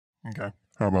Okay.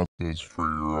 How about this for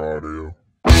your audio?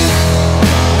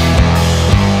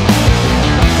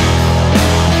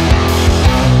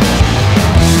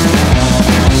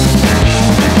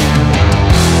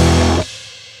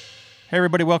 Hey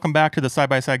everybody, welcome back to the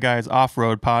Side-by-Side Guys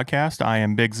Offroad Podcast. I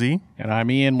am Big Z. And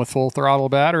I'm Ian with Full Throttle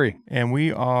Battery. And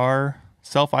we are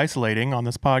self-isolating on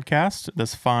this podcast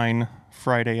this fine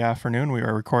Friday afternoon. We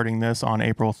are recording this on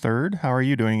April 3rd. How are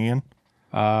you doing, Ian?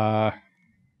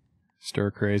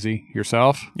 Stir crazy.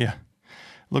 Yourself? Yeah.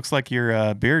 Looks like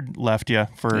your beard left you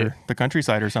for the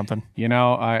countryside or something. You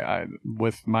know, I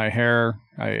with my hair,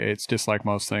 it's just like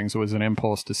most things. It was an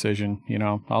impulse decision. You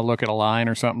know, I'll look at a line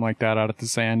or something like that out at the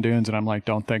sand dunes, and I'm like,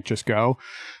 don't think, just go.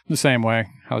 The same way.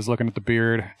 I was looking at the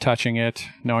beard, touching it,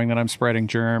 knowing that I'm spreading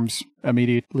germs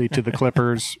immediately to the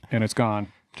clippers, and it's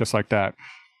gone. Just like that.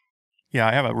 Yeah,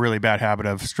 I have a really bad habit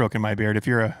of stroking my beard. If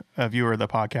you're a viewer of the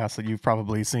podcast, that you've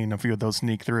probably seen a few of those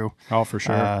sneak through. Oh, for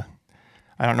sure.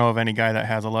 I don't know of any guy that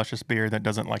has a luscious beard that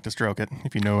doesn't like to stroke it,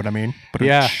 if you know what I mean. But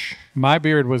yeah, my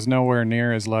beard was nowhere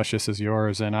near as luscious as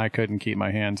yours, and I couldn't keep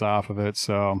my hands off of it,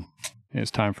 so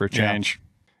it's time for a change.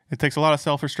 Yeah. It takes a lot of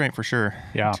self-restraint for sure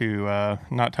to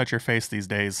not touch your face these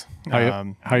days.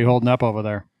 How you holding up over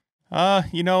there?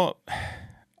 You know,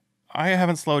 I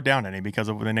haven't slowed down any because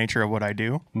of the nature of what I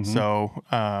do. Mm-hmm. So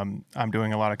I'm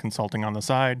doing a lot of consulting on the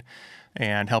side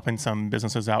and helping some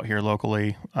businesses out here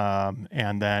locally,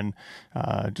 and then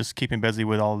just keeping busy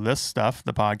with all of this stuff,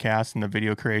 the podcast and the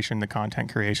video creation, the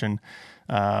content creation.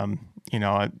 You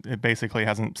know, it basically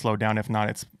hasn't slowed down. If not,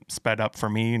 it's sped up for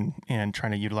me and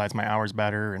trying to utilize my hours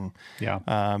better. And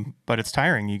but it's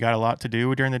tiring. You got a lot to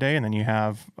do during the day, and then you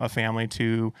have a family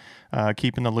to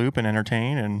keep in the loop and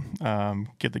entertain and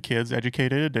get the kids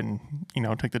educated and, you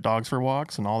know, take the dogs for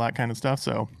walks and all that kind of stuff.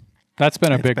 So that's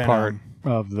been a big part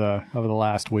of the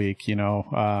last week. You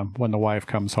know, when the wife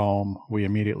comes home, we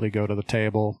immediately go to the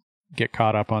table, get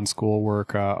caught up on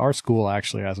schoolwork. Our school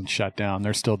actually hasn't shut down.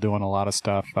 They're still doing a lot of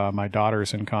stuff. My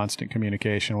daughter's in constant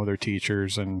communication with her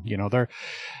teachers, and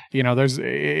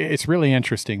it's really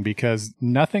interesting because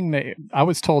I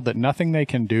was told that nothing they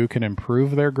can do can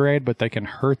improve their grade, but they can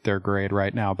hurt their grade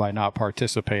right now by not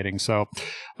participating. So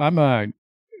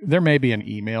there may be an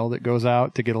email that goes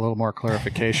out to get a little more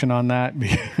clarification on that.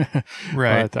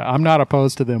 Right. But I'm not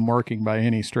opposed to them working by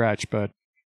any stretch, but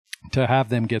to have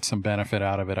them get some benefit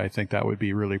out of it, I think that would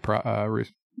be really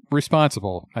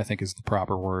responsible, I think is the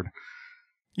proper word.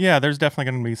 Yeah, there's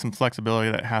definitely going to be some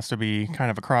flexibility that has to be kind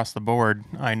of across the board.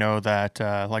 I know that,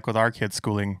 like with our kids'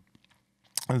 schooling,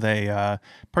 they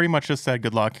pretty much just said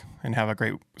good luck and have a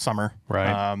great summer.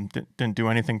 Right. Didn't do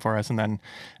anything for us. And then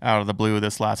out of the blue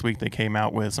this last week, they came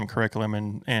out with some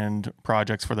curriculum and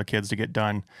projects for the kids to get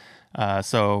done.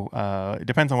 So it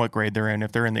depends on what grade they're in.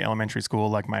 If they're in the elementary school,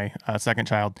 like my second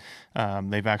child,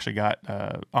 they've actually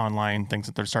got online things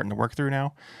that they're starting to work through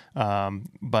now.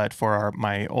 But for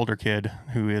my older kid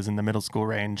who is in the middle school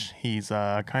range, he's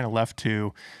kind of left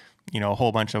to, you know, a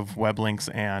whole bunch of web links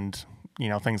and, you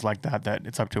know, things like that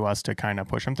it's up to us to kind of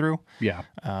push them through. Yeah.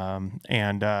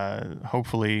 And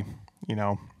hopefully, you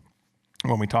know,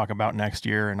 when we talk about next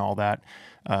year and all that,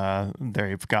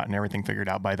 they've gotten everything figured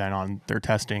out by then on their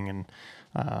testing and,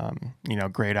 you know,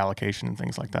 grade allocation and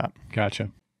things like that. Gotcha.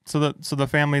 So the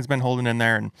family's been holding in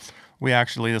there, and we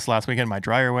actually, this last weekend, my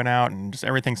dryer went out and just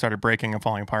everything started breaking and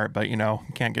falling apart, but, you know,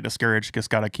 can't get discouraged. Just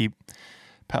got to keep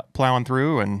plowing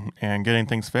through and getting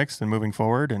things fixed and moving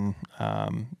forward. And,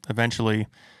 eventually,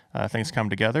 things come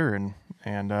together and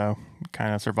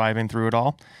kind of surviving through it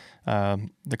all.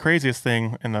 The craziest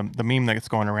thing and the meme that's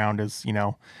going around is, you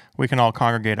know, we can all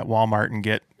congregate at Walmart and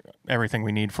get everything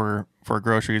we need for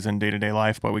groceries and day-to-day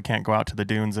life, but we can't go out to the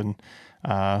dunes and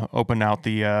open out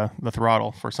the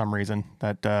throttle for some reason.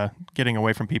 That getting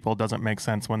away from people doesn't make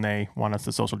sense when they want us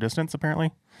to social distance,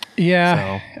 apparently.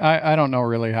 Yeah, so. I don't know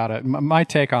really how to... My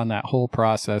take on that whole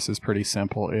process is pretty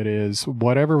simple. It is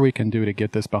whatever we can do to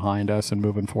get this behind us and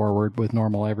moving forward with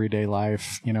normal everyday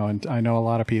life, you know, and I know a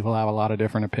lot of people have a lot of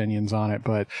different opinions on it,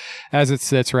 but as it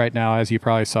sits right now, as you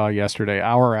probably saw yesterday,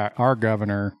 our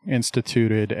governor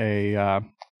instituted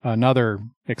another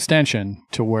extension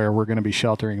to where we're going to be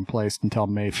sheltering in place until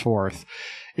May 4th.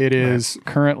 It is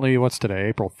currently, what's today,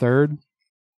 April 3rd?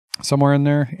 Somewhere in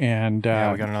there. And we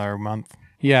got another month.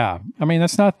 Yeah. I mean,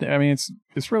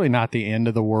 it's really not the end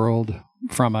of the world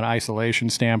from an isolation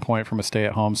standpoint, from a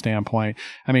stay-at-home standpoint.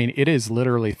 I mean, it is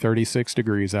literally 36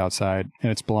 degrees outside,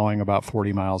 and it's blowing about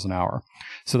 40 miles an hour.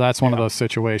 So that's one of those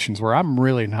situations where I'm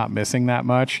really not missing that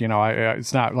much. You know,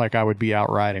 it's not like I would be out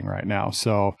riding right now.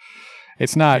 So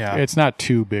it's not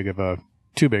too big of a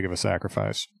too big of a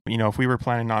sacrifice. If we were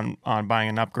planning on buying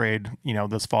an upgrade,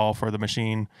 this fall for the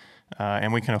machine,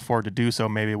 and we can afford to do so,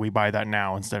 maybe we buy that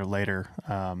now instead of later.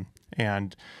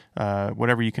 And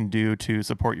whatever you can do to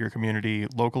support your community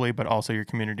locally, but also your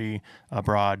community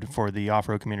abroad for the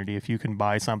off-road community. If you can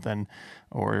buy something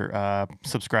or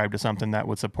subscribe to something that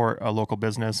would support a local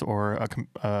business or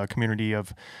a community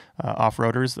of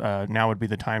off-roaders, now would be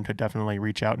the time to definitely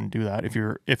reach out and do that if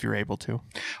you're able to.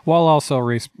 While also,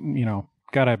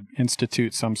 got to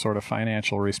institute some sort of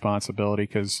financial responsibility,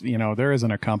 because there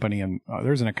isn't a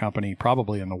company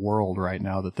probably in the world right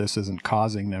now that this isn't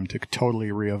causing them to totally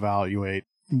reevaluate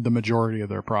the majority of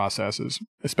their processes,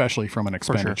 especially from an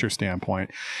expenditure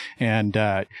standpoint. And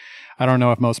I don't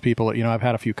know if most people, I've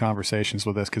had a few conversations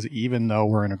with this, because even though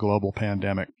we're in a global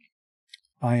pandemic,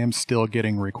 I am still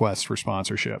getting requests for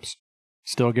sponsorships,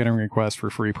 still getting requests for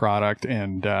free product,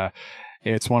 and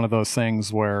it's one of those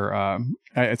things where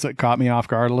it caught me off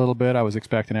guard a little bit. I was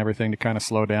expecting everything to kind of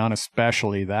slow down,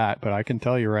 especially that. But I can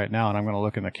tell you right now, and I'm going to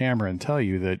look in the camera and tell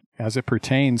you that as it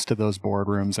pertains to those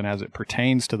boardrooms and as it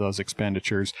pertains to those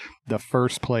expenditures, the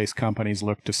first place companies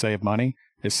look to save money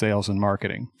is sales and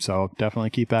marketing. So definitely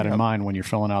keep that in mind when you're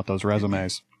filling out those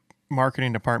resumes.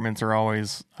 Marketing departments are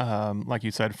always, like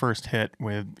you said, first hit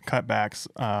with cutbacks.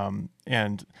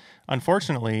 And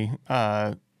unfortunately,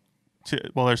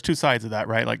 there's two sides of that,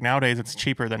 right? Like nowadays it's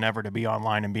cheaper than ever to be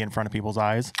online and be in front of people's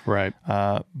eyes. Right.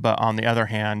 But on the other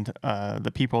hand,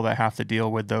 the people that have to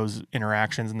deal with those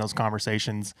interactions and those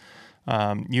conversations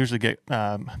usually get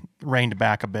reined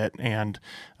back a bit. And,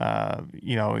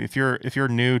 if you're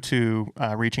new to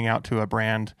reaching out to a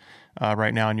brand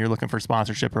right now and you're looking for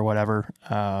sponsorship or whatever,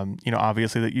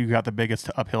 obviously that you got the biggest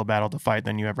uphill battle to fight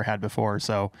than you ever had before.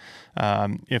 So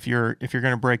if you're going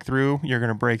to break through, you're going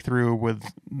to break through with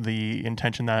the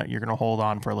intention that you're going to hold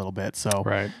on for a little bit. So,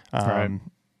 right.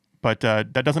 But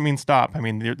that doesn't mean stop. I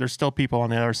mean, there's still people on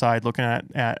the other side looking at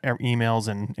emails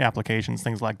and applications,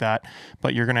 things like that.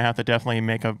 But you're going to have to definitely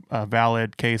make a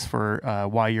valid case for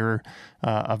why you're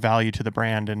a value to the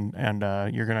brand, and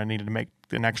you're going to need to make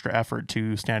an extra effort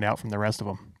to stand out from the rest of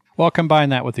them. Well, combine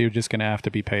that with you're just going to have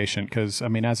to be patient, because,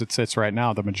 as it sits right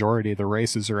now, the majority of the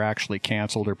races are actually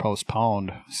canceled or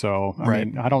postponed. So,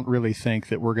 I don't really think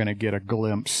that we're going to get a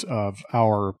glimpse of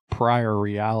our prior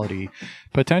reality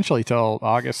potentially till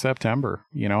August, September,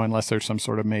 unless there's some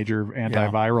sort of major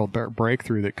antiviral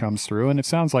breakthrough that comes through. And it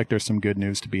sounds like there's some good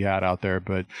news to be had out there,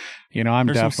 but, I'm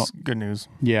definitely good news.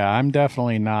 Yeah, I'm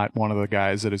definitely not one of the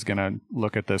guys that is going to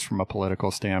look at this from a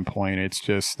political standpoint. It's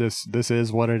just this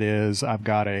is what it is. I've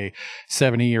got a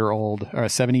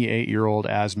 78-year-old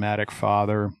asthmatic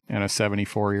father and a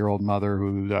 74-year-old mother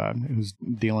who's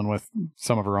dealing with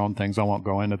some of her own things. I won't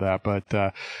go into that,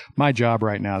 but my job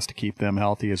right now is to keep them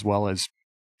healthy, as well as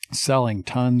selling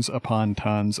tons upon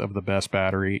tons of the best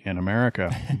battery in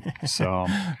America. So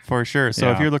for sure.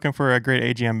 So if you're looking for a great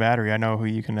AGM battery, I know who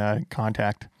you can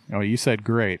contact. Oh, you said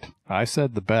great. I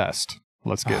said the best.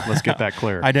 Let's get that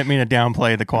clear. I didn't mean to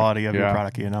downplay the quality of your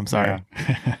product, Ian. I'm sorry.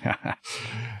 Yeah.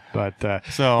 But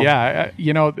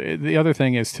the other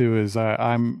thing is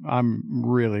I'm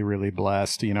really, really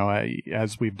blessed.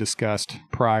 As we've discussed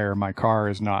prior, my car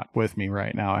is not with me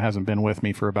right now. It hasn't been with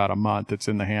me for about a month. It's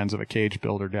in the hands of a cage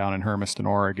builder down in Hermiston,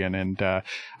 Oregon, and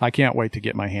I can't wait to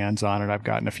get my hands on it. I've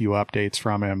gotten a few updates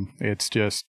from him. It's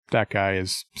just, that guy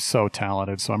is so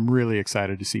talented, so I'm really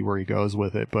excited to see where he goes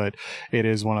with it. But it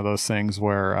is one of those things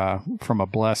where, from a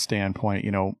blessed standpoint,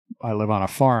 I live on a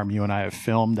farm. You and I have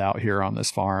filmed out here on this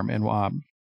farm, and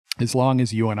as long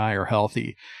as you and I are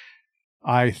healthy,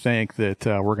 I think that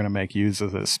we're going to make use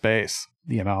of this space.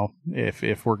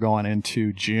 If we're going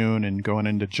into June and going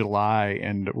into July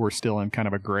and we're still in kind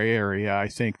of a gray area, I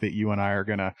think that you and I are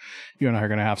gonna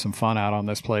have some fun out on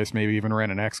this place. Maybe even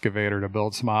rent an excavator to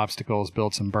build some obstacles,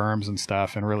 build some berms and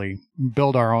stuff, and really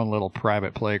build our own little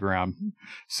private playground.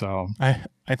 So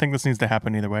I think this needs to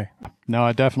happen either way. No,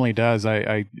 it definitely does.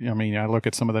 I look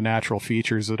at some of the natural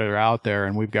features that are out there,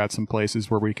 and we've got some places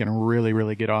where we can really,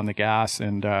 really get on the gas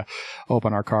and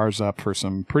open our cars up for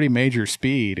some pretty major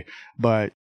speed.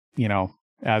 But,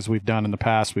 as we've done in the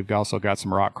past, we've also got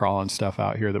some rock crawling stuff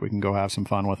out here that we can go have some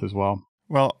fun with as well.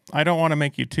 Well, I don't want to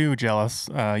make you too jealous.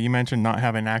 You mentioned not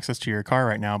having access to your car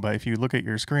right now, but if you look at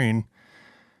your screen,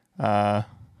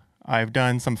 I've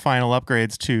done some final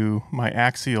upgrades to my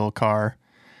axial car.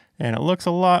 And it looks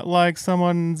a lot like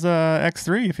someone's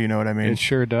X3, if you know what I mean. It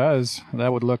sure does.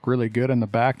 That would look really good in the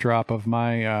backdrop of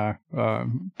my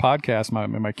podcast,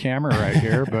 my camera right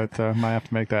here, but might have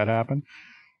to make that happen.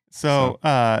 So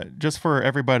just for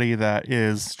everybody that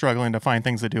is struggling to find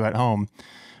things to do at home,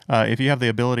 if you have the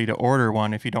ability to order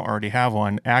one, if you don't already have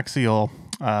one, Axial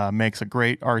makes a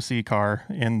great RC car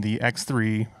in the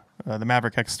X3, the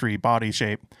Maverick X3 body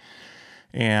shape.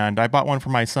 And I bought one for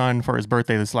my son for his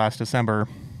birthday this last December,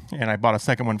 and I bought a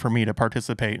second one for me to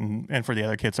participate and for the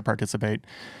other kids to participate.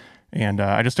 And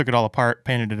I just took it all apart,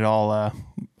 painted it all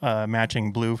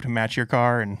matching blue to match your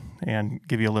car and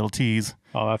give you a little tease.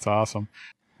 Oh, that's awesome.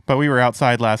 But we were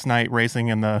outside last night racing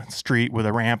in the street with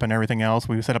a ramp and everything else.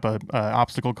 We set up a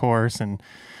obstacle course, and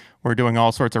we're doing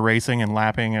all sorts of racing and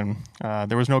lapping, and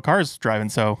there was no cars driving,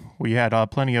 so we had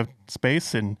plenty of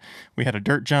space, and we had a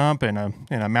dirt jump and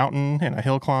a mountain and a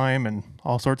hill climb and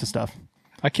all sorts of stuff.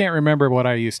 I can't remember what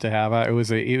I used to have. It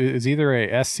was either a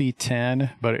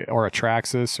SC10 or a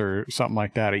Traxxas or something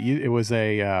like that. It was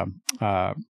a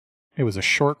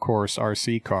short course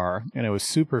RC car, and it was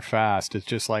super fast. It's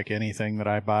just like anything that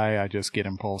I buy. I just get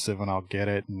impulsive and I'll get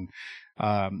it, and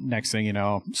next thing you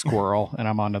know, squirrel, and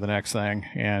I'm on to the next thing.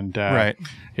 And right.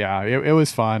 Yeah, it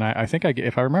was fun. I think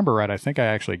if I remember right, I think I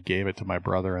actually gave it to my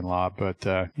brother-in-law. But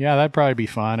yeah, that'd probably be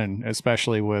fun, and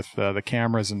especially with the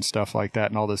cameras and stuff like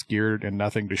that, and all this gear and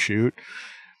nothing to shoot,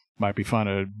 might be fun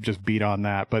to just beat on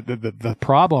that. But the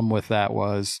problem with that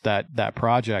was that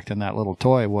project and that little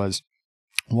toy was,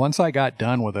 once I got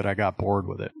done with it, I got bored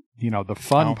with it. The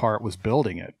fun part was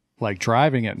building it. Like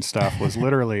driving it and stuff was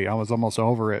literally, I was almost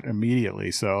over it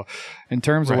immediately. So in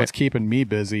terms of what's keeping me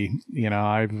busy,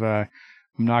 I'm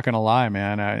not going to lie,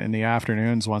 man. In the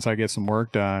afternoons, once I get some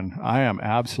work done, I am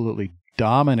absolutely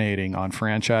dominating on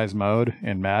franchise mode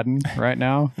in Madden right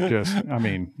now.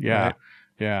 Right.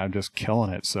 Yeah, I'm just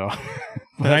killing it. So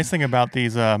the nice thing about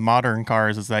these modern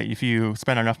cars is that if you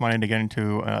spend enough money to get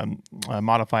into a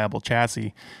modifiable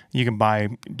chassis, you can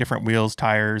buy different wheels,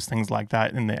 tires, things like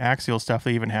that. In the Axial stuff,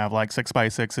 they even have like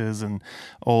 6x6s and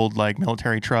old like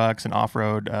military trucks and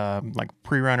off-road like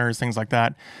pre-runners, things like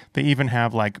that. They even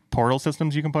have like portal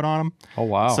systems you can put on them. Oh,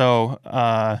 wow. So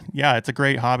yeah, it's a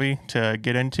great hobby to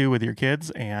get into with your kids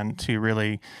and to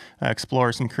really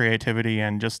explore some creativity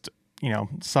and just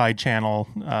side channel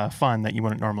fun that you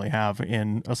wouldn't normally have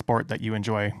in a sport that you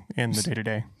enjoy in the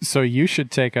day-to-day. So you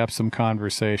should take up some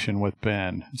conversation with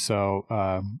Ben. So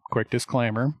quick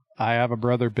disclaimer, I have a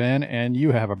brother Ben, and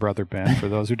you have a brother Ben. For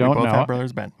those who don't know, we both have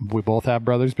brothers Ben. We both have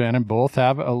brothers Ben, and both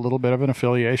have a little bit of an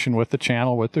affiliation with the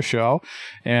channel, with the show.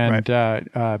 And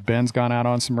Ben's gone out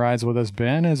on some rides with us.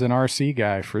 Ben is an RC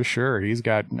guy for sure.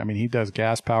 He does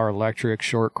gas power, electric,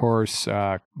 short course.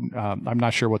 I'm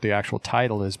not sure what the actual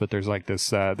title is, but there's like this.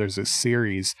 There's this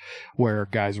series where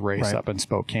guys race up in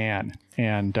Spokane,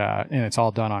 and it's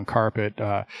all done on carpet.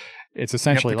 It's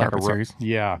essentially like a series.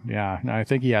 Yeah. And I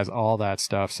think he has all that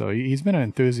stuff. So he's been an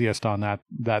enthusiast on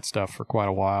that stuff for quite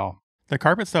a while. The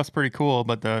carpet stuff's pretty cool,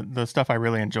 but the stuff I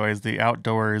really enjoy is the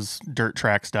outdoors dirt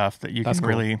track stuff that you can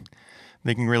really,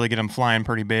 they can really get them flying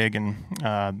pretty big, and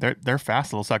they're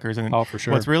fast little suckers. And for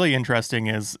sure. What's really interesting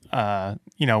is,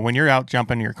 when you're out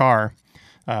jumping your car,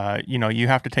 you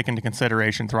have to take into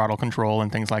consideration throttle control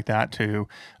and things like that to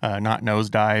not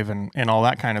nosedive and all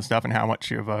that kind of stuff, and how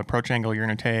much of a approach angle you're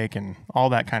going to take and all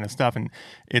that kind of stuff. And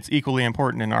it's equally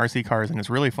important in RC cars. And it's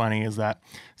really funny is that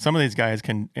some of these guys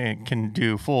can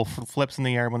do full flips in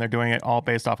the air when they're doing it, all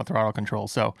based off of throttle control.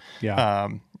 So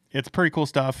it's pretty cool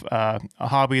stuff. A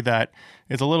hobby that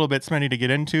is a little bit spendy to get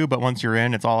into, but once you're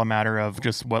in, it's all a matter of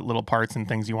just what little parts and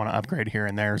things you want to upgrade here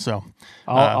and there. So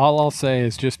all I'll say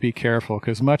is just be careful,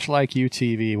 because much like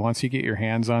UTV, once you get your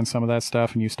hands on some of that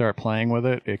stuff and you start playing with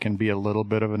it, it can be a little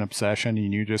bit of an obsession,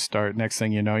 and you just start, next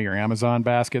thing you know, your Amazon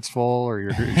basket's full or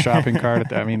your shopping cart.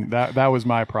 That was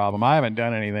my problem. I haven't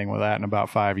done anything with that in about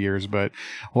 5 years, but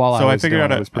I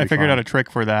figured out a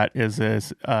trick for that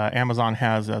is Amazon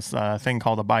has this thing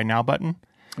called a buy now button.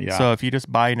 Yeah. So if you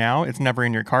just buy now, it's never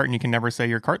in your cart, and you can never say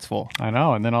your cart's full. I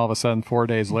know. And then all of a sudden, 4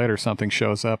 days later, something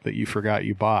shows up that you forgot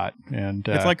you bought. And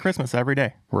it's like Christmas every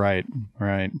day. Right.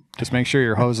 Just make sure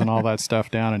you're hosing all that stuff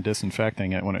down and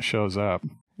disinfecting it when it shows up.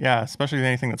 Yeah, especially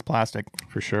anything that's plastic.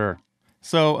 For sure.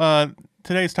 So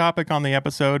today's topic on the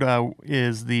episode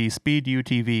is the Speed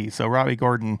UTV. So Robby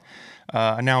Gordon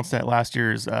announced at last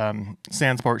year's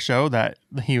Sandsport show that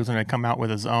he was going to come out with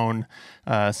his own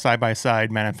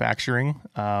side-by-side manufacturing.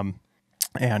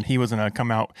 And he was going to come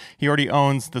out. He already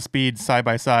owns the Speed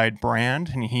side-by-side brand,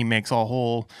 and he makes a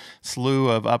whole slew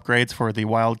of upgrades for the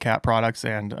Wildcat products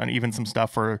and even some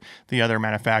stuff for the other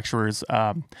manufacturers.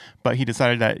 But he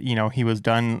decided that he was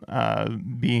done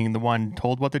being the one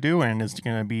told what to do, and is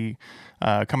going to be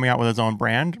coming out with his own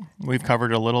brand. We've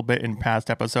covered a little bit in past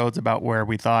episodes about where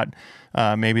we thought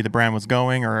maybe the brand was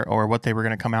going or what they were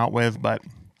going to come out with, but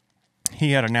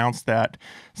he had announced that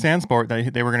Sandsport,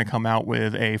 that they were going to come out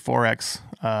with a 4X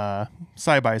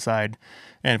side-by-side,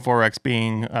 and 4X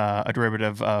being a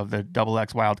derivative of the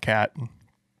XX Wildcat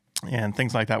and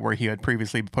things like that, where he had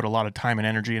previously put a lot of time and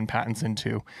energy and patents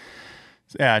into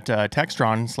at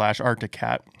Textron/Arctic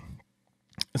Cat.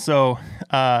 So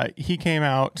he came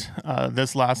out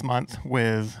this last month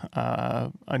with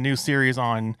a new series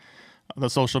on the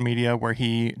social media where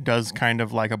he does kind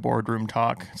of like a boardroom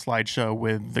talk slideshow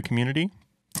with the community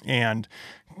and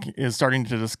is starting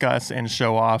to discuss and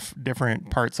show off different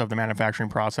parts of the manufacturing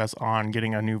process on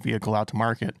getting a new vehicle out to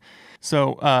market.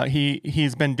 So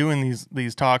he's been doing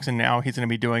these talks, and now he's going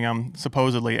to be doing them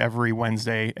supposedly every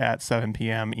Wednesday at 7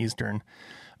 p.m. Eastern.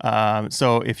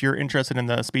 So if you're interested in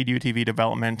the Speed UTV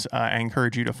development, I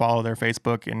encourage you to follow their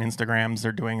Facebook and Instagrams.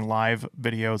 They're doing live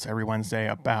videos every Wednesday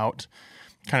about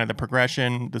kind of the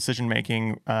progression,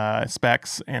 decision-making,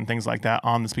 specs, and things like that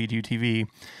on the Speed UTV.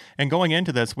 And going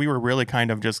into this, we were really kind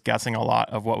of just guessing a lot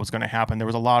of what was going to happen. There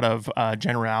was a lot of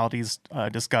generalities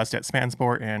discussed at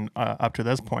Sandsport and up to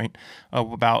this point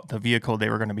about the vehicle they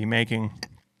were going to be making.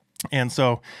 And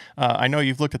so I know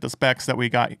you've looked at the specs that we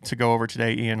got to go over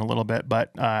today, Ian, a little bit,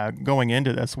 but going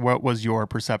into this, what was your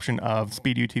perception of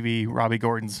Speed UTV, Robby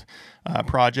Gordon's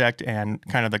project, and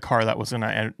kind of the car that was going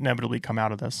to inevitably come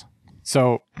out of this?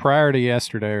 So prior to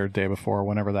yesterday or the day before,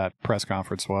 whenever that press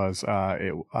conference was,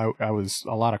 I was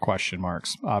a lot of question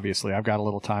marks. Obviously, I've got a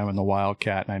little time in the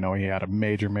Wildcat, and I know he had a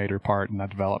major part in the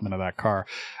development of that car.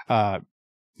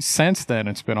 Since then,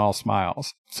 it's been all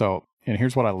smiles. So, and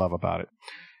here's what I love about it.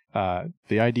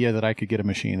 The idea that I could get a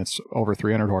machine that's over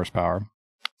 300 horsepower,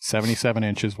 77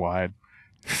 inches wide,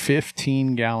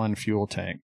 15-gallon fuel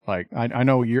tank. Like, I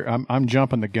know I'm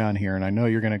jumping the gun here, and I know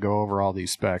you're going to go over all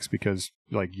these specs because,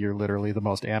 like, you're literally the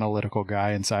most analytical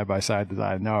guy in side-by-side that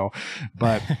I know.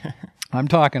 But I'm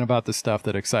talking about the stuff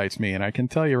that excites me, and I can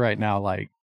tell you right now,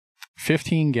 like,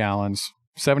 15 gallons,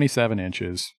 77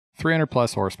 inches,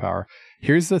 300-plus horsepower.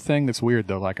 Here's the thing that's weird,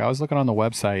 though. Like, I was looking on the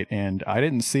website, and I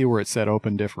didn't see where it said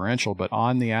open differential, but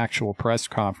on the actual press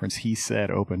conference, he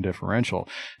said open differential.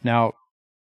 Now,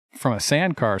 from a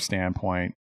sand car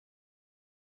standpoint,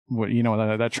 what, you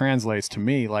know, that translates to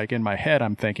me, like, in my head,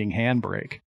 I'm thinking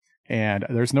handbrake. And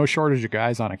there's no shortage of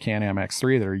guys on a Can-Am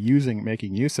X3 that are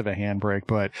making use of a handbrake,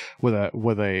 but with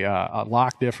a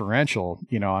lock differential,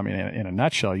 you know, I mean, in a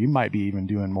nutshell, you might be even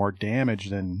doing more damage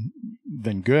than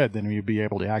good, then you'd be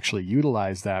able to actually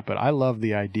utilize that. But I love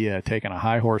the idea of taking a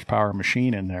high horsepower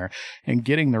machine in there and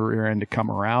getting the rear end to come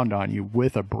around on you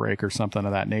with a brake or something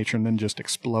of that nature, and then just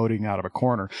exploding out of a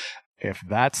corner. If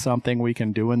that's something we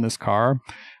can do in this car,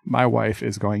 my wife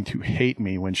is going to hate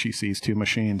me when she sees two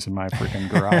machines in my freaking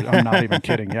garage. I'm not even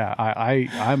kidding. Yeah,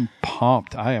 I'm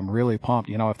pumped. I am really pumped.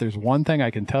 You know, if there's one thing I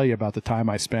can tell you about the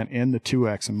time I spent in the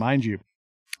 2X, and mind you,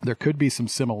 there could be some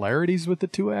similarities with the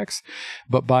 2X,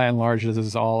 but by and large, this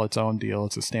is all its own deal.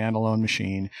 It's a standalone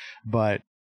machine, but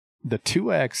the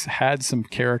 2X had some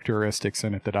characteristics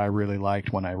in it that I really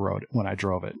liked when I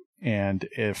drove it. And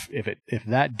if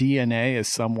that DNA is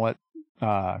somewhat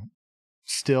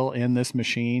still in this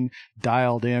machine,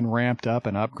 dialed in, ramped up,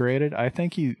 and upgraded, I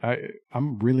think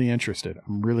I'm really interested.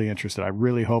 I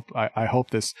really hope, I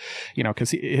hope this, you know, because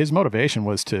his motivation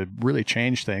was to really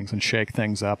change things and shake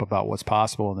things up about what's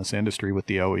possible in this industry with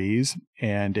the OEs.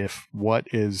 And if what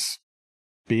is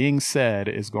being said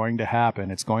is going to happen,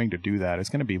 it's going to do that. It's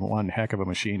going to be one heck of a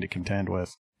machine to contend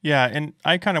with. Yeah, and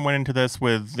I kind of went into this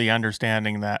with the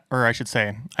understanding that, or I should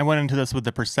say, I went into this with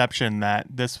the perception that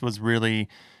this was really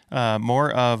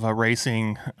more of a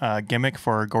racing gimmick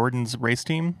for Gordon's race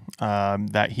team,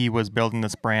 that he was building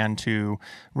this brand to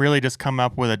really just come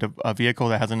up with a vehicle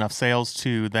that has enough sales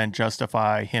to then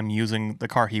justify him using the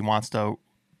car he wants to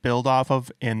build off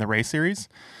of in the race series.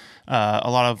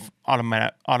 A lot of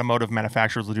automotive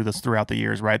manufacturers will do this throughout the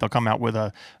years, right? They'll come out with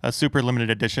a super limited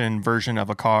edition version of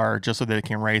a car just so they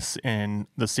can race in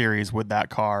the series with that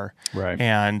car. Right.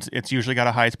 And it's usually got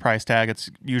a high price tag. It's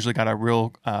usually got a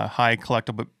real high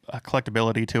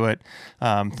collectability to it.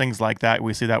 Things like that.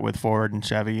 We see that with Ford and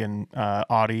Chevy and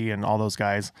Audi and all those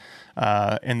guys.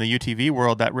 In the UTV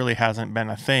world, that really hasn't been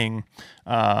a thing.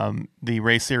 The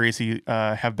race series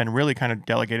have been really kind of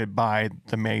delegated by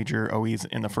the major OEs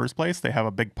in the first place. They have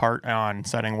a big part on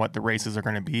setting what the races are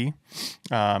going to be,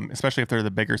 especially if they're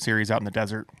the bigger series out in the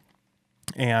desert.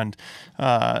 And,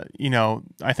 you know,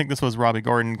 I think this was Robby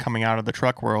Gordon coming out of the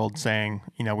truck world saying,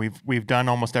 you know, we've done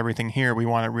almost everything here. We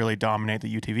want to really dominate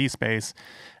the UTV space.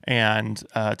 And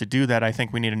to do that, I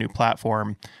think we need a new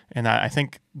platform. And I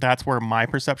think that's where my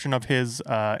perception of his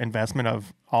investment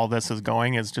of all this is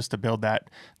going, is just to build that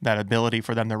ability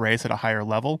for them to race at a higher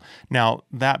level. Now,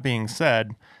 that being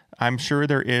said, I'm sure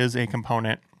there is a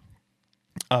component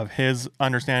of his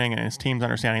understanding and his team's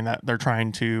understanding that they're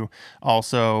trying to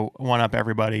also one up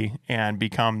everybody and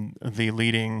become the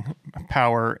leading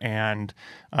power and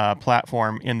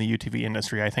platform in the UTV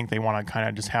industry. I think they want to kind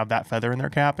of just have that feather in their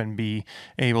cap and be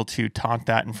able to taunt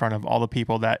that in front of all the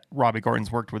people that Robby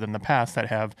Gordon's worked with in the past that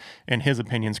have, in his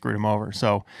opinion, screwed him over.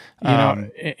 So,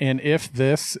 and if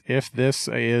this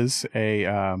is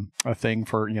a thing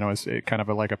for, it's kind of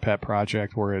like a pet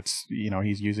project where it's,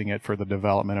 he's using it for the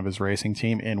development of his racing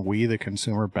team and we, the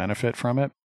consumer, benefit from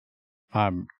it,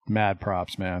 I'm mad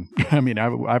props, man. I mean,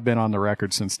 I've been on the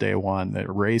record since day one that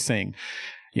racing,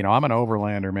 I'm an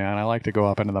overlander, man. I like to go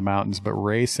up into the mountains, but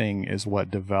racing is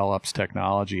what develops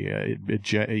technology. Innovation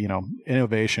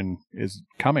in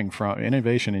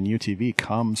UTV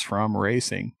comes from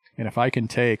racing. And if I can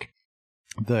take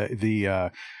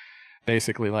the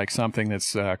basically like something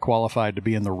that's qualified to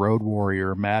be in the Road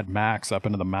Warrior, Mad Max up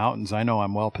into the mountains, I know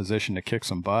I'm well positioned to kick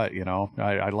some butt.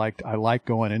 I like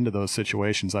going into those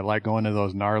situations. I like going into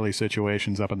those gnarly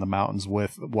situations up in the mountains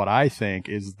with what I think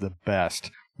is the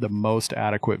most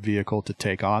adequate vehicle to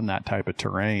take on that type of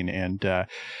terrain. And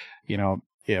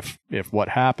if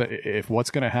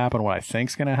what's going to happen, what I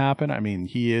think's going to happen, I mean,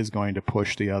 he is going to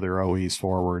push the other OEs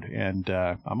forward, and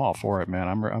I'm all for it, man.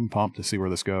 I'm pumped to see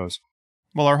where this goes.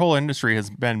 Well, our whole industry has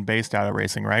been based out of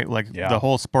racing, right? Like the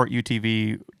whole sport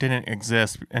UTV didn't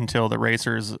exist until the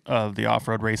racers of the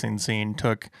off-road racing scene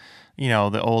took,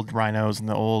 the old Rhinos and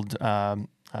the old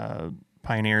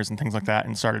Pioneers and things like that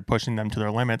and started pushing them to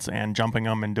their limits and jumping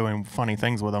them and doing funny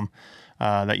things with them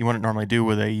that you wouldn't normally do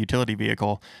with a utility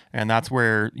vehicle. And that's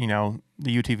where,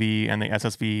 the UTV and the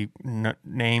SSV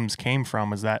names came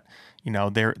from, is that,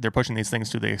 they're pushing these things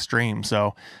to the extreme.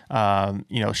 So,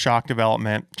 shock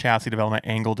development, chassis development,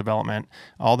 angle development,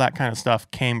 all that kind of stuff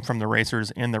came from the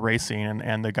racers in the race scene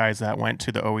and the guys that went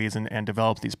to the OEs and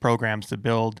developed these programs to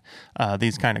build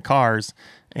these kind of cars.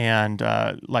 And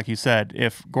like you said,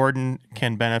 if Gordon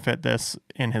can benefit this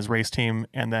in his race team,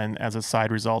 and then as a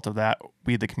side result of that,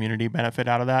 we the community benefit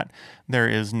out of that, there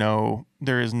is no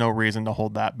reason to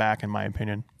hold that back, in my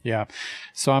opinion. Yeah.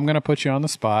 So I'm going to put you on the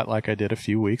spot like I did a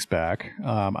few weeks back.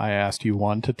 I asked you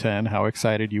 1 to 10 how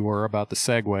excited you were about the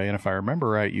Segway, and if I remember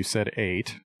right, you said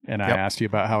 8. And I asked you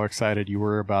about how excited you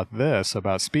were about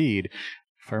Speed.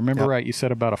 If I remember right, you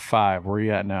said about a 5. Where are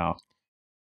you at now?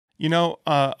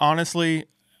 Honestly,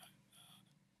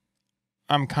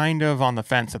 I'm kind of on the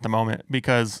fence at the moment,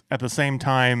 because at the same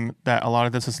time that a lot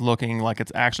of this is looking like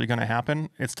it's actually going to happen,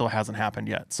 it still hasn't happened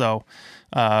yet. So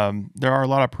there are a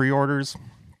lot of pre-orders.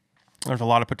 There's a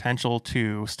lot of potential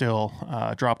to still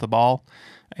drop the ball.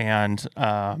 And,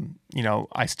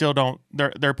 I still don't,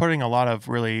 they're putting a lot of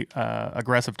really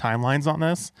aggressive timelines on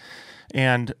this.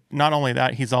 And not only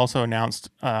that, he's also announced,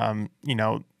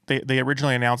 they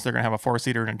originally announced they're going to have a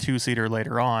 4-seater and a 2-seater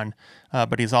later on.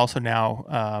 But he's also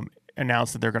now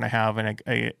announced that they're going to have an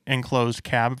enclosed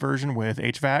cab version with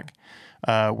HVAC,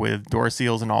 with door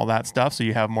seals and all that stuff. So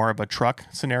you have more of a truck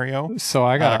scenario. So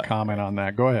I got a comment on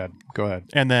that. Go ahead.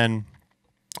 And then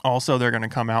also they're going to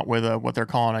come out with what they're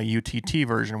calling a UTT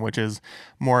version, which is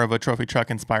more of a trophy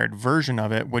truck inspired version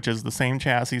of it, which is the same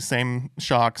chassis, same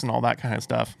shocks and all that kind of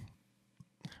stuff.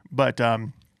 But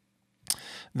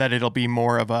that it'll be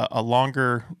more of a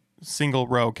longer single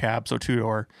row cab, so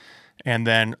 2-door, and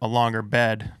then a longer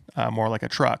bed, more like a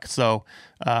truck. So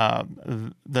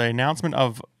the announcement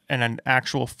of an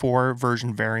actual 4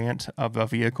 version variant of a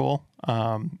vehicle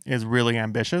is really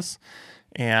ambitious.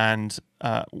 And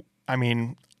I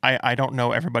mean, I don't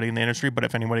know everybody in the industry, but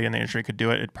if anybody in the industry could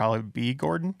do it, it'd probably be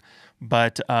Gordon.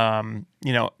 But,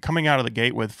 coming out of the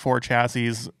gate with 4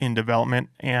 chassis in development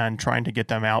and trying to get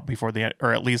them out before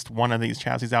or at least one of these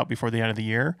chassis out before the end of the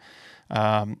year,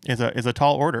 is a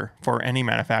tall order for any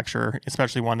manufacturer,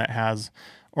 especially one that has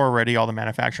already all the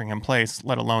manufacturing in place,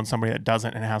 let alone somebody that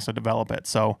doesn't and has to develop it.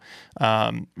 So,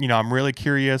 I'm really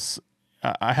curious.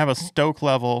 I have a Stoke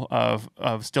level of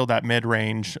still that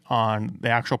mid-range on the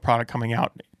actual product coming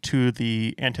out to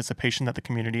the anticipation that the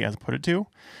community has put it to.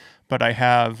 But I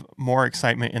have more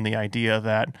excitement in the idea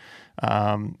that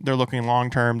they're looking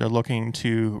long-term. They're looking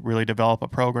to really develop a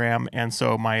program. And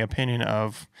so my opinion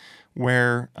of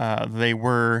where they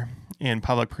were in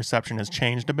public perception has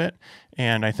changed a bit.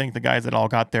 And I think the guys that all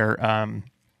got their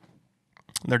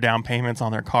down payments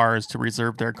on their cars to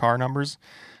reserve their car numbers,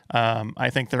 I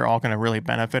think they're all going to really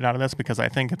benefit out of this, because I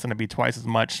think it's going to be twice as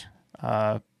much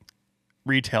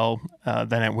retail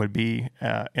than it would be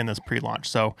in this pre-launch.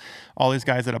 So all these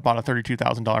guys that have bought a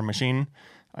 $32,000 machine,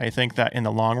 I think that in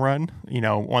the long run,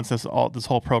 once this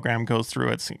whole program goes through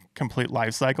its complete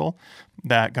life cycle,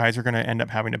 that guys are going to end up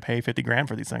having to pay $50,000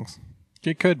 for these things.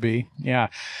 It could be. Yeah.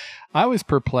 I was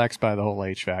perplexed by the whole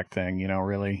HVAC thing,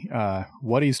 really.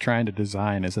 What he's trying to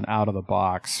design is an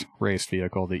out-of-the-box race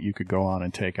vehicle that you could go on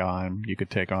and take on. You could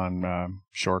take on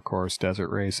short course, desert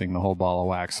racing, the whole ball of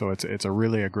wax. So it's a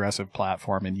really aggressive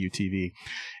platform in UTV.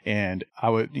 And I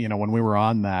would, when we were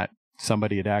on that,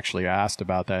 somebody had actually asked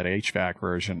about that HVAC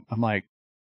version. I'm like,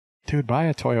 dude, buy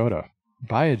a Toyota.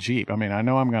 Buy a Jeep. I mean, I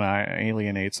know I'm going to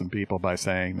alienate some people by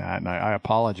saying that, and I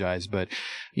apologize, but,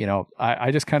 I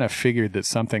just kind of figured that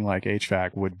something like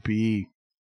HVAC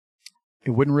it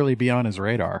wouldn't really be on his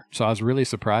radar. So I was really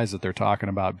surprised that they're talking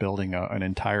about building an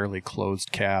entirely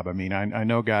closed cab. I mean, I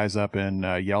know guys up in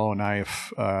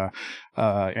Yellowknife,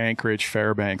 Anchorage,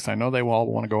 Fairbanks. I know they all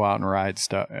want to go out and ride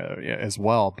stuff as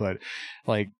well, but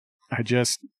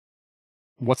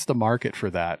what's the market for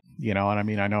that? And I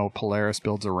mean, I know Polaris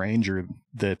builds a Ranger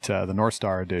that the North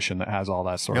Star edition that has all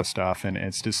that sort of stuff. And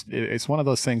it's just, it's one of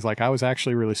those things, like, I was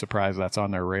actually really surprised that's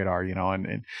on their radar,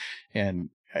 and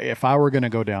if I were going to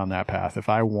go down that path, if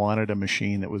I wanted a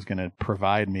machine that was going to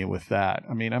provide me with that,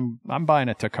 I mean, I'm buying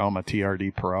a Tacoma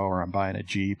TRD Pro, or I'm buying a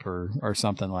Jeep or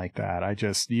something like that.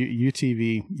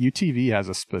 UTV has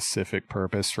a specific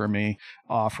purpose for me,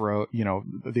 off-road,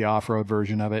 the off-road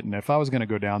version of it. And if I was going to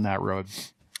go down that road,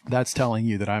 that's telling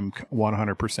you that I'm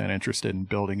 100% interested in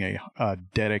building a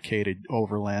dedicated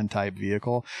overland type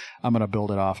vehicle. I'm going to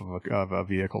build it off of a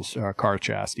vehicle's car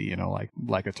chassis,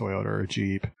 like a Toyota or a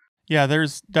Jeep. Yeah,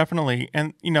 there's definitely,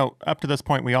 and up to this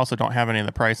point, we also don't have any of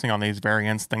the pricing on these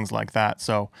variants, things like that.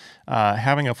 So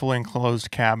having a fully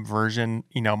enclosed cab version,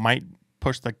 might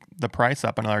push the price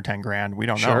up another $10,000. We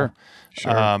don't know.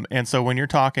 Sure. And so when you're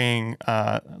talking,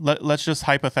 let's just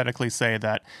hypothetically say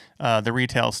that the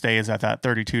retail stays at that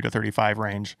 32 to 35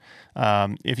 range.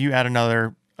 If you add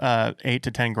another 8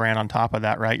 to 10 grand on top of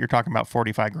that, right, you're talking about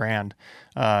 45 grand.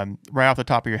 Right off the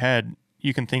top of your head,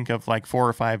 you can think of like 4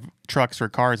 or 5 trucks or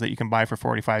cars that you can buy for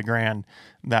 45 grand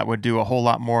that would do a whole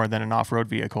lot more than an off-road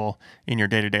vehicle in your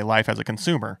day-to-day life as a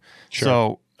consumer.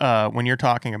 Sure. So when you're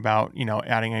talking about,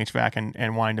 adding HVAC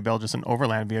and wanting to build just an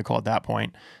overland vehicle at that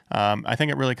point, I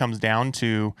think it really comes down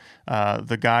to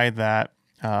the guy that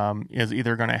is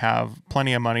either going to have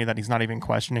plenty of money that he's not even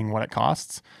questioning what it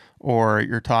costs, or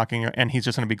you're talking, and he's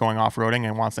just going to be going off-roading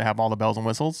and wants to have all the bells and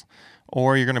whistles,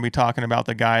 or you're going to be talking about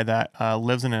the guy that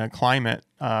lives in a climate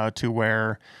to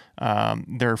where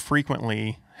they're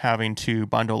frequently having to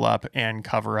bundle up and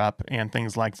cover up and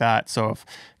things like that. So if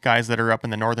guys that are up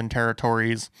in the northern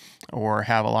territories or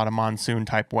have a lot of monsoon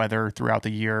type weather throughout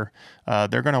the year,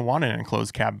 they're going to want an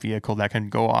enclosed cab vehicle that can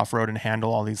go off-road and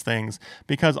handle all these things.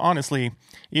 Because honestly,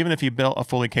 even if you built a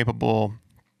fully capable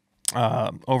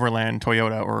overland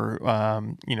Toyota,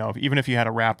 or even if you had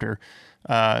a Raptor,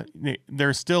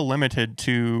 they're still limited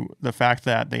to the fact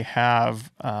that they have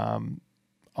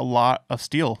a lot of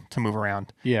steel to move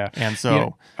around. Yeah. And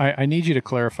so I need you to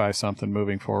clarify something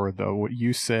moving forward, though. What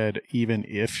you said, even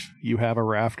if you have a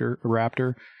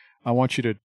Raptor, I want you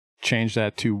to change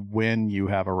that to when you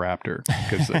have a Raptor,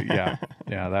 because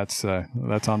that's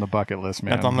on the bucket list,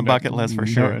 man. That's on the bucket list for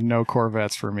sure. No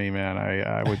Corvettes for me, man.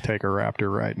 I would take a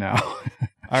Raptor right now.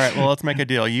 All right, well, let's make a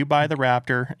deal. You buy the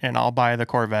Raptor and I'll buy the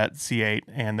Corvette C8,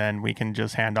 and then we can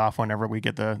just hand off whenever we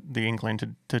get the inkling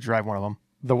to drive one of them.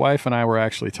 The wife and I were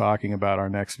actually talking about our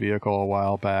next vehicle a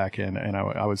while back, and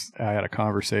I had a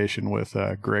conversation with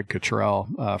Greg Cottrell,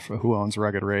 who owns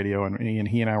Rugged Radio, and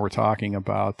he and I were talking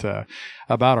about a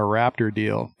Raptor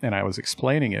deal, and I was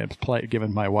explaining it,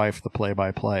 giving my wife the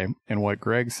play-by-play, and what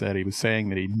Greg said, he was saying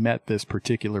that he met this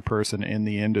particular person in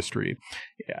the industry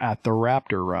at the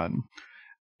Raptor run,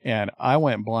 and I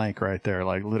went blank right there.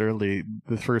 Like, literally,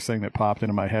 the first thing that popped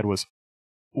into my head was,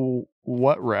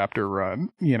 what Raptor run?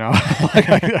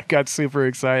 I got super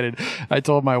excited. I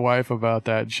told my wife about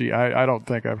that. I don't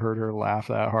think I've heard her laugh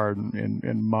that hard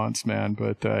in months, man.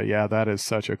 But yeah, that is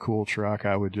such a cool truck.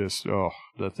 I would just,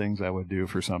 the things I would do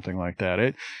for something like that.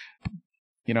 A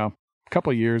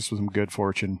couple of years with some good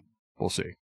fortune. We'll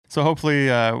see. So hopefully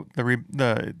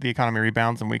the economy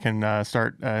rebounds and we can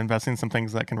start investing in some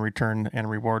things that can return and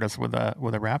reward us with a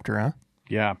Raptor, huh?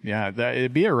 Yeah.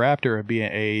 It'd be a Raptor. It'd be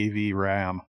an AAV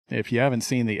Ram. If you haven't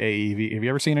seen the AEV, have you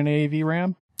ever seen an AEV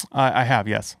Ram? I have,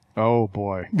 yes. Oh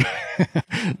boy,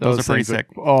 Those are pretty sick.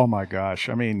 Oh my gosh!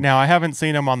 I mean, now I haven't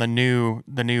seen them on the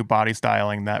new body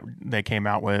styling that they came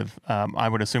out with. I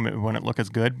would assume it wouldn't look as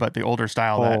good, but the older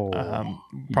style that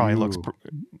probably looks,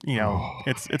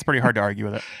 it's pretty hard to argue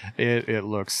with it. It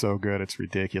looks so good, it's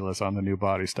ridiculous on the new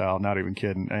body style. Not even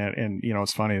kidding. And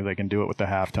it's funny, they can do it with the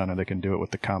half ton and they can do it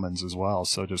with the Cummins as well.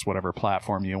 So just whatever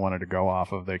platform you wanted to go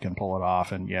off of, they can pull it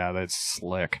off, and yeah, that's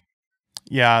slick.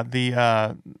 Yeah,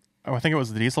 I think it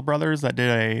was the Diesel Brothers that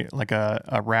did a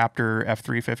Raptor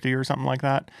F350 or something like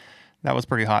that. That was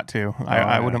pretty hot too.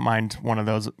 I wouldn't mind one of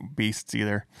those beasts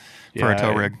either for a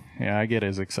tow rig. I get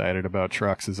as excited about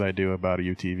trucks as I do about a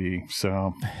UTV.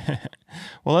 So,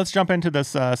 well, let's jump into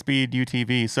this Speed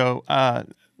UTV. So,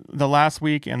 the last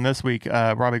week and this week,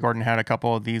 Robby Gordon had a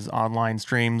couple of these online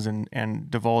streams and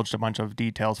divulged a bunch of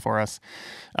details for us.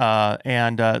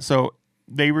 So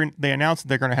they announced that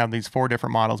they're going to have these 4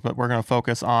 different models, but we're going to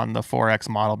focus on the 4X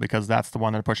model because that's the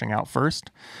one they're pushing out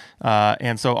first.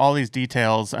 And so all these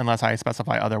details, unless I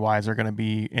specify otherwise, are going to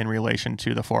be in relation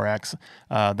to the 4X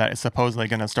that is supposedly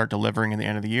going to start delivering in the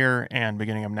end of the year and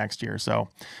beginning of next year. So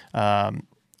I'll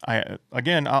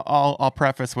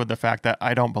preface with the fact that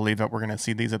I don't believe that we're going to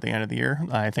see these at the end of the year.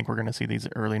 I think we're going to see these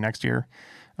early next year.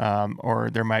 Or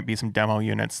there might be some demo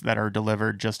units that are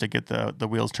delivered just to get the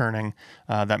wheels turning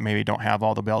that maybe don't have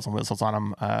all the bells and whistles on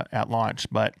them at launch.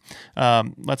 But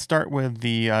let's start with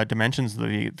the dimensions of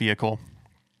the vehicle.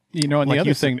 And the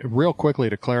other thing, real quickly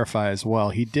to clarify as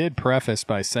well, he did preface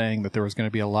by saying that there was going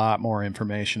to be a lot more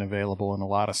information available and a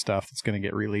lot of stuff that's going to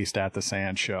get released at the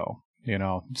Sand Show.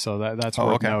 So that's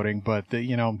worth noting. But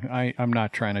I'm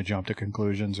not trying to jump to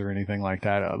conclusions or anything like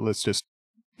that. Let's just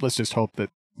hope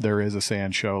that there is a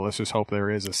Sand Show. Let's just hope there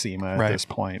is a SEMA at this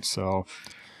point. So,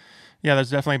 yeah,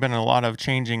 there's definitely been a lot of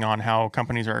changing on how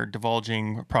companies are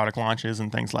divulging product launches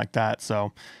and things like that.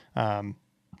 So,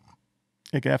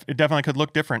 it definitely could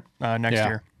look different next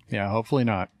year. Yeah, hopefully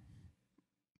not.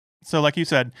 So, like you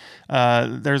said,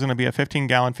 there's going to be a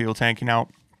 15-gallon fuel tank. Now,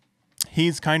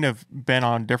 he's kind of been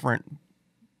on different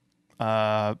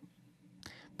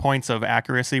points of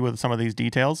accuracy with some of these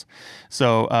details.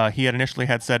 So he had initially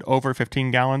said over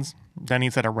 15 gallons. Then he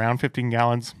said around 15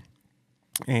 gallons.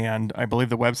 And I believe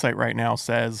the website right now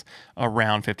says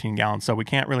around 15 gallons. So we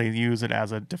can't really use it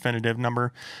as a definitive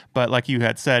number. But like you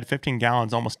had said, 15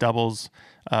 gallons almost doubles,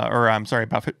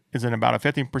 is in about a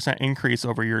 15% increase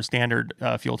over your standard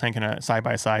fuel tank in a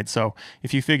side-by-side. So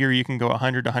if you figure you can go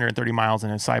 100 to 130 miles in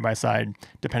a side-by-side,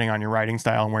 depending on your riding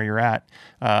style and where you're at,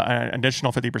 an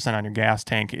additional 50% on your gas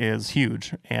tank is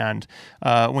huge. And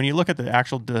when you look at the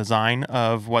actual design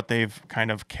of what they've kind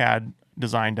of CAD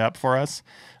designed up for us,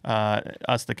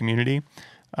 the community,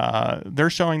 they're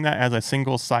showing that as a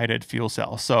single-sided fuel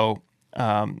cell. So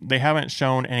they haven't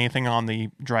shown anything on the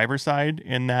driver's side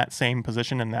in that same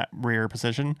position, in that rear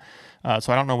position.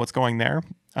 So I don't know what's going there.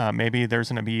 Maybe there's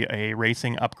going to be a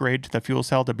racing upgrade to the fuel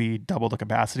cell to be double the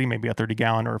capacity, maybe a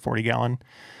 30-gallon or a 40-gallon.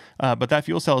 But that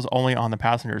fuel cell is only on the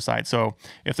passenger side. So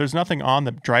if there's nothing on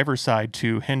the driver's side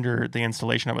to hinder the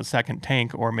installation of a second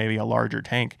tank or maybe a larger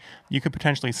tank, you could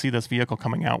potentially see this vehicle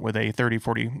coming out with a 30,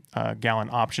 40 gallon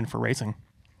option for racing.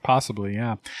 Possibly,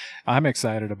 yeah. I'm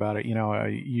excited about it.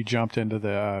 You jumped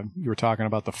into you were talking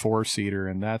about the 4-seater,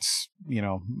 and that's,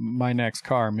 my next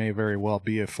car may very well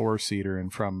be a 4-seater.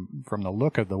 And from the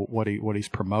look of what he's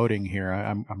promoting here,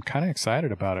 I'm kind of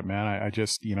excited about it, man. I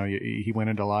just, he went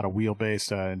into a lot of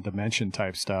wheelbase and dimension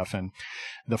type stuff, and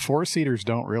the 4-seaters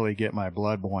don't really get my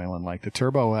blood boiling. Like the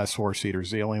Turbo S 4-seater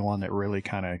is the only one that really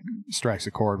kind of strikes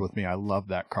a chord with me. I love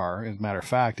that car. As a matter of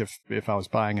fact, if I was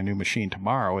buying a new machine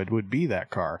tomorrow, it would be that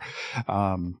car.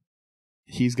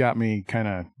 He's got me kind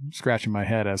of scratching my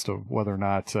head as to whether or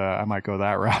not I might go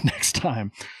that route next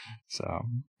time. So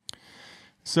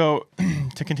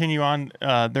to continue on,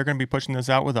 they're going to be pushing this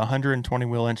out with a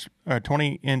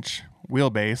 20-inch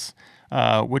wheelbase,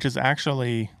 which is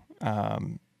actually a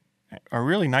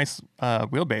really nice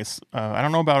wheelbase. I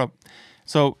don't know about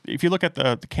so if you look at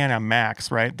the Can-Am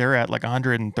Max, right, they're at like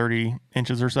 130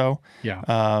 inches or so.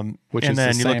 Yeah. Which is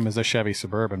the same as a Chevy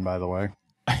Suburban, by the way.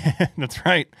 That's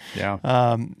right. Yeah.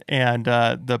 And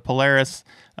the Polaris,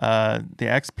 the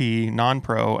XP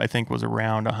non-pro, I think was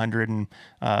around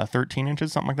 113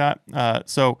 inches, something like that.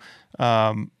 So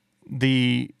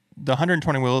the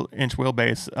 120-inch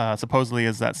wheelbase supposedly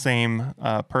is that same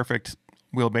perfect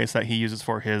wheelbase that he uses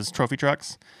for his trophy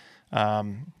trucks.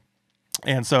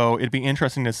 And so it'd be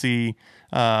interesting to see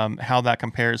how that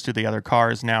compares to the other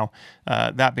cars. Now,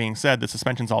 that being said, the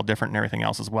suspension's all different and everything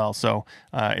else as well. So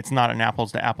it's not an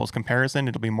apples to apples comparison.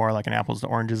 It'll be more like an apples to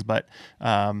oranges, but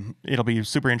it'll be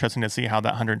super interesting to see how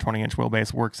that 120-inch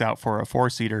wheelbase works out for a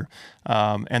four-seater.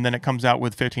 And then it comes out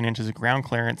with 15 inches of ground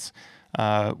clearance,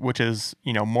 which is,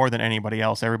 more than anybody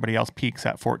else. Everybody else peaks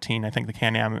at 14. I think the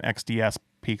Can-Am XDS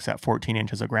peaks at 14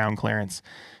 inches of ground clearance.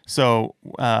 So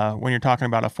when you're talking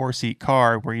about a four-seat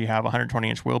car where you have a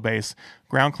 120-inch wheelbase,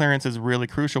 ground clearance is really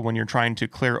crucial when you're trying to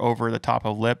clear over the top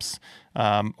of lips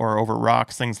or over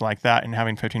rocks, things like that, and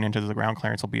having 15 inches of ground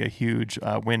clearance will be a huge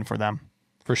win for them.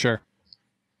 For sure.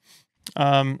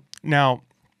 Now,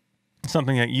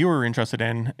 something that you were interested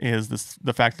in is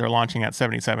the fact they're launching at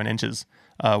 77 inches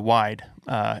wide,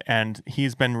 and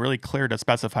he's been really clear to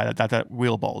specify that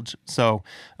wheel bulge. So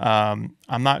I'm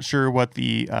not sure what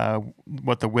the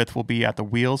width will be at the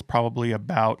wheels, probably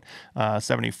about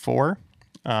 74,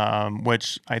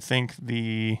 which I think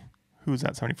who's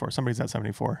at 74? Somebody's at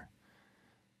 74.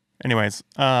 Anyways,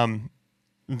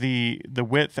 the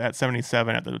width at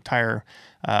 77 at the tire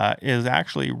is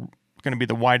actually going to be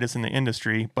the widest in the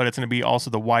industry, but it's going to be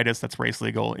also the widest that's race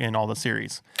legal in all the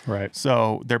series. Right.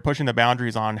 So they're pushing the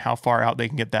boundaries on how far out they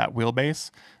can get that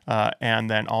wheelbase, and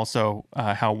then also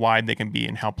how wide they can be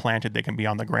and how planted they can be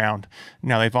on the ground.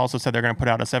 Now, they've also said they're going to put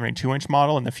out a 72-inch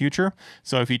model in the future.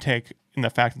 So if you take in the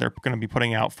fact that they're going to be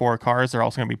putting out 4 cars, they're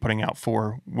also going to be putting out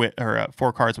 4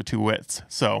 cars with 2 widths.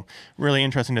 So really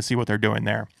interesting to see what they're doing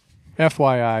there.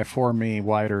 FYI, for me,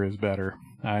 wider is better.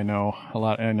 I know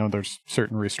there's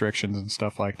certain restrictions and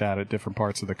stuff like that at different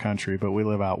parts of the country, but we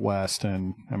live out west,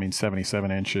 and 77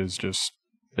 inches, just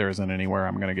there isn't anywhere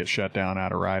I'm going to get shut down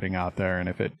out of riding out there. And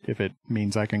if it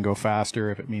means I can go faster,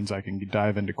 if it means I can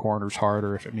dive into corners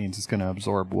harder, if it means it's going to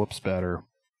absorb whoops better,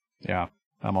 yeah,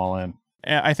 I'm all in.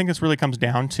 I think this really comes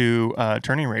down to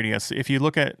turning radius. If you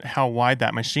look at how wide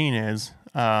that machine is,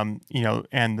 and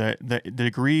the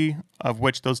degree of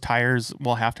which those tires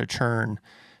will have to churn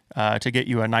to get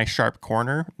you a nice sharp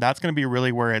corner, that's going to be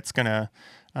really where it's going to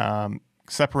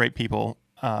separate people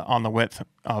on the width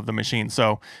of the machine.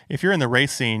 So if you're in the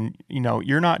race scene,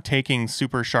 you're not taking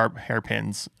super sharp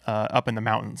hairpins up in the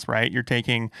mountains, right? You're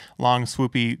taking long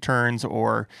swoopy turns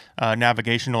or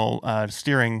navigational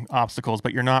steering obstacles,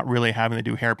 but you're not really having to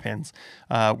do hairpins.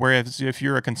 Whereas if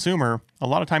you're a consumer, a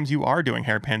lot of times you are doing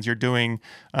hairpins. You're doing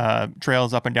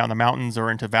trails up and down the mountains or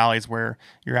into valleys where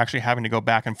you're actually having to go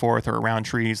back and forth or around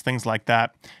trees, things like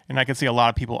that. And I can see a lot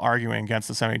of people arguing against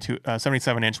the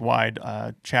 77-inch wide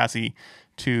chassis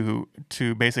to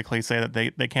basically say that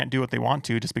they can't do what they want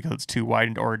to just because it's too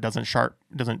wide or it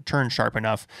doesn't turn sharp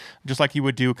enough. Just like you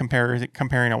would do comparing a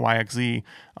YXZ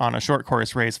on a short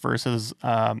course race versus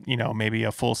maybe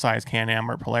a full size Can-Am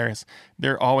or Polaris.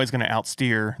 They're always going to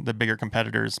outsteer the bigger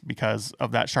competitors because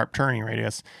of that sharp turning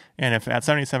radius. And if at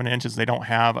 77 inches they don't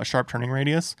have a sharp turning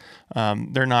radius,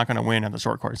 they're not going to win at the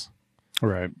short course.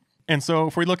 Right. And so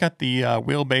if we look at the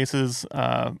wheelbases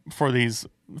for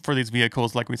these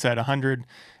vehicles, like we said,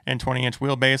 120-inch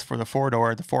wheelbase for the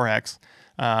 4-door, the 4X,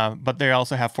 but they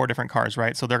also have 4 different cars,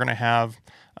 right? So they're going to have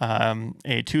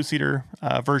a 2-seater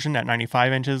version at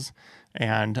 95 inches,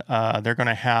 and they're going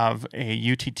to have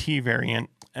a UTT variant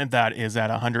and that is at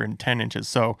 110 inches.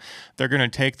 So they're going to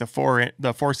take the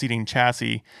 4-seating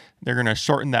chassis, they're going to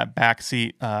shorten that back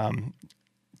seat 10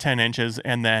 inches,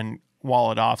 and then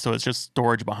wall it off so it's just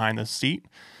storage behind the seat.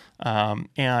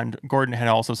 And Gordon had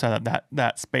also said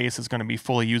that space is going to be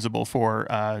fully usable for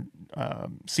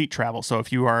seat travel. So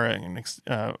if you are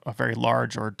a very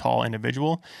large or tall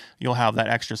individual, you'll have that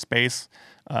extra space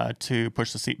to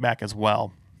push the seat back as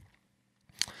well.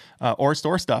 Or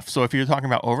store stuff. So if you're talking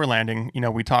about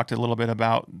overlanding, we talked a little bit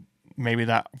about maybe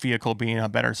that vehicle being a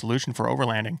better solution for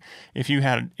overlanding. If you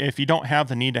don't have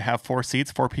the need to have 4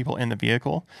 seats, 4 people in the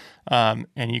vehicle, and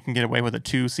you can get away with a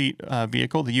 2-seat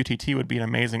vehicle, the UTT would be an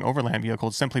amazing overland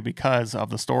vehicle simply because of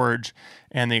the storage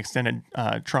and the extended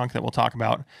trunk that we'll talk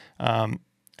about.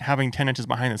 Having 10 inches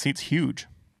behind the seat's huge.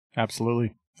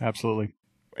 Absolutely.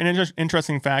 An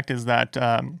interesting fact is that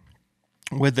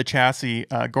with the chassis,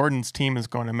 Gordon's team is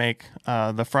going to make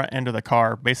the front end of the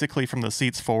car, basically from the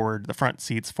front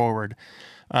seats forward,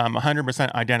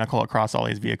 100% identical across all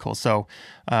these vehicles. So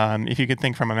if you could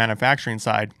think from a manufacturing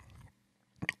side,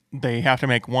 they have to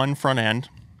make one front end.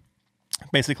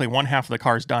 Basically, one half of the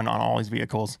car is done on all these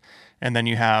vehicles, and then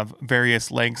you have various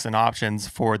lengths and options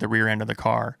for the rear end of the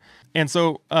car. And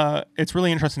so it's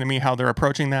really interesting to me how they're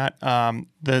approaching that.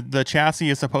 The chassis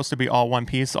is supposed to be all one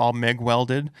piece, all MIG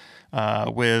welded,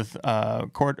 with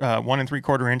 1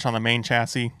 3/4 inch on the main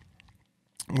chassis,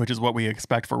 which is what we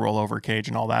expect for rollover cage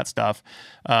and all that stuff,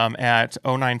 at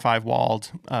 0.95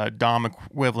 walled DOM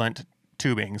equivalent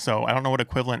tubing. So I don't know what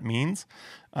equivalent means,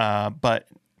 but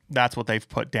that's what they've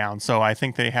put down. So I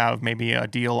think they have maybe a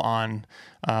deal on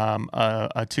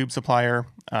a tube supplier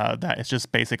that is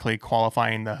just basically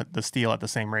qualifying the steel at the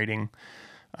same rating.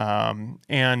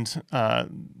 And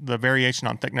the variation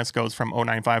on thickness goes from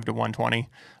 0.95 to 120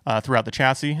 throughout the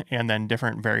chassis, and then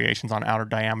different variations on outer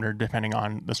diameter depending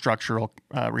on the structural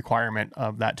requirement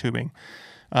of that tubing.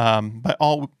 But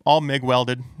all MIG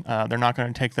welded. They're not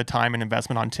going to take the time and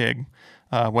investment on TIG,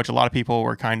 which a lot of people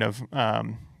were kind of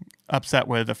upset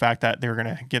with the fact that they were going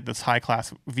to get this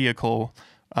high-class vehicle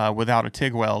without a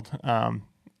TIG weld.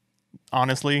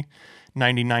 Honestly,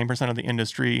 99% of the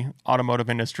industry, automotive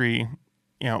industry,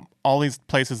 all these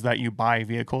places that you buy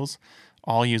vehicles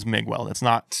all use MIG weld. It's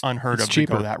not unheard of to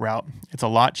go that route. It's a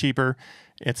lot cheaper.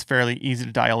 It's fairly easy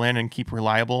to dial in and keep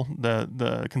reliable.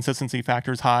 The consistency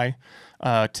factor is high.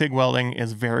 TIG welding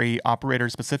is very operator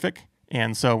specific.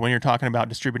 And so when you're talking about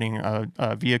distributing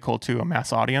a vehicle to a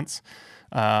mass audience,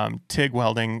 TIG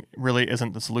welding really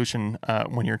isn't the solution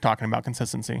when you're talking about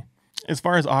consistency. As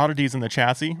far as oddities in the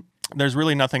chassis, there's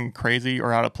really nothing crazy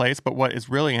or out of place, but what is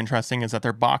really interesting is that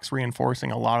they're box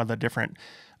reinforcing a lot of the different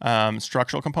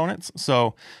structural components.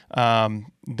 So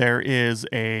there is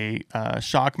a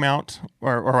shock mount,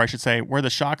 or I should say, where the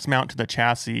shocks mount to the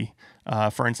chassis,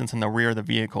 for instance, in the rear of the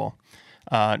vehicle.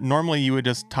 Normally, you would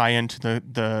just tie into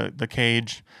the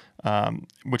cage,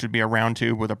 which would be a round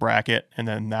tube with a bracket, and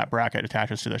then that bracket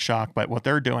attaches to the shock. But what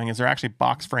they're doing is they're actually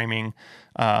box framing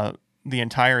the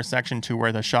entire section to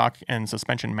where the shock and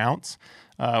suspension mounts,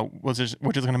 which is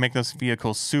going to make this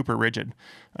vehicle super rigid.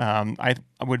 I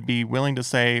would be willing to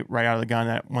say right out of the gun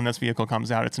that when this vehicle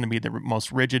comes out, it's going to be the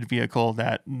most rigid vehicle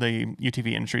that the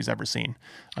UTV industry's ever seen,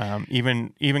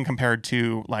 even compared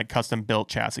to like custom built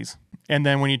chassis. And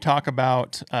then when you talk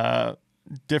about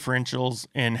differentials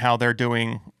in how they're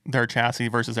doing their chassis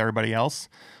versus everybody else,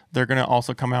 they're going to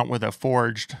also come out with a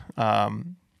forged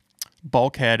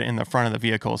bulkhead in the front of the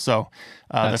vehicle. So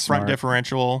the front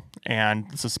differential and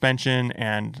the suspension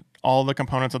and all the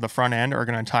components of the front end are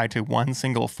going to tie to one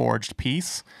single forged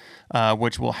piece,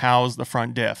 which will house the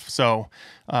front diff. So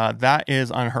that is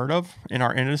unheard of in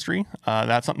our industry.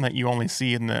 That's something that you only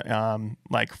see in the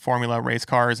like Formula race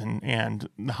cars and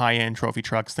the high-end trophy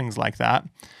trucks, things like that.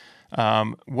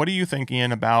 What are you thinking,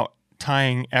 Ian, about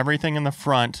tying everything in the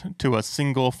front to a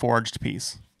single forged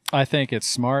piece? I think it's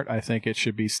smart. I think it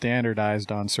should be standardized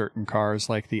on certain cars,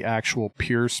 like the actual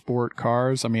pure sport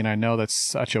cars. I mean, I know that's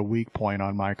such a weak point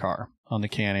on my car, on the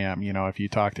Can-Am. If you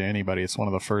talk to anybody, it's one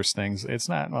of the first things. It's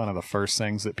not one of the first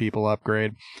things that people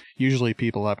upgrade. Usually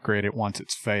people upgrade it once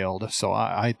it's failed. So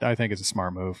I think it's a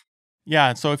smart move.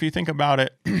 Yeah, so if you think about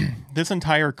it, this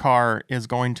entire car is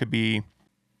going to be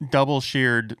double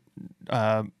sheared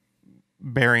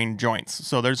bearing joints.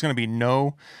 So there's going to be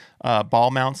no ball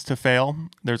mounts to fail.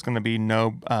 There's going to be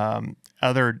no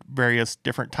other various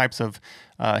different types of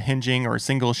hinging or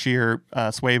single shear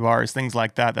sway bars, things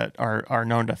like that are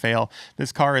known to fail.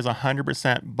 This car is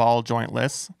 100% ball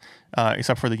jointless,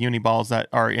 except for the uni balls that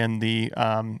are in the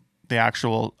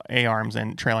actual A-arms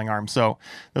and trailing arms. So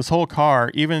this whole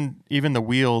car, even the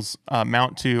wheels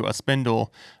mount to a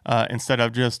spindle instead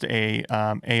of just a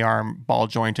A-arm ball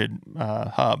jointed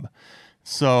hub.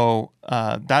 So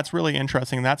that's really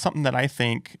interesting. That's something that I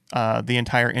think the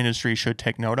entire industry should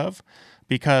take note of,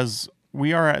 because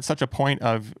we are at such a point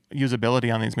of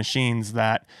usability on these machines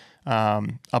that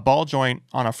a ball joint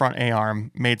on a front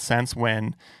A-arm made sense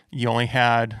when you only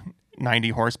had 90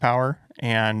 horsepower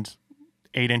and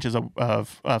 8 inches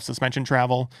of suspension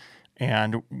travel,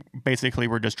 and basically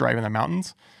we're just driving the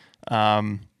mountains.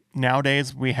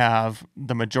 Nowadays, we have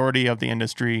the majority of the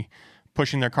industry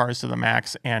pushing their cars to the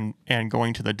max and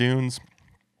going to the dunes,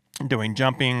 doing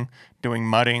jumping, doing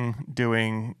mudding,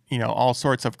 doing all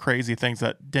sorts of crazy things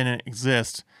that didn't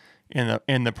exist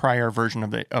in the prior version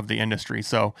of the industry.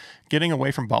 So getting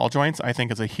away from ball joints, I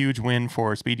think, is a huge win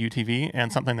for Speed UTV,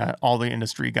 and something that all the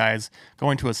industry guys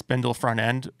going to a spindle front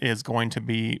end is going to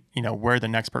be where the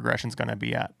next progression is going to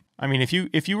be at. I mean, if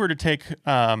you were to take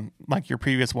like your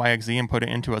previous YXZ and put it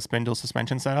into a spindle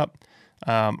suspension setup,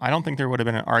 I don't think there would have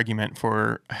been an argument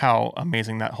for how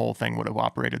amazing that whole thing would have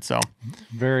operated. So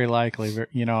very likely,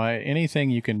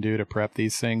 anything you can do to prep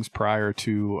these things prior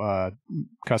to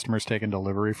customers taking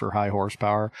delivery for high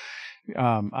horsepower.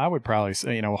 I would probably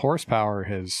say, horsepower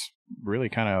has really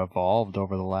kind of evolved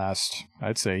over the last,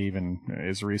 I'd say even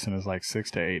as recent as like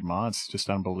 6 to 8 months. Just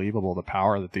unbelievable the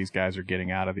power that these guys are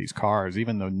getting out of these cars.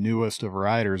 Even the newest of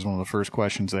riders, one of the first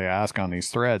questions they ask on these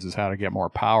threads is how to get more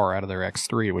power out of their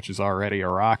X3, which is already a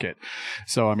rocket.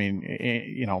 So, I mean,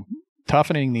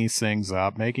 toughening these things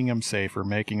up, making them safer,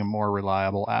 making them more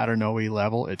reliable at an OE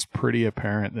level, it's pretty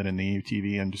apparent that in the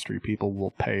UTV industry, people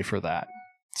will pay for that.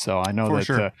 So I know that,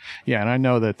 sure. and I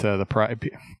know that the price.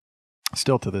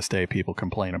 Still to this day, people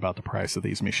complain about the price of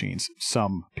these machines.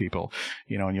 Some people,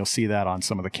 and you'll see that on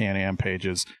some of the Can-Am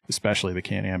pages, especially the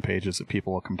Can-Am pages, that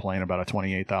people will complain about a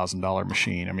 $28,000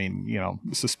 machine. I mean,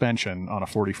 suspension on a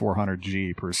 4400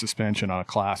 Jeep or suspension on a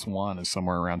Class 1 is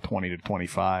somewhere around 20 to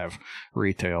 25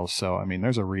 retail. So, I mean,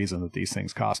 there's a reason that these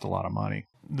things cost a lot of money.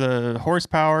 The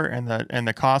horsepower and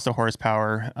the cost of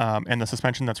horsepower and the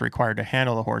suspension that's required to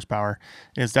handle the horsepower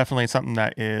is definitely something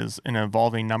that is an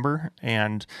evolving number,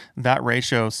 and that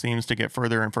ratio seems to get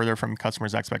further and further from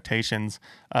customers' expectations.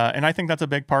 And I think that's a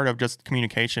big part of just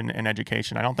communication and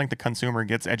education. I don't think the consumer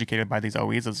gets educated by these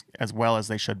OEs as well as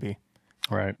they should be.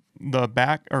 Right. The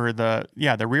back or the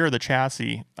rear of the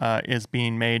chassis is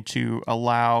being made to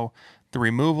allow the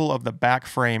removal of the back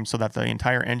frame so that the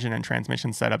entire engine and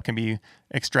transmission setup can be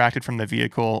extracted from the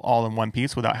vehicle all in one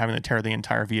piece without having to tear the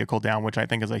entire vehicle down, which I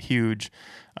think is a huge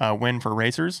win for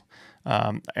racers.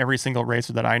 Every single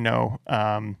racer that I know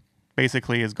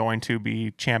basically is going to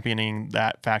be championing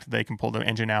that fact that they can pull the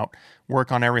engine out,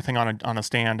 work on everything on a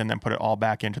stand, and then put it all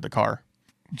back into the car.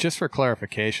 Just for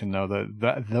clarification, though,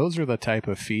 those are the type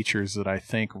of features that I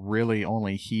think really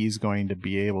only he's going to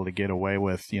be able to get away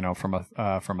with, from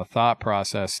a thought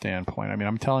process standpoint. I mean,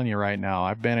 I'm telling you right now,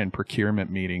 I've been in procurement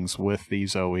meetings with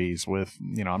these OEs.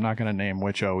 I'm not going to name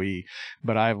which OE,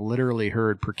 but I've literally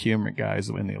heard procurement guys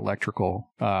in the electrical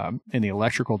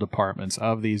departments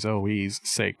of these OEs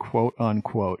say, "quote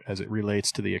unquote," as it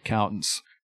relates to the accountants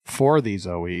for these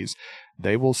OEs,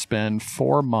 they will spend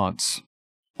 4 months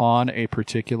on a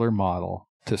particular model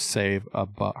to save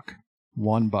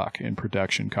 $1 in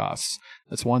production costs.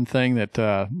 That's one thing that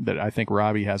I think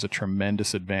Robby has a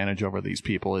tremendous advantage over these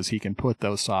people, is he can put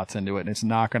those thoughts into it, and it's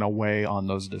not going to weigh on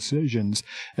those decisions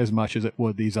as much as it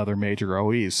would these other major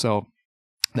OEs. So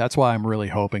that's why I'm really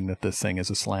hoping that this thing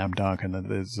is a slam dunk and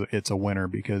that it's a winner,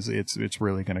 because it's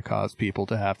really going to cause people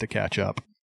to have to catch up.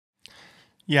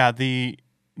 Yeah, the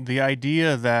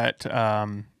idea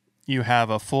that you have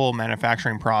a full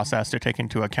manufacturing process to take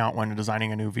into account when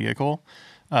designing a new vehicle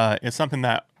is something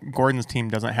that Gordon's team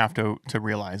doesn't have to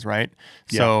realize, right?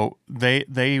 Yeah. So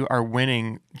they are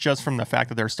winning just from the fact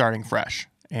that they're starting fresh.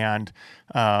 And,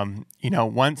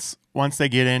 once they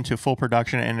get into full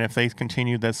production, and if they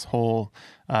continue this whole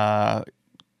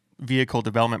vehicle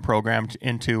development program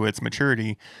into its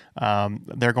maturity,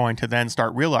 they're going to then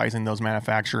start realizing those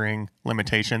manufacturing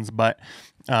limitations. But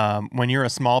when you're a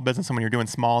small business and when you're doing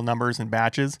small numbers and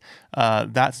batches,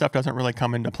 that stuff doesn't really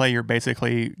come into play. You're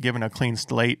basically given a clean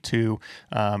slate to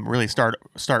really start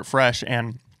fresh.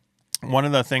 And one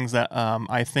of the things that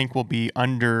I think will be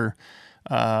under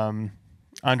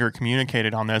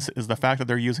communicated on this is the fact that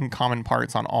they're using common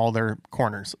parts on all their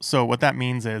corners. So what that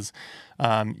means is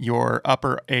your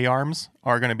upper A-arms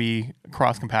are going to be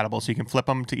cross-compatible, so you can flip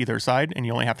them to either side and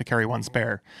you only have to carry one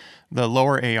spare. The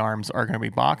lower A-arms are going to be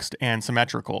boxed and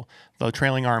symmetrical. The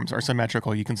trailing arms are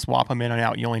symmetrical. You can swap them in and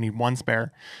out. You only need one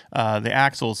spare. The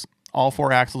axles, all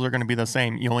 4 axles are going to be the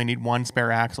same. You only need one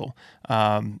spare axle.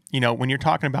 When you're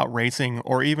talking about racing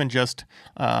or even just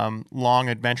long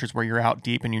adventures where you're out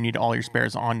deep and you need all your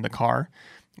spares on the car,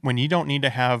 when you don't need to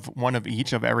have one of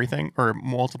each of everything or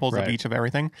multiples of each of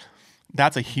everything,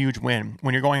 that's a huge win.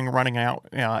 When you're running out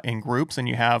in groups and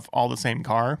you have all the same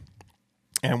car,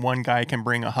 and one guy can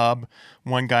bring a hub,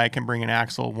 one guy can bring an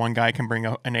axle, one guy can bring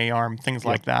an A-arm, things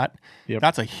like that,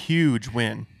 that's a huge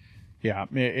win. Yeah,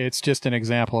 it's just an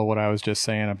example of what I was just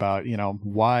saying about,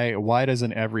 why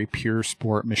doesn't every pure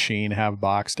sport machine have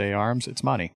boxed A-arms? It's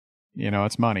money.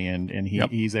 It's money, and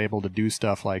he's able to do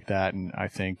stuff like that, and I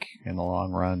think in the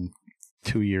long run,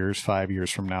 2 years, 5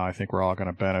 years from now, I think we're all going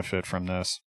to benefit from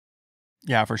this.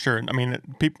 Yeah, for sure. I mean,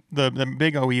 the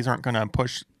big OEs aren't going to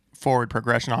push forward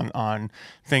progression on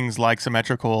things like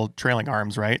symmetrical trailing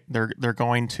arms, right? They're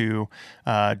going to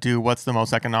do what's the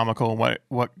most economical,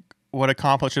 what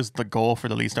accomplishes the goal for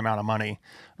the least amount of money,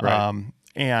 right.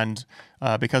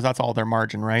 Because that's all their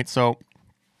margin, right? So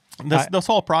this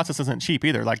whole process isn't cheap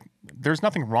either. Like, there's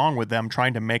nothing wrong with them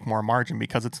trying to make more margin,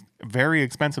 because it's very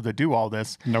expensive to do all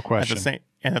this. No question.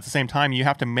 At the same time, you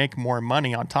have to make more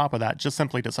money on top of that just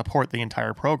simply to support the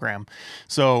entire program.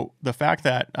 So the fact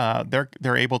that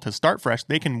they're able to start fresh,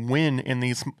 they can win in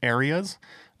these areas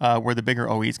where the bigger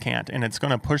OEs can't, and it's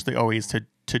going to push the OEs to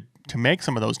make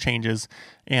some of those changes.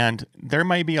 And there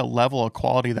might be a level of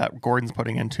quality that Gordon's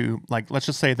putting into, like, let's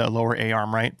just say the lower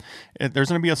A-arm, right? There's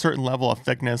going to be a certain level of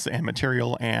thickness and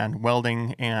material and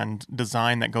welding and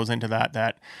design that goes into that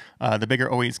the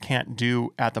bigger OEs can't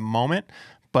do at the moment,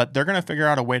 but they're going to figure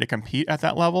out a way to compete at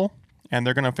that level. And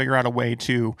they're going to figure out a way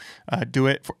to do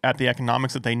it at the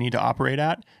economics that they need to operate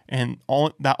at. And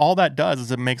all that does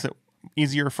is it makes it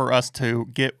easier for us to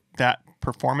get that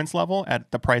performance level at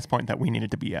the price point that we need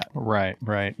it to be at. Right.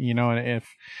 You know, and if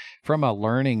from a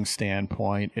learning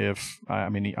standpoint,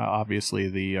 obviously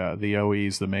the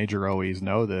OEs, the major OEs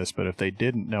know this, but if they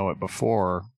didn't know it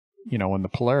before, you know, when the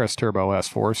Polaris Turbo S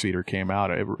 4-seater came out,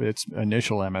 its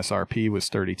initial MSRP was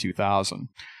 $32,000.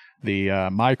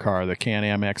 My car, the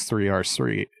Can-Am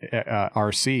X3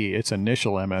 RC, its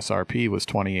initial MSRP was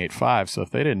 $28,500. So if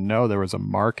they didn't know there was a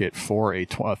market for a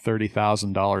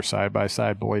 $30,000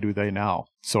 side-by-side, boy, do they now.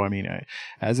 So, I mean,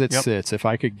 as it sits, if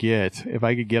I could get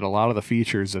a lot of the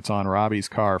features that's on Robby's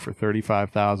car for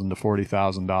 $35,000 to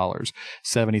 $40,000,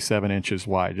 77 inches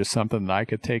wide, just something that I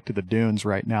could take to the dunes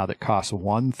right now that costs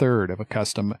 1/3 of a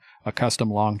custom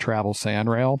long travel sand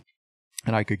rail.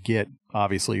 And I could get,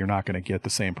 obviously you're not going to get the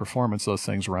same performance. Those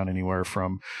things run anywhere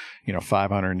from,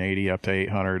 580 up to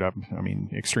 800 up. I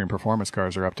mean, extreme performance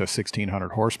cars are up to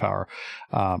 1600 horsepower.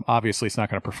 Obviously it's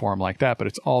not going to perform like that, but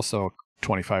it's also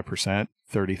 25%,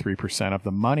 33% of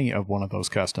the money of one of those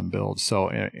custom builds.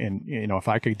 So, if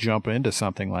I could jump into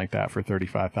something like that for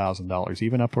 $35,000,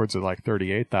 even upwards of like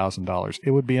 $38,000,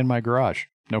 it would be in my garage.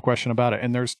 No question about it.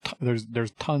 And there's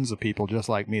tons of people just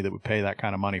like me that would pay that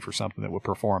kind of money for something that would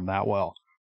perform that well.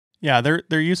 Yeah, there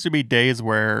used to be days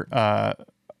where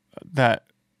that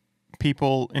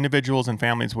individuals and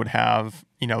families would have,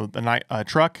 a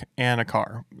truck and a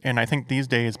car. And I think these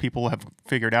days people have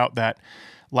figured out that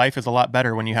life is a lot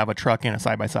better when you have a truck and a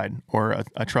side-by-side, or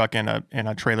a truck and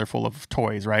a trailer full of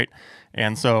toys, right?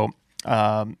 And so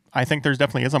I think there's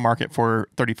definitely is a market for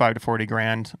 35 to 40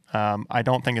 grand. I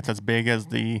don't think it's as big as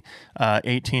the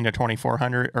 18 to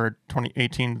 2400 or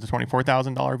 18 to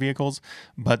 $24,000 vehicles,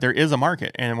 but there is a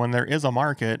market. And when there is a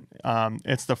market,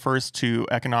 it's the first to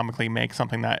economically make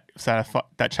something that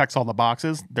checks all the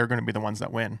boxes. They're going to be the ones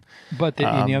that win. But the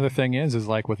other thing is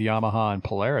like with Yamaha and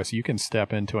Polaris, you can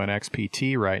step into an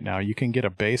XPT right now. You can get a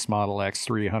base model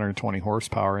X3 120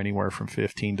 horsepower anywhere from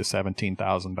 $15,000 to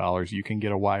 $17,000. You can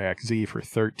get a YXZ for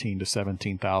 $13,000 to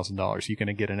 $17,000. You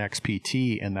can get an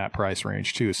XPT in that price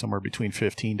range too, somewhere between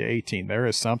 $15,000 to $18,000. There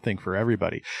is something for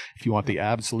everybody. If you want the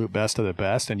absolute best of the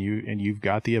best, and you've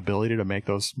got the ability to make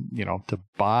those, to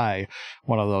buy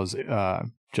one of those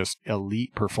just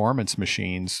elite performance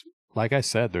machines. Like I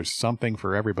said, there's something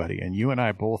for everybody. And you and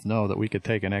I both know that we could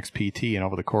take an XPT and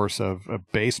over the course of a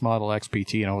base model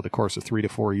XPT and over the course of 3 to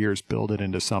 4 years, build it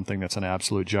into something that's an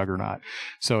absolute juggernaut.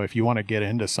 So if you want to get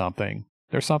into something,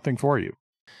 there's something for you.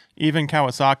 Even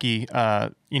Kawasaki,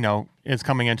 is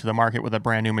coming into the market with a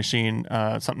brand new machine,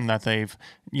 something that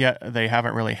they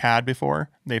haven't really had before.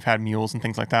 They've had mules and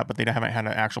things like that, but they haven't had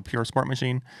an actual pure sport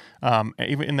machine.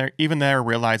 Even they're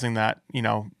realizing that,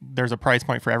 there's a price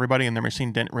point for everybody, and their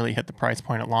machine didn't really hit the price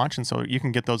point at launch. And so you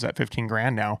can get those at 15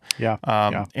 grand now. Yeah.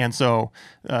 And so,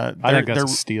 I think that's a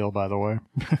steal, by the way.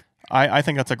 I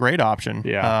think that's a great option.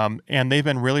 Yeah. And they've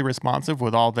been really responsive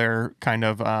with all their kind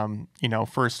of,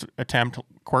 first attempt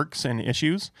quirks and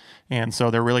issues. And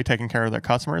so they're really taking care of their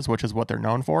customers, which is what they're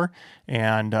known for.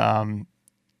 And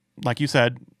like you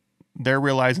said, they're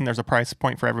realizing there's a price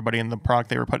point for everybody, and the product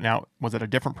they were putting out was at a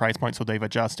different price point, so they've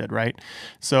adjusted, right?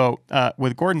 So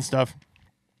with Gordon stuff,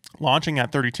 launching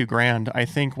at 32 grand, I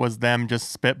think, was them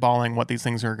just spitballing what these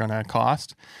things are going to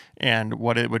cost and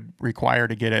what it would require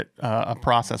to get it a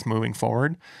process moving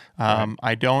forward. Right.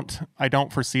 I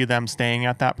don't foresee them staying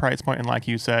at that price point. And like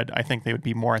you said, I think they would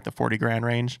be more at the 40 grand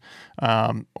range,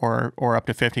 or up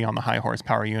to 50 on the high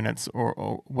horsepower units,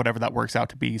 or whatever that works out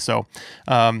to be. So,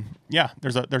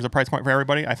 there's a price point for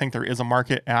everybody. I think there is a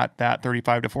market at that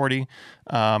 35 to 40.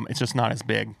 It's just not as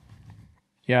big.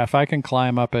 Yeah. If I can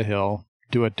climb up a hill,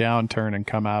 do a downturn, and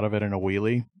come out of it in a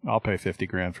wheelie, I'll pay 50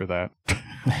 grand for that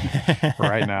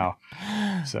right now.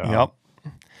 So, yep.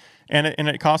 And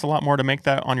it costs a lot more to make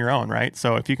that on your own, right?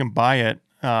 So if you can buy it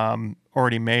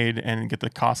already made and get the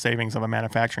cost savings of a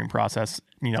manufacturing process,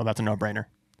 that's a no-brainer.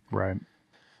 Right.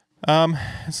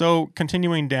 So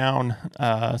continuing down,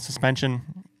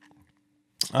 suspension,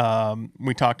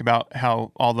 we talked about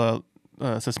how all the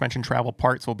suspension travel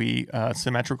parts will be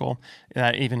symmetrical.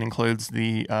 That even includes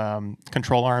the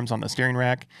control arms on the steering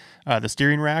rack. The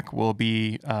steering rack will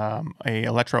be a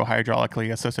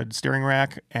electro-hydraulically assisted steering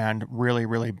rack and really,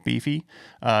 really beefy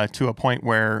to a point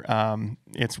where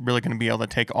it's really going to be able to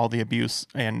take all the abuse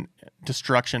and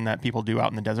destruction that people do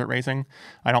out in the desert racing.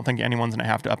 I don't think anyone's going to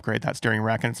have to upgrade that steering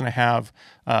rack, and it's going to have,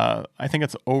 I think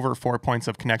it's over 4 points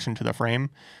of connection to the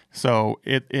frame, so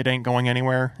it ain't going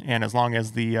anywhere. And as long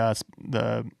as the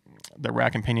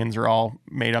rack and pinions are all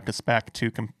made up to spec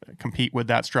to compete with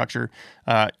that structure,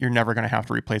 you're never going to have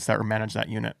to replace that or manage that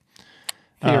unit.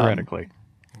 Theoretically.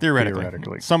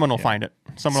 Someone will find it.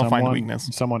 Someone will find the weakness.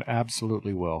 Someone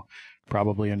absolutely will.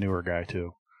 Probably a newer guy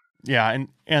too. Yeah,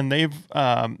 and they've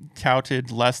touted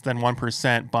less than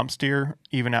 1% bump steer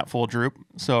even at full droop.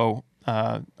 So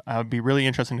I would be really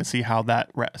interesting to see how that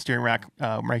steering rack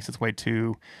makes its way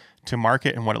to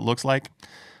market and what it looks like.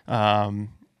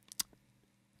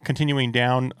 Continuing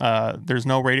down, there's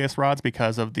no radius rods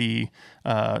because of the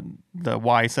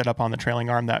Y setup on the trailing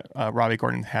arm that Robby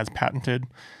Gordon has patented.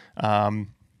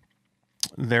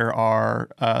 There are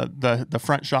the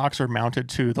front shocks are mounted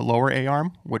to the lower A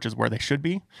arm, which is where they should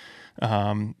be,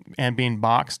 and being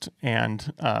boxed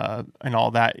and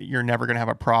all that. You're never going to have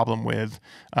a problem with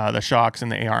the shocks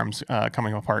and the A arms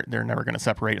coming apart. They're never going to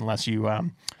separate unless you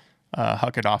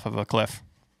huck it off of a cliff.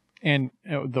 And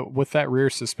with that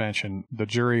rear suspension, the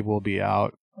jury will be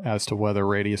out as to whether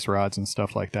radius rods and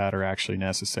stuff like that are actually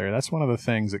necessary. That's one of the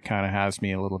things that kind of has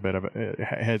me a little bit of a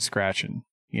head scratching,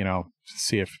 to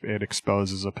see if it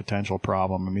exposes a potential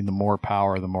problem. I mean, the more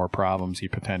power, the more problems you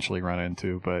potentially run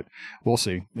into, but we'll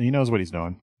see. He knows what he's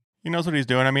doing. He knows what he's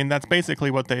doing. I mean, that's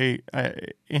basically what they,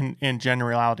 in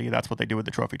generality, that's what they do with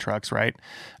the trophy trucks, right?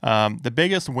 The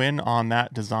biggest win on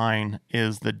that design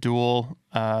is the dual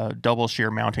double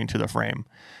shear mounting to the frame.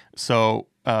 So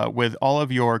with all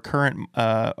of your current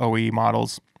OE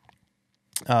models,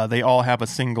 they all have a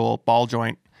single ball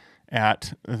joint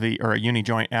or a uni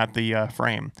joint at the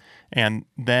frame. And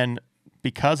then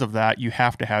because of that, you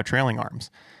have to have trailing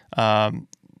arms.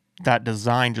 That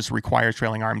design just requires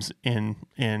trailing arms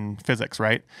in physics,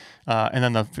 right? And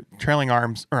then the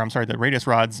the radius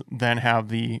rods then have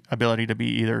the ability to be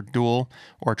either dual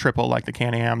or triple like the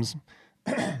Can-Ams.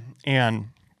 And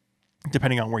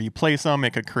depending on where you place them,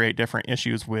 it could create different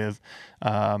issues with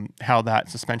how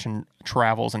that suspension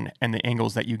travels and the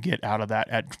angles that you get out of that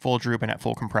at full droop and at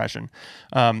full compression.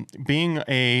 Being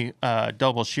a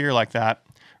double shear like that,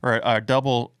 or a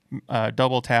double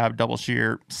tab, double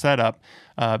shear setup,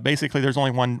 basically there's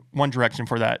only one direction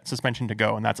for that suspension to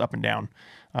go, and that's up and down.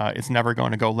 It's never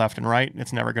going to go left and right.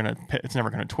 It's never going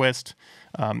to twist.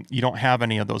 You don't have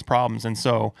any of those problems. And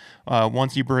so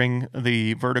once you bring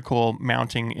the vertical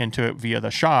mounting into it via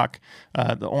the shock,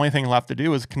 the only thing left to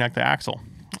do is connect the axle.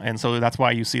 And so that's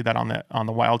why you see that on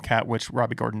the Wildcat, which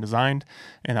Robby Gordon designed,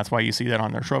 and that's why you see that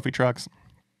on their trophy trucks.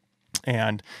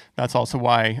 And that's also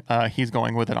why he's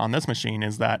going with it on this machine,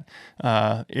 is that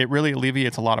it really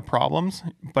alleviates a lot of problems,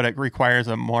 but it requires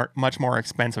a much more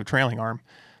expensive trailing arm.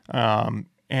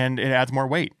 And it adds more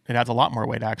weight. It adds a lot more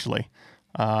weight, actually.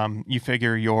 You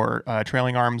figure your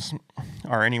trailing arms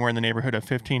are anywhere in the neighborhood of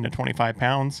 15 to 25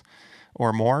 pounds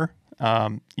or more.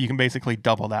 You can basically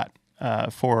double that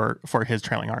for his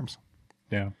trailing arms.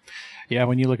 Yeah. Yeah,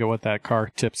 when you look at what that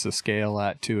car tips the scale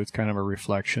at, too, it's kind of a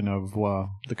reflection of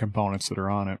the components that are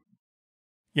on it.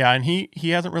 Yeah, and he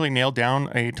hasn't really nailed down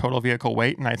a total vehicle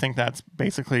weight, and I think that's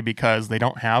basically because they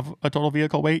don't have a total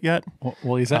vehicle weight yet.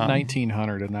 Well, he's at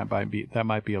 1,900, and that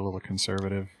might be a little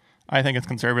conservative. I think it's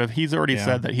conservative. He's already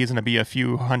said that he's going to be a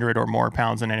few hundred or more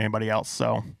pounds than anybody else,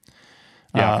 so...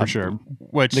 Yeah, for sure.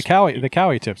 Which the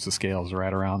Cowie tips the scales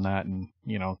right around that, and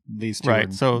these two.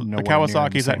 Right. So the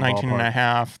Kawasaki's at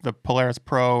 19.5. The Polaris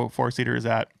Pro 4-seater is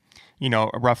at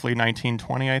roughly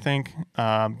 1920, I think.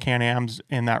 Can-Am's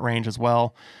in that range as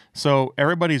well. So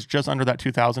everybody's just under that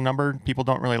 2,000 number. People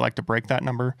don't really like to break that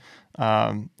number,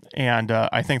 and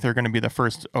I think they're going to be the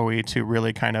first OE to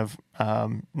really kind of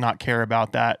not care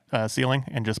about that ceiling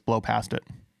and just blow past it.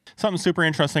 Something super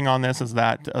interesting on this is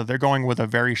that they're going with a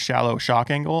very shallow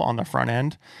shock angle on the front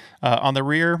end. On the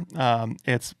rear,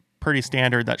 it's pretty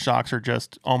standard that shocks are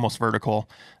just almost vertical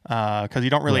because you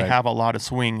don't really have a lot of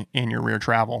swing in your rear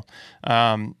travel.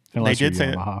 Unless they did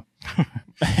say Yamaha.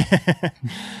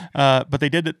 But they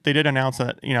did announce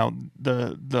that, you know,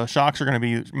 the shocks are going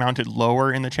to be mounted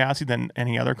lower in the chassis than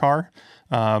any other car.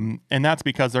 And that's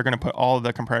because they're going to put all of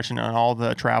the compression and all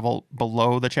the travel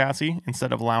below the chassis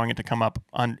instead of allowing it to come up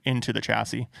into the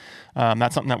chassis.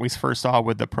 That's something that we first saw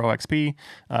with the Pro XP.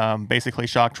 Basically,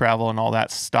 shock travel and all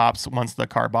that stops once the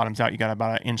car bottoms out. You got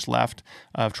about an inch left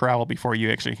of travel before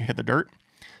you actually hit the dirt.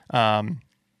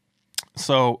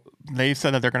 So they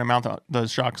said that they're going to mount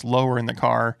those shocks lower in the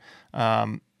car.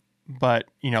 But,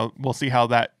 you know, we'll see how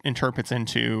that interprets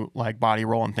into like body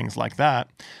roll and things like that.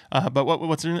 But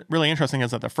what's really interesting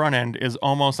is that the front end is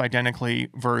almost identically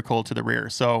vertical to the rear.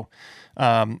 So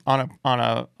on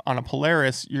a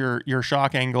Polaris, your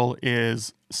shock angle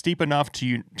is steep enough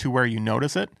to where you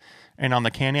notice it. And on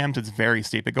the Can-Ams, it's very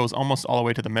steep. It goes almost all the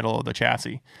way to the middle of the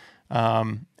chassis.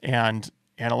 And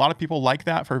a lot of people like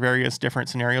that for various different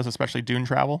scenarios, especially dune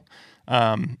travel.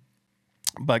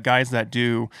 But guys that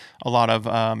do a lot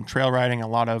of trail riding, a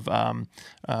lot of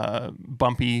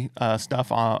bumpy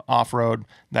stuff off-road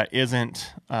that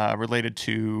isn't related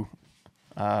to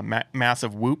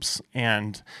massive whoops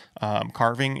and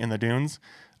carving in the dunes,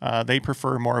 they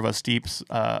prefer more of a steep,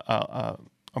 a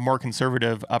more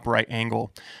conservative upright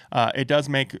angle. It does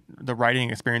make the riding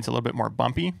experience a little bit more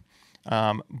bumpy.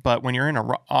 But when you're in a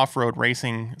off-road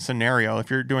racing scenario, if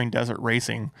you're doing desert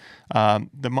racing,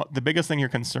 the biggest thing you're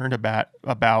concerned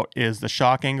about is the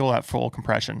shock angle at full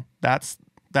compression. That's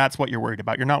what you're worried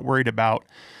about. You're not worried about,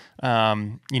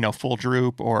 full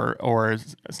droop or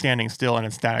standing still in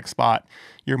a static spot.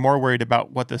 You're more worried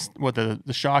about what the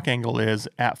shock angle is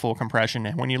at full compression.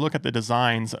 And when you look at the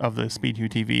designs of the Speed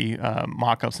UTV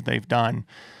mock-ups that they've done,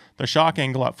 the shock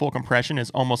angle at full compression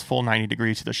is almost full 90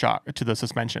 degrees to the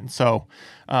suspension. So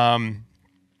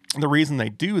the reason they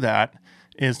do that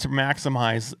is to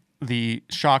maximize the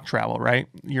shock travel, right?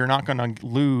 You're not going to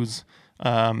lose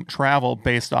travel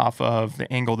based off of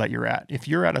the angle that you're at. If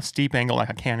you're at a steep angle like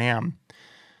a Can-Am,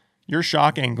 your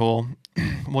shock angle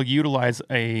will utilize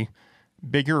a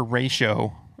bigger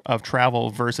ratio of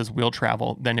travel versus wheel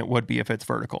travel than it would be if it's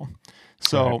vertical.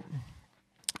 So... Right.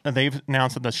 They've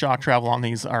announced that the shock travel on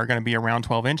these are going to be around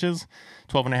 12 and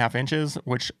a half inches,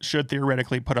 which should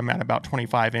theoretically put them at about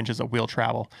 25 inches of wheel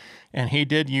travel. And he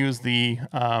did use the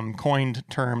coined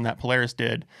term that Polaris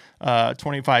did,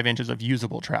 25 inches of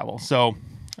usable travel. So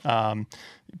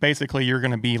basically, you're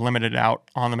going to be limited out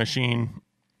on the machine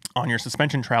on your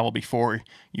suspension travel before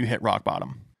you hit rock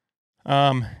bottom.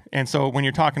 And so when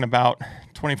you're talking about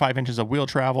 25 inches of wheel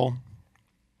travel,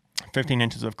 15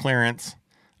 inches of clearance,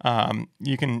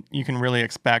 you can really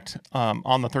expect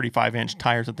on the 35-inch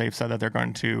tires that they've said that they're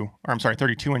going to, or I'm sorry,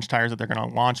 32-inch tires that they're going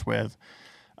to launch with.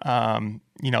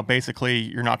 Basically,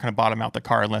 you're not going to bottom out the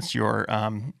car unless you're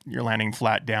landing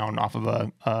flat down off of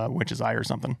a witch's eye or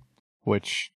something.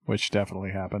 Which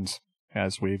definitely happens,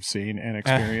 as we've seen and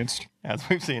experienced. As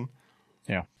we've seen.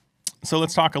 Yeah. So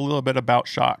let's talk a little bit about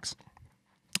shocks.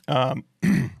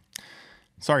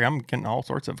 Sorry, I'm getting all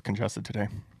sorts of congested today.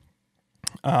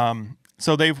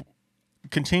 So they've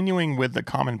continuing with the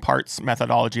common parts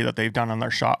methodology that they've done on their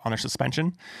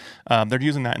suspension. They're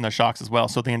using that in the shocks as well.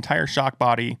 So the entire shock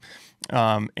body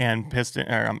and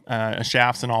piston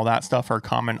shafts and all that stuff are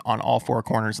common on all four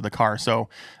corners of the car. So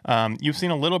you've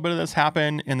seen a little bit of this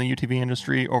happen in the UTV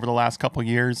industry over the last couple of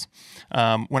years.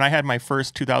 When I had my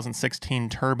first 2016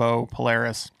 turbo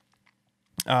Polaris,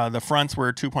 the fronts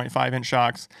were 2.5-inch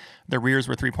shocks. The rears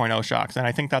were 3.0 shocks. And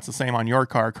I think that's the same on your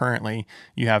car currently.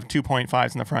 You have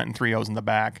 2.5s in the front and 3.0s in the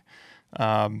back.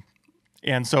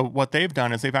 And so what they've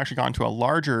done is they've actually gone to a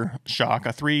larger shock, a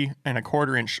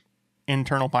 3.25-inch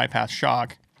internal bypass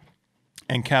shock,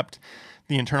 and kept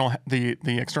the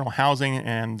external housing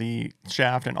and the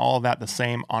shaft and all of that the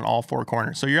same on all four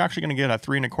corners. So you're actually going to get a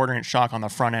 3.25-inch shock on the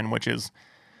front end, which is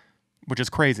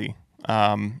crazy.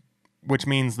 Which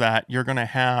means that you're going to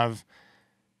have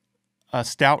a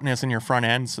stoutness in your front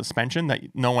end suspension that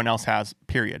no one else has,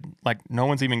 period. Like, no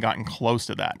one's even gotten close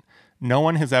to that. No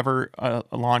one has ever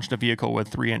launched a vehicle with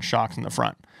 3-inch shocks in the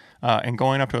front. And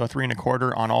going up to a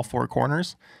 3.25 on all four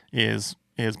corners is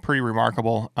pretty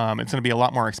remarkable. It's going to be a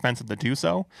lot more expensive to do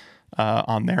so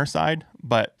on their side,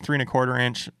 but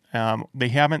 3.25-inch, they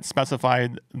haven't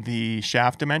specified the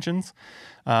shaft dimensions,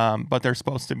 but they're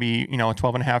supposed to be, a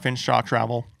 12.5-inch shock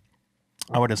travel.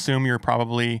 I would assume you're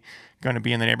probably going to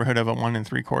be in the neighborhood of a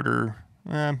 1.75,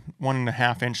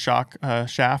 1.5-inch shock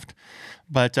shaft,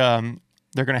 but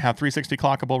they're going to have 360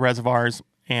 clockable reservoirs,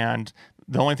 and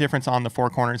the only difference on the four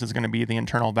corners is going to be the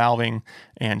internal valving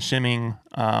and shimming,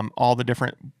 all the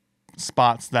different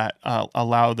spots that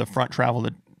allow the front travel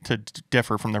to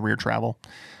differ from the rear travel.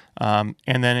 And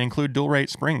then include dual rate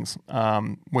springs,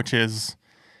 which is,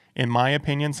 in my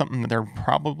opinion, something that they're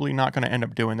probably not going to end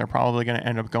up doing. They're probably going to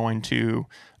end up going to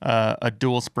a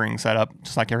dual spring setup,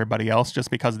 just like everybody else,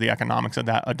 just because of the economics of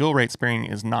that. A dual rate spring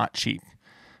is not cheap.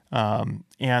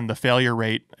 And the failure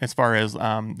rate, as far as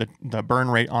the burn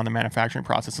rate on the manufacturing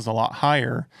process, is a lot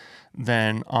higher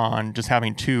than on just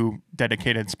having two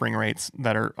dedicated spring rates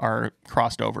that are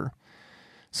crossed over.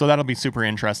 So that'll be super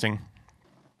interesting.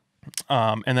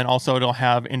 And then also it'll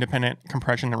have independent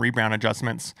compression and rebound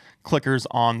adjustments clickers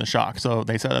on the shock. So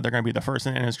they said that they're going to be the first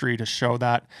in the industry to show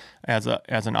that as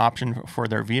an option for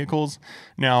their vehicles.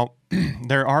 Now,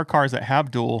 there are cars that have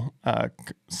dual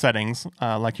settings,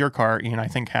 like your car, Ian, I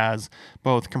think has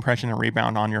both compression and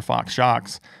rebound on your Fox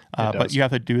shocks. But you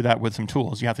have to do that with some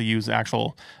tools. You have to use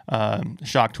actual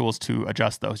shock tools to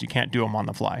adjust those. You can't do them on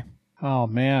the fly. Oh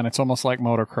man, it's almost like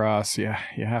motocross. Yeah,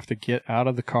 you have to get out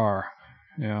of the car.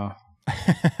 Yeah.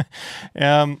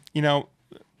 You know,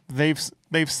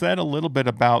 they've said a little bit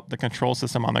about the control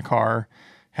system on the car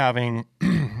having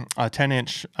a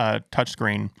 10-inch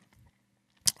touchscreen,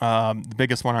 the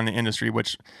biggest one on the industry,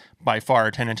 which by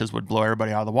far 10 inches would blow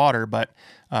everybody out of the water. But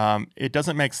it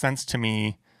doesn't make sense to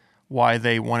me why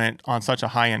they wouldn't, on such a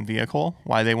high-end vehicle,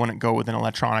 why they wouldn't go with an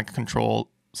electronic control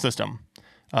system.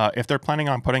 If they're planning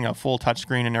on putting a full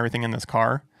touchscreen and everything in this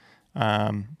car,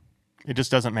 it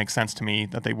just doesn't make sense to me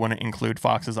that they wouldn't include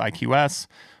Fox's IQS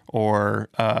or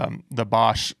the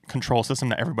Bosch control system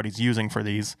that everybody's using for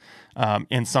these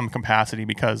in some capacity,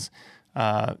 because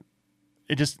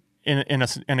it just in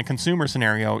a consumer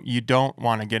scenario, you don't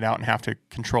want to get out and have to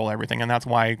control everything, and that's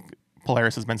why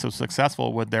Polaris has been so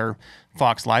successful with their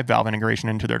Fox live valve integration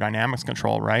into their dynamics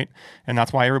control, right? And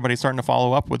that's why everybody's starting to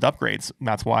follow up with upgrades.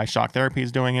 That's why Shock Therapy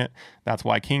is doing it. That's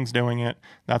why King's doing it.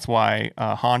 That's why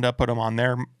Honda put them on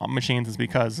their machines, is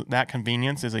because that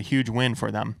convenience is a huge win for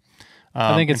them.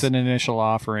 I think it's an initial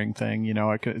offering thing. You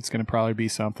know, it's going to probably be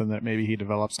something that maybe he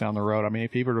develops down the road. I mean,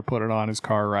 if he were to put it on his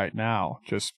car right now,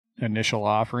 just initial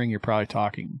offering, you're probably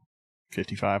talking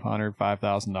 $5,500,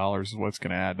 $5,000 is what's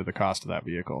going to add to the cost of that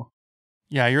vehicle.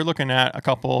 Yeah, you're looking at a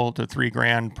couple to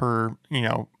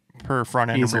 $3,000 per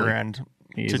front end Easily. and rear end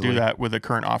Easily. to do that with the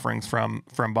current offerings from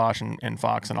Bosch and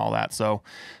Fox and all that. So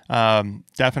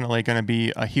definitely going to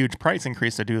be a huge price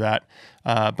increase to do that.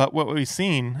 But what we've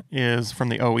seen is from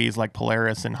the OEs like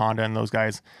Polaris and Honda and those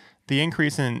guys, the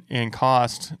increase in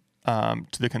cost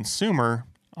to the consumer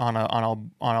on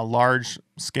a large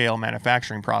scale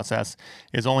manufacturing process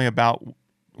is only about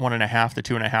 $1,500 to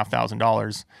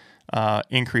 $2,500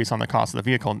 increase on the cost of the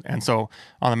vehicle. And so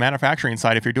on the manufacturing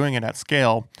side, if you're doing it at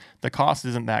scale, the cost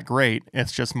isn't that great.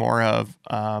 It's just more of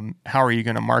how are you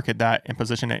going to market that and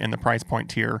position it in the price point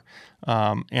tier.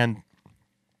 But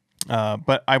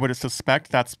I would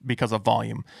suspect that's because of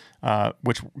volume,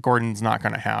 which Gordon's not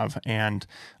going to have. And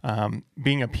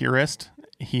being a purist,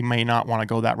 he may not want to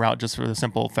go that route, just for the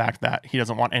simple fact that he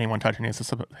doesn't want anyone touching his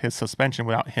suspension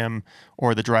without him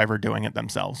or the driver doing it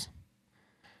themselves.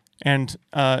 And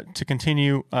to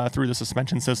continue through the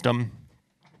suspension system,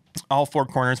 all four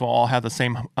corners will all have the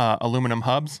same aluminum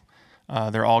hubs.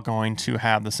 They're all going to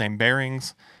have the same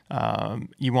bearings.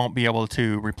 You won't be able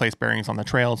to replace bearings on the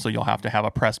trail, so you'll have to have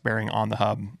a pressed bearing on the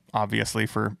hub, obviously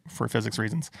for physics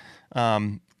reasons.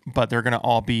 But they're going to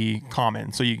all be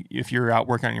common. So if you're out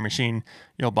working on your machine,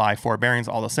 you'll buy four bearings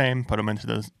all the same, put them into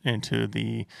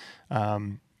the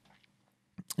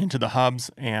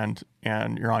hubs, and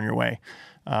you're on your way.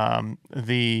 All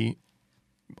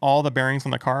the bearings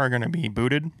on the car are going to be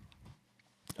booted.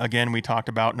 Again, we talked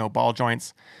about no ball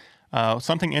joints.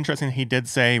 Something interesting he did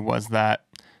say was that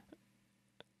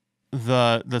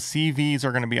the CVs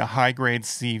are going to be a high grade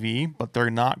CV, but they're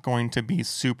not going to be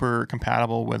super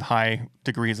compatible with high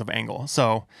degrees of angle.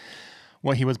 So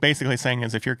what he was basically saying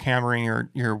is if you're camering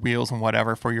your wheels and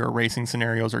whatever for your racing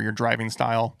scenarios or your driving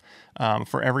style,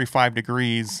 for every 5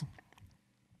 degrees,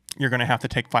 you're going to have to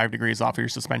take 5 degrees off of your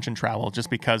suspension travel, just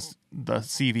because the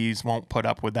CVs won't put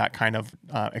up with that kind of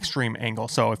extreme angle.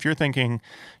 So if you're thinking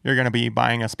you're going to be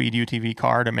buying a Speed UTV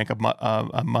car to make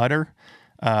a mudder,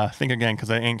 think again, because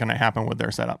it ain't going to happen with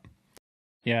their setup.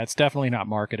 Yeah, it's definitely not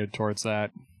marketed towards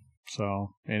that.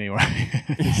 So anyway,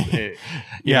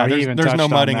 yeah, there's no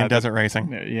mudding in desert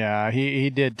racing. Yeah, he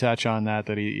did touch on that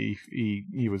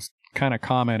he was kind of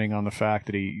commenting on the fact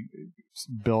that he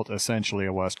built essentially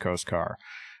a West Coast car,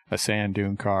 a sand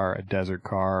dune car, a desert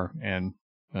car, and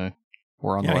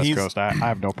we're on the West Coast. I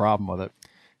have no problem with it.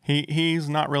 He's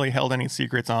not really held any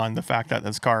secrets on the fact that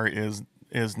this car is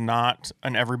is not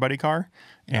an everybody car,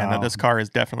 and that this car is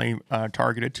definitely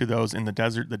targeted to those in the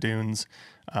desert, the dunes,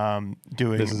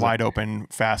 doing wide open,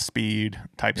 fast speed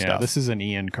type stuff. Yeah, this is an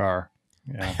Ian car.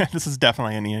 Yeah, this is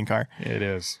definitely an Ian car. It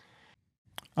is.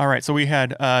 All right, so we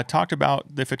had talked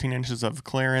about the 15 inches of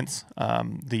clearance,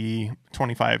 the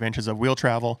 25 inches of wheel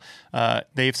travel.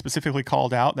 They've specifically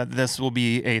called out that this will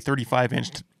be a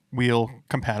 35-inch wheel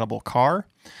compatible car.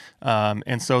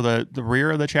 And so the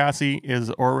rear of the chassis is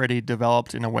already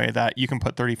developed in a way that you can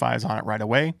put 35s on it right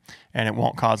away, and it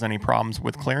won't cause any problems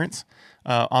with clearance.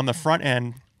 On the front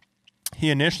end, he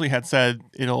initially had said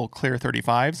it'll clear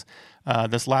 35s.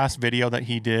 This last video that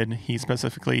he did, he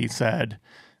specifically said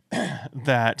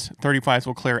that 35s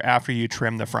will clear after you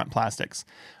trim the front plastics.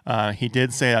 He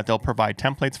did say that they'll provide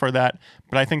templates for that,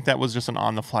 but I think that was just an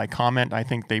on-the-fly comment. I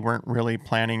think they weren't really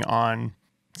planning on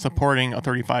supporting a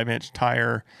 35-inch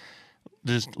tire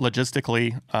just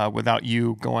logistically without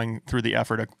you going through the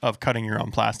effort of cutting your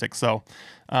own plastic. So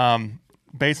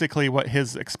basically what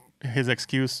his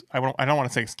excuse, I don't want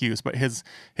to say excuse, but his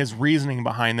reasoning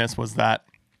behind this was that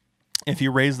if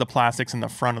you raise the plastics in the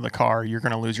front of the car, you're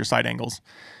going to lose your side angles.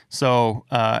 So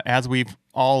as we've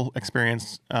all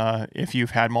experienced, if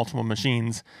you've had multiple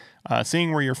machines,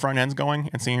 seeing where your front end's going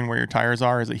and seeing where your tires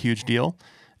are is a huge deal.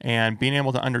 And being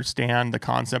able to understand the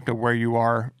concept of where you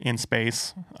are in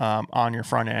space on your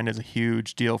front end is a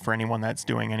huge deal for anyone that's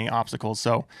doing any obstacles.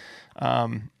 So,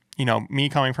 me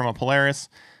coming from a Polaris,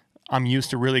 I'm used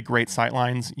to really great sight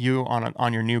lines. You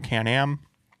on your new Can-Am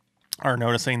are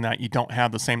noticing that you don't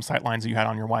have the same sight lines that you had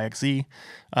on your YXZ.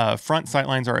 Front sight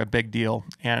lines are a big deal.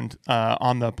 And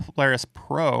on the Polaris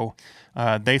Pro,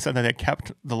 they said that they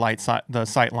kept the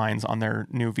sight lines on their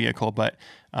new vehicle, but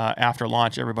after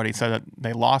launch, everybody said that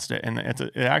they lost it, and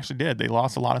it actually did. They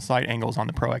lost a lot of sight angles on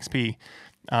the Pro XP.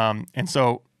 And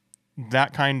so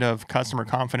that kind of customer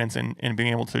confidence in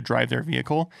being able to drive their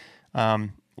vehicle,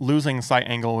 losing sight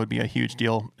angle would be a huge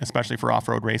deal, especially for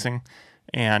off-road racing.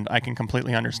 And I can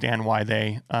completely understand why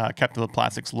they kept the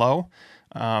plastics low.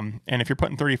 And if you're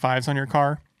putting 35s on your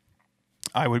car,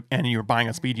 and you're buying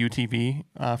a Speed UTV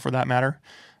for that matter,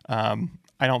 I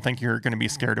don't think you're going to be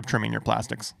scared of trimming your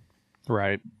plastics.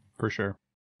 Right, for sure.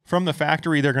 From the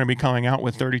factory, they're going to be coming out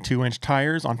with 32-inch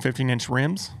tires on 15-inch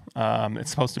rims.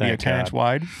 It's supposed to be a 10-inch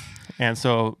wide, and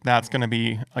so that's going to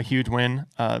be a huge win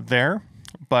there.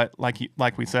 But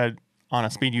like we said, on a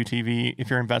Speed UTV, if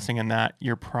you're investing in that,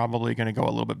 you're probably going to go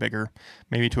a little bit bigger,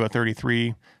 maybe to a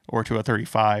 33 or to a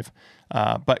 35.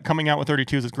 But coming out with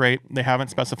 32s is great. They haven't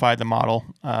specified the model,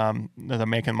 the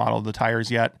make and model of the tires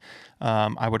yet.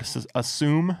 I would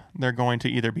assume they're going to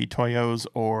either be Toyos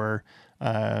or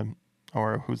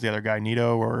who's the other guy,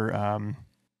 Nito or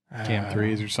Cam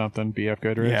 3s or something, BF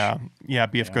Goodrich. Yeah,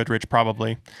 BF Goodrich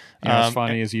probably. What's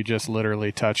funny is you just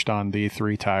literally touched on the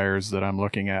 3 tires that I'm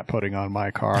looking at putting on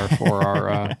my car for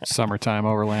our summertime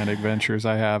overland adventures.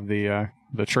 I have the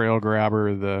Trail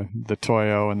Grabber, the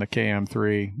Toyo, and the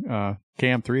KM3.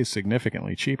 KM3 is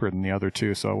significantly cheaper than the other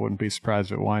two, so I wouldn't be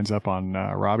surprised if it winds up on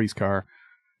Robby's car.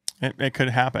 It could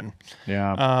happen.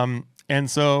 Yeah. And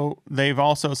so they've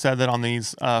also said that on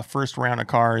these first round of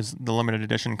cars, the limited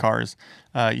edition cars,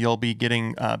 you'll be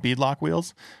getting beadlock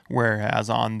wheels, whereas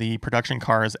on the production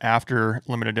cars after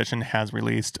limited edition has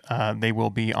released, they will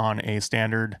be on a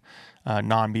standard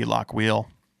non-beadlock wheel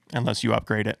unless you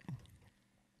upgrade it.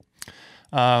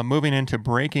 Moving into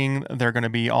braking, they're going to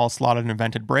be all slotted and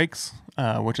vented brakes,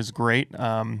 which is great.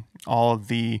 All of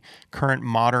the current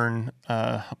modern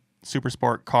super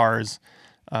sport cars,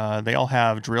 they all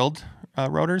have drilled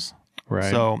rotors.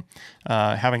 Right. So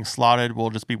having slotted will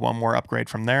just be one more upgrade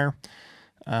from there.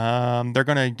 They're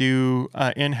going to do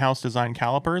in-house design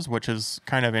calipers, which is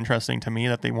kind of interesting to me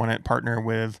that they want to partner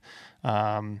with,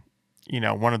 one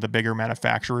of the bigger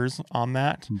manufacturers on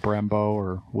that. Brembo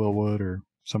or Willwood or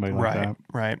somebody like that.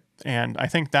 Right. And I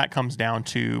think that comes down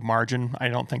to margin. I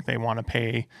don't think they want to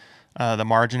pay the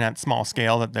margin at small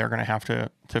scale that they're going to have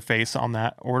to face on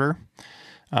that order.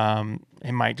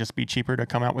 It might just be cheaper to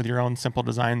come out with your own simple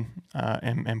design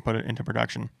and put it into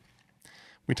production.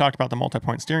 We talked about the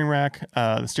multi-point steering rack.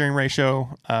 The steering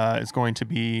ratio is going to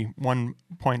be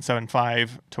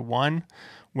 1.75 to 1,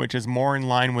 which is more in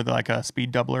line with like a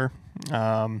speed doubler.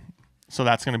 So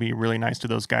that's going to be really nice to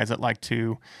those guys that like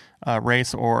to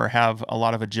race or have a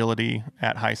lot of agility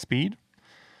at high speed.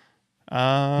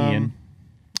 Ian.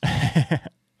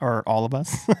 Or all of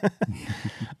us.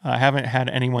 I haven't had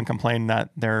anyone complain that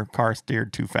their car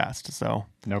steered too fast. So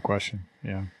no question.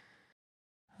 Yeah.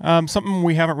 Something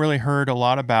we haven't really heard a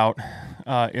lot about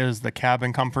is the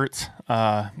cabin comforts.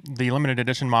 The limited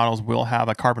edition models will have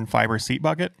a carbon fiber seat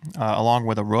bucket along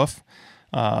with a roof.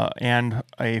 and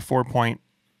a 4-point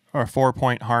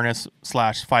harness /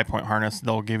 5-point harness.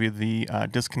 They'll give you the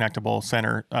disconnectable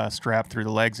center strap through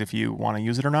the legs if you want to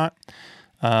use it or not.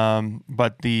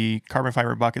 But the carbon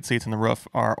fiber bucket seats and the roof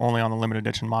are only on the limited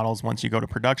edition models. Once you go to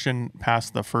production,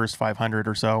 past the first 500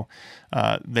 or so,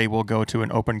 they will go to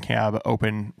an open cab,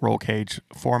 open roll cage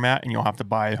format, and you'll have to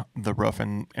buy the roof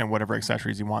and whatever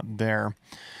accessories you want there.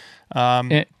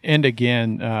 And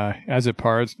again, as it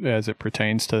pertains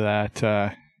to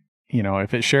that,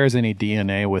 if it shares any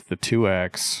DNA with the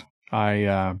 2X,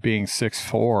 being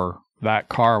 6'4", that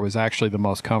car was actually the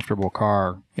most comfortable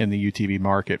car in the UTV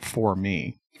market for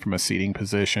me, from a seating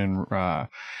position,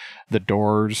 the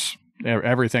doors,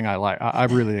 everything I like. I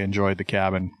really enjoyed the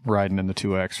cabin riding in the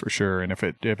 2X for sure. And if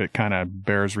it kind of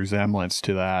bears resemblance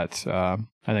to that,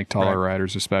 I think taller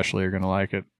riders especially are going to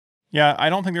like it. Yeah,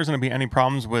 I don't think there's going to be any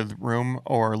problems with room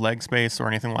or leg space or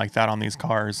anything like that on these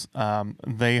cars.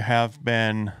 They have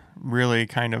been really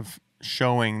kind of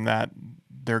showing that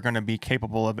they're going to be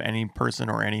capable of any person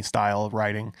or any style of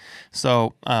riding.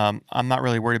 So I'm not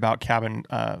really worried about cabin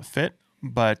fit,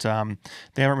 but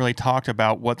they haven't really talked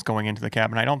about what's going into the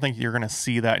cabin. I don't think you're going to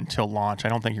see that until launch. I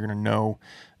don't think you're going to know,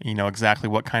 exactly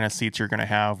what kind of seats you're going to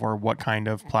have or what kind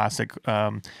of plastic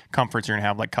comforts you're going to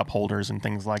have, like cup holders and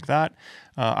things like that.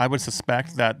 I would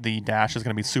suspect that the dash is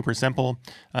going to be super simple,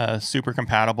 super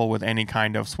compatible with any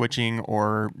kind of switching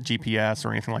or GPS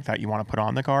or anything like that you want to put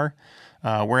on the car.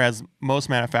 Whereas most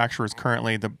manufacturers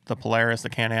currently, the Polaris, the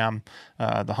Can-Am,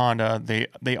 the Honda,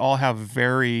 they all have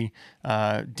very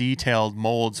detailed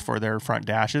molds for their front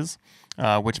dashes,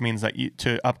 which means that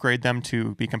to upgrade them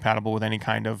to be compatible with any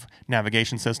kind of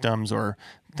navigation systems or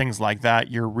things like that,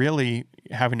 you're really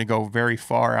having to go very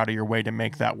far out of your way to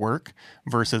make that work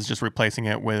versus just replacing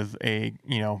it with a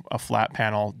flat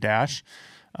panel dash.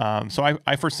 So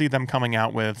I foresee them coming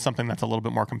out with something that's a little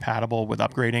bit more compatible with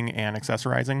upgrading and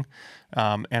accessorizing.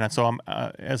 And so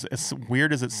as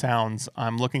weird as it sounds,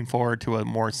 I'm looking forward to a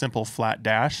more simple flat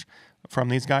dash from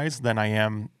these guys than I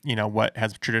am, what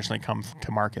has traditionally come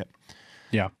to market.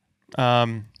 Yeah.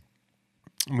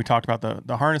 We talked about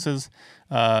the harnesses.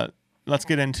 Let's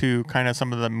get into kind of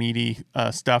some of the meaty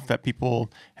stuff that people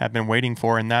have been waiting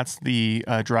for, and that's the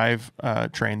drive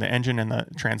train, the engine and the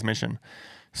transmission.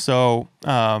 So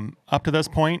up to this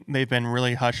point, they've been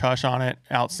really hush-hush on it,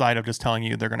 outside of just telling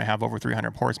you they're going to have over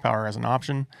 300 horsepower as an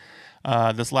option.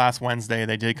 This last Wednesday,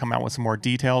 they did come out with some more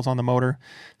details on the motor,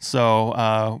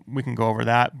 so we can go over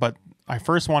that. But I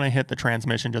first want to hit the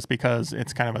transmission just because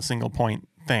it's kind of a single point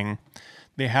thing.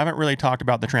 They haven't really talked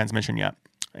about the transmission yet,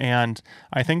 and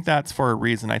I think that's for a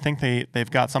reason. I think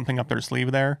they've got something up their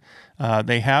sleeve there.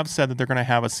 They have said that they're going to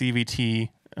have a CVT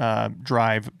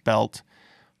drive belt,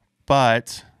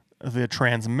 but the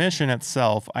transmission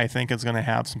itself, I think, is going to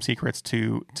have some secrets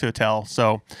to tell.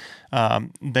 So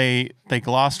they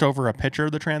glossed over a picture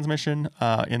of the transmission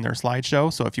in their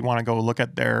slideshow. So if you want to go look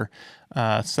at their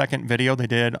second video they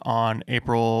did on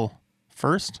April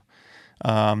 1st,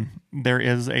 there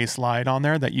is a slide on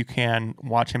there that you can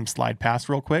watch him slide past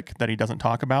real quick that he doesn't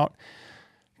talk about.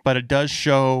 But it does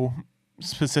show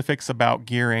specifics about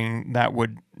gearing that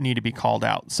would need to be called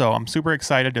out. So I'm super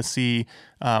excited to see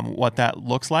what that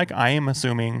looks like. I am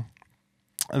assuming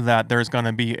that there's going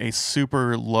to be a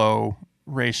super low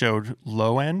ratioed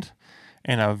low end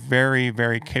and a very,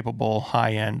 very capable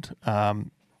high end,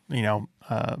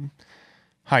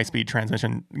 high speed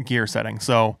transmission gear setting.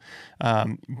 So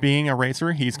being a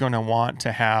racer, he's going to want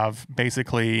to have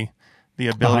basically the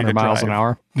ability to drive 100 miles an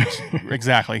hour.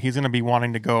 Exactly. He's going to be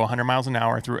wanting to go 100 miles an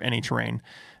hour through any terrain.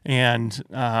 And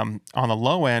on the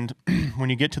low end, when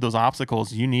you get to those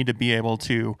obstacles, you need to be able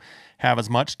to have as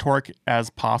much torque as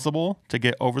possible to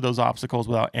get over those obstacles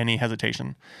without any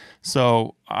hesitation.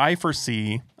 So I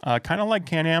foresee, kind of like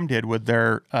Can-Am did with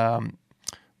their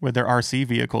RC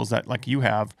vehicles that like you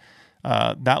have,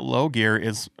 that low gear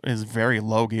is very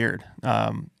low geared.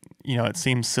 It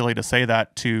seems silly to say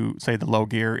that, to say the low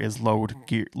gear is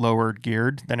lower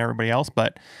geared than everybody else,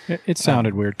 but it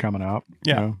sounded weird coming out.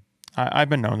 Yeah, I've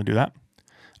been known to do that.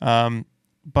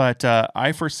 But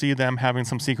I foresee them having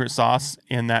some secret sauce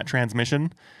in that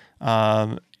transmission,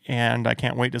 and I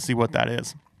can't wait to see what that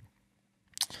is.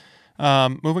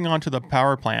 Moving on to the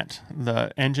power plant,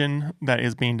 the engine that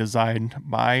is being designed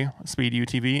by Speed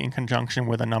UTV in conjunction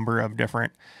with a number of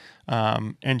different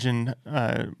engine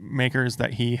makers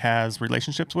that he has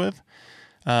relationships with.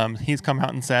 He's come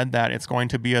out and said that it's going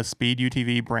to be a Speed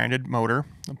UTV branded motor,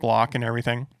 block and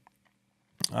everything.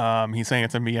 He's saying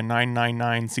it's going to be a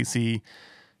 999cc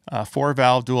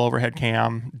 4-valve dual overhead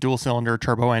cam, dual cylinder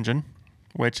turbo engine,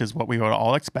 which is what we would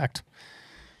all expect.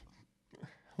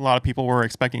 A lot of people were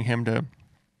expecting him to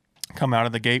come out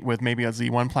of the gate with maybe a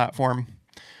Z1 platform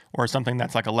or something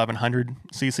that's like 1100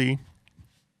 cc.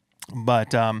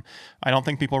 But I don't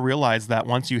think people realize that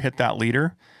once you hit that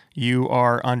leader, you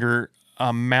are under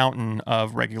a mountain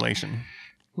of regulation.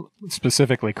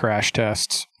 Specifically crash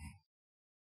tests.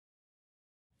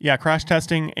 Yeah, crash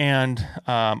testing, and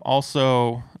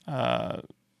also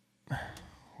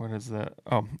what is that?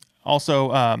 Oh, also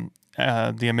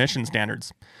the emission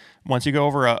standards. Once you go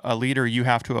over a liter, you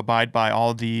have to abide by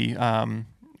all the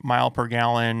mile per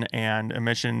gallon and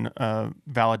emission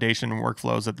validation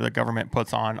workflows that the government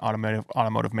puts on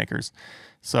automotive makers.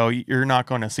 So you're not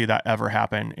going to see that ever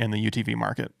happen in the UTV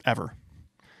market ever.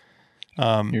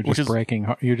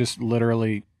 You're just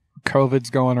literally,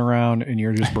 COVID's going around and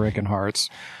you're just breaking hearts.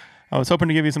 I was hoping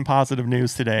to give you some positive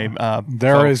news today.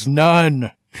 There is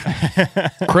none.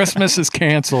 Christmas is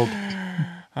canceled.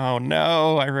 Oh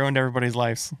no, I ruined everybody's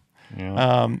lives.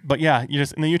 Yeah. But yeah, you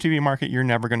just in the UTV market, you're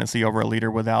never going to see over a liter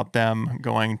without them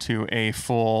going to a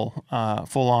full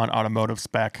on automotive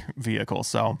spec vehicle.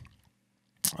 So,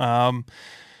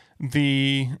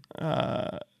 the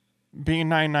being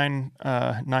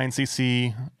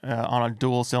 999cc on a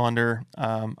dual cylinder,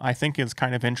 I think is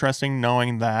kind of interesting,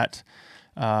 knowing that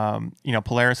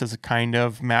Polaris has kind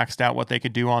of maxed out what they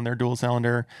could do on their dual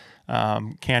cylinder.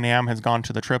 Can-Am has gone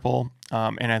to the triple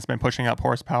and has been pushing up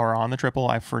horsepower on the triple.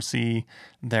 I foresee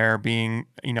there being,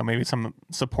 maybe some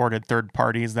supported third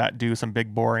parties that do some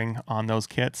big boring on those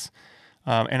kits.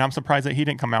 And I'm surprised that he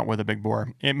didn't come out with a big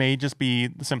bore. It may just be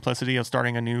the simplicity of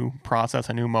starting a new process,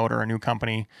 a new motor, a new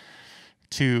company.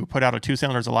 To put out a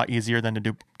two-cylinder is a lot easier than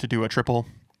to do a triple.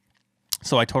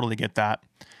 So I totally get that.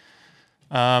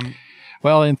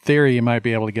 Well, in theory, you might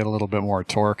be able to get a little bit more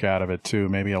torque out of it too.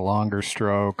 Maybe a longer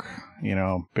stroke,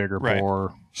 bigger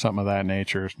bore, something of that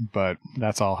nature. But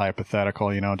that's all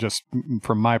hypothetical. Just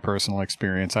from my personal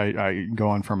experience, I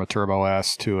going from a Turbo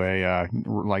S to a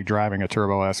like driving a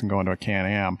Turbo S and going to a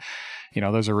Can-Am.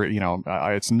 Those are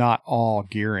it's not all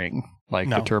gearing. Like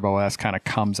the Turbo S kind of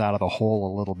comes out of the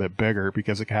hole a little bit bigger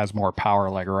because it has more power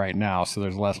like right now. So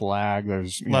there's less lag.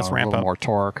 There's less ramp a little up. more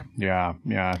torque. Yeah.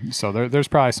 So there's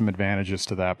probably some advantages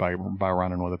to that by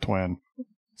running with a twin.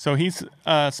 So he's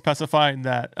specified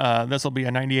that this will be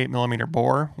a 98 millimeter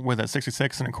bore with a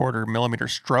 66.25 millimeter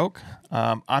stroke.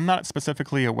 I'm not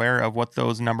specifically aware of what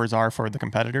those numbers are for the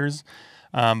competitors,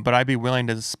 but I'd be willing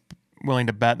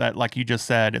to bet that, like you just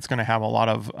said, it's going to have a lot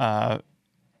of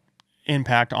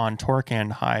impact on torque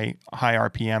and high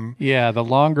RPM. Yeah, the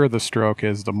longer the stroke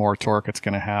is, the more torque it's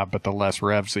going to have, but the less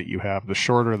revs that you have. The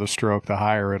shorter the stroke, the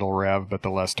higher it'll rev, but the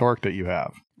less torque that you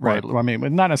have. Right. I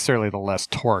mean, not necessarily the less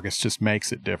torque. It just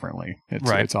makes it differently.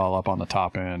 It's all up on the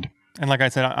top end. And like I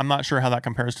said, I'm not sure how that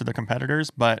compares to the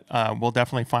competitors, but we'll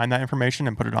definitely find that information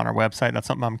and put it on our website. That's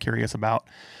something I'm curious about.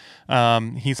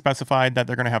 He specified that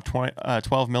they're going to have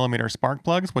 12 millimeter spark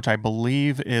plugs, which I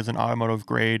believe is an automotive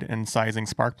grade and sizing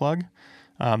spark plug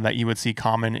that you would see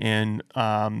common in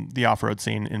the off-road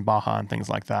scene in Baja and things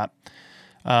like that.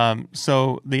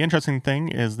 So the interesting thing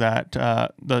is that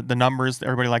the numbers,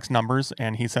 everybody likes numbers,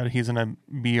 and he said he's going to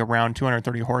be around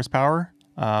 230 horsepower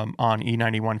on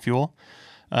E91 fuel,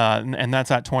 and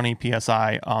that's at 20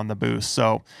 PSI on the boost.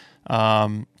 So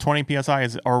 20 PSI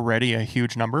is already a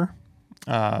huge number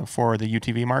for the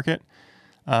UTV market.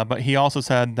 But he also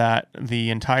said that the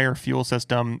entire fuel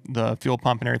system, the fuel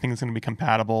pump and everything is going to be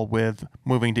compatible with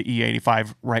moving to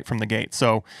E85 right from the gate.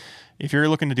 So if you're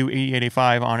looking to do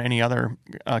E85 on any other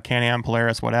Can-Am,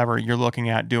 Polaris, whatever, you're looking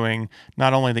at doing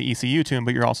not only the ECU tune,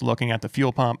 but you're also looking at the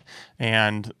fuel pump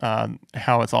and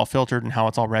how it's all filtered and how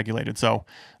it's all regulated. So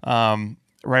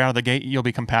right out of the gate, you'll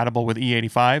be compatible with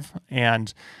E85.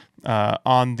 And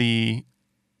on the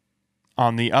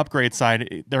upgrade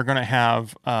side, they're going to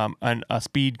have a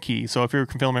speed key. So if you're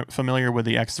familiar with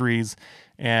the X3s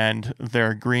and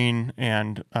their green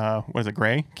and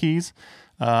gray keys,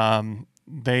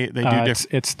 they do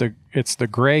different. It's the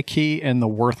gray key and the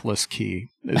worthless key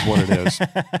is what it is.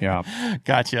 Yeah,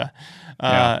 gotcha.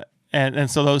 Yeah.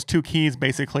 And so those two keys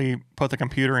basically put the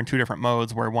computer in two different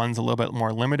modes, where one's a little bit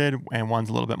more limited and one's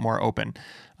a little bit more open.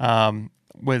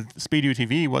 With Speed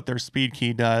UTV, what their speed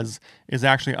key does is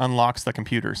actually unlocks the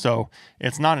computer. So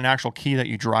it's not an actual key that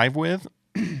you drive with,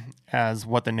 as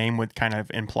what the name would kind of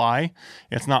imply.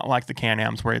 It's not like the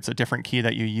Can-Ams where it's a different key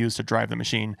that you use to drive the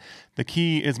machine. The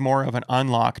key is more of an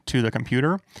unlock to the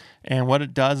computer. And what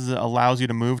it does is it allows you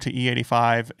to move to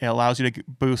E85. It allows you to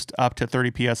boost up to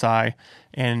 30 PSI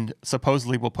and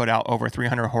supposedly will put out over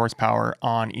 300 horsepower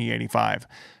on E85.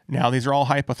 Now, these are all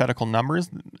hypothetical numbers.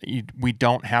 We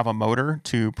don't have a motor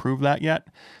to prove that yet.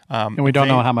 And we don't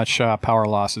know how much power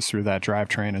loss is through that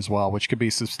drivetrain as well, which could be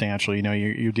substantial. You know,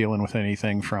 you're dealing with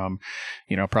anything from,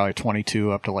 you know, probably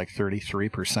 22 up to like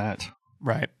 33%.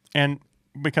 Right. And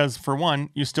because for one,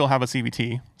 you still have a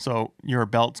CVT, so your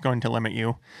belt's going to limit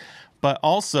you. But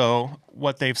also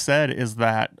what they've said is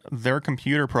that their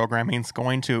computer programming is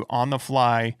going to, on the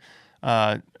fly,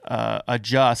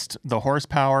 adjust the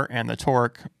horsepower and the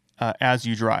torque as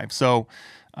you drive. So,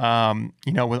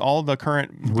 you know, with all the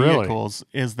current vehicles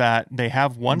is that they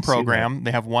have one program,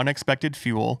 they have one expected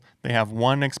fuel, they have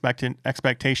one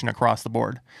expectation across the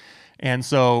board. And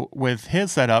so with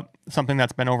his setup, something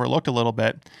that's been overlooked a little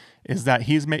bit is that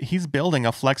he's building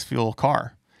a flex fuel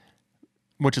car,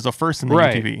 which is a first in the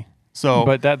UTV. So,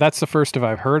 but that's the first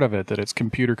I've heard of it, that it's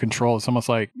computer controlled. It's almost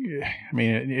like, I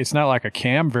mean, it's not like a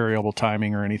cam variable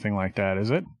timing or anything like that, is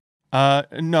it?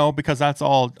 No, because that's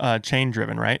all chain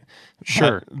driven, right?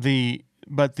 Sure.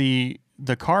 But the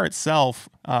car itself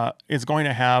is going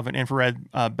to have an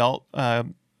infrared belt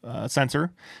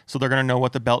sensor, so they're going to know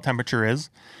what the belt temperature is.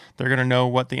 They're going to know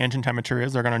what the engine temperature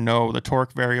is. They're going to know the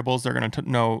torque variables. They're going to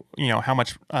know, you know, how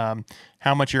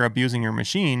much you're abusing your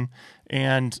machine.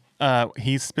 And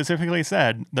he specifically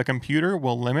said the computer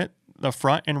will limit the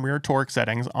front and rear torque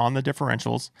settings on the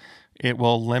differentials. It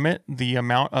will limit the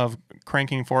amount of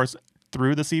cranking force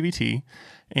through the CVT,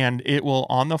 and it will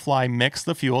on the fly mix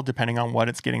the fuel depending on what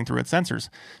it's getting through its sensors.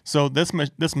 So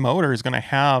this motor is going to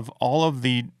have all of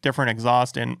the different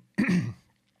exhaust and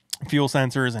fuel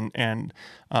sensors and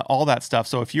all that stuff.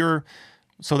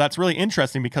 So that's really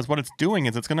interesting, because what it's doing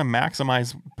is it's going to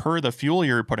maximize per the fuel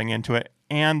you're putting into it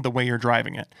and the way you're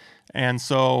driving it. And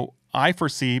so I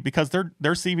foresee, because their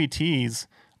CVTs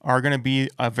are going to be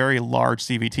a very large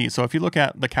CVT. So if you look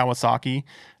at the Kawasaki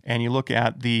and you look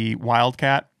at the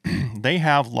Wildcat, they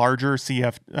have larger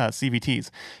CVTs.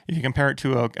 If you compare it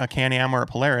to a Can-Am or a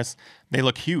Polaris, they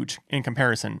look huge in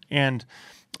comparison. And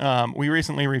we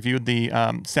recently reviewed the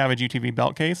Savage UTV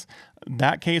belt case.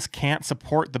 That case can't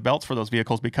support the belts for those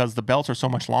vehicles because the belts are so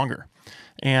much longer.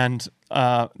 And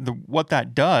what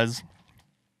that does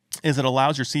is it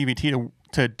allows your CVT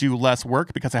to do less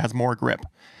work because it has more grip.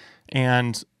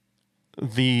 And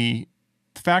the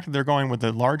fact that they're going with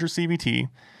the larger CVT,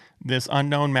 this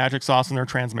unknown magic sauce in their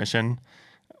transmission,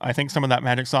 I think some of that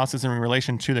magic sauce is in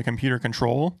relation to the computer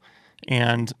control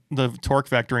and the torque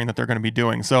vectoring that they're going to be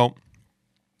doing. So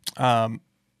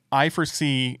I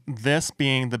foresee this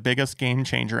being the biggest game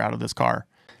changer out of this car.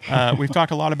 We've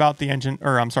talked a lot about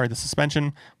the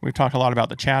suspension. We've talked a lot about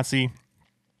the chassis,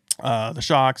 the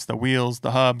shocks, the wheels,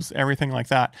 the hubs, everything like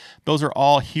that. Those are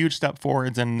all huge step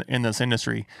forwards in this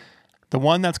industry. The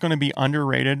one that's going to be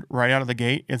underrated right out of the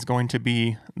gate is going to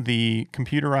be the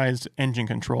computerized engine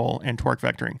control and torque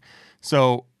vectoring.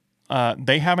 So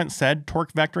they haven't said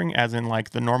torque vectoring as in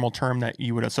like the normal term that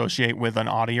you would associate with an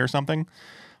Audi or something.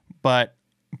 But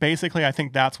basically, I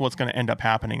think that's what's going to end up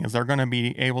happening, is they're going to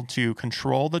be able to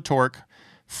control the torque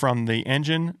from the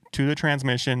engine to the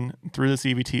transmission through the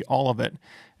CVT, all of it.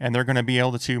 And they're going to be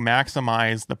able to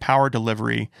maximize the power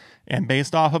delivery. And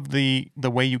based off of the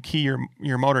way you key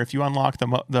your motor, if you unlock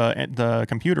the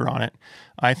computer on it,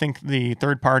 I think the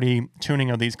third-party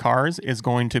tuning of these cars is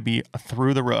going to be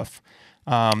through the roof.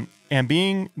 And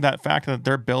being that fact that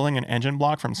they're building an engine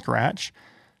block from scratch,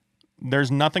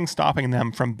 there's nothing stopping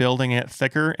them from building it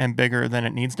thicker and bigger than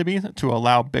it needs to be to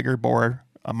allow bigger bore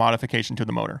modification to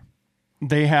the motor.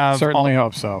 They have certainly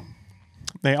hope so.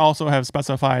 They also have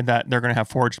specified that they're going to have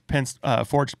forged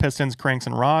pistons, cranks,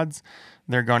 and rods.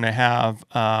 They're going to have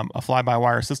a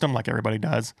fly-by-wire system like everybody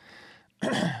does.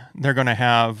 They're going to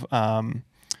have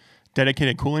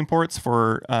dedicated cooling ports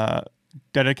for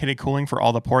dedicated cooling for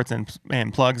all the ports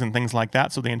and plugs and things like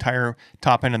that. So the entire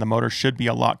top end of the motor should be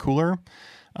a lot cooler.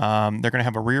 They're going to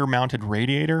have a rear-mounted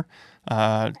radiator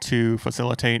to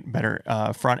facilitate better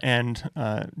front-end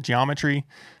geometry.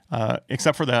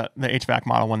 Except for the HVAC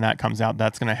model, when that comes out,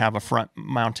 that's going to have a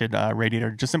front-mounted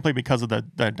radiator, just simply because of the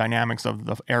dynamics of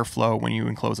the airflow when you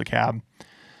enclose a cab,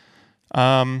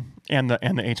 and the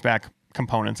HVAC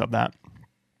components of that.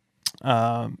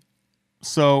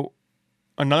 So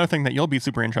another thing that you'll be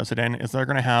super interested in is they're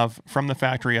going to have from the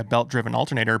factory a belt-driven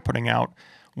alternator putting out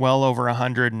well over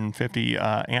 150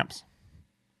 amps.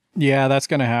 Yeah, that's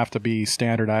going to have to be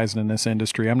standardized in this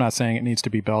industry. I'm not saying it needs to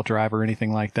be belt drive or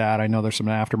anything like that. I know there's some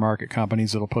aftermarket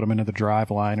companies that'll put them into the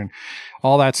drive line, and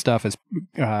all that stuff is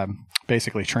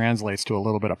basically translates to a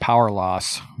little bit of power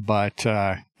loss. But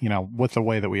with the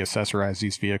way that we accessorize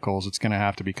these vehicles, it's going to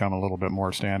have to become a little bit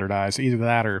more standardized. Either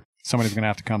that or Somebody's going to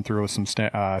have to come through with some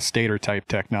stator type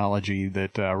technology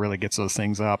that really gets those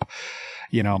things up,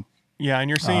 you know. Yeah, and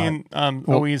you're seeing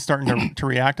OEs starting to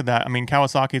react to that. I mean,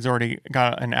 Kawasaki's already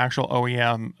got an actual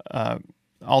OEM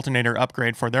alternator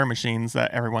upgrade for their machines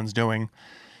that everyone's doing.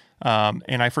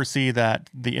 And I foresee that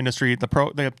the industry, the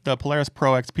Polaris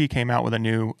Pro XP came out with a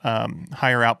new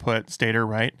higher output stator,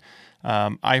 right?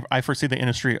 I foresee the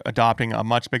industry adopting a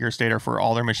much bigger stator for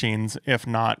all their machines, if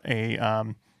not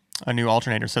a new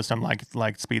alternator system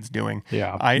like Speed's doing.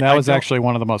 Yeah, that was actually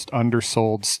one of the most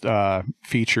undersold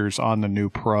features on the new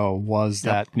Pro was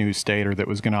that new stator that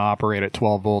was going to operate at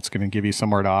 12 volts, going to give you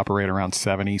somewhere to operate around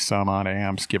 70 some odd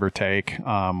amps, give or take,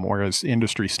 whereas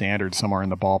industry standard somewhere in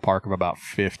the ballpark of about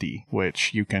 50,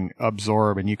 which you can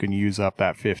absorb and you can use up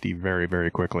that 50 very, very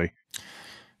quickly.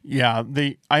 Yeah,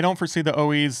 I don't foresee the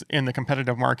OEs in the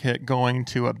competitive market going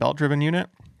to a belt-driven unit.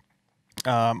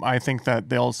 I think that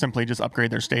they'll simply just upgrade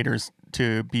their stators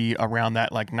to be around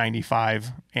that like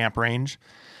 95 amp range.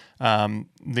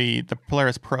 The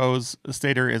Polaris Pro's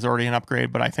stator is already an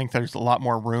upgrade, but I think there's a lot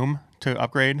more room to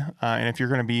upgrade. And if you're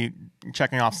going to be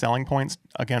checking off selling points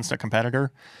against a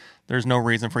competitor, there's no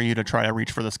reason for you to try to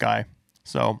reach for the sky.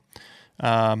 So,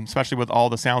 especially with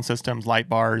all the sound systems, light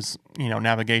bars,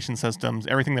 navigation systems,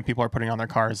 everything that people are putting on their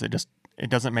cars, it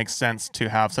doesn't make sense to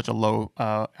have such a low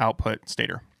output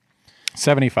stator.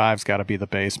 75's got to be the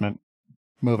basement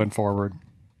moving forward,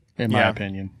 in my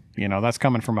opinion. That's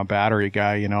coming from a battery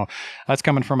guy. That's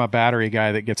coming from a battery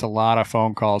guy that gets a lot of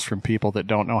phone calls from people that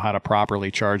don't know how to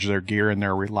properly charge their gear, and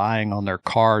they're relying on their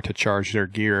car to charge their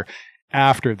gear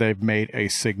after they've made a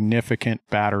significant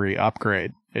battery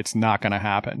upgrade. It's not going to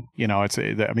happen.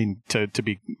 To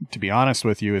be honest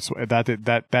with you, it's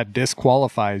that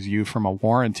disqualifies you from a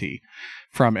warranty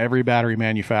from every battery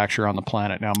manufacturer on the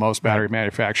planet. Now, most battery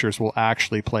manufacturers will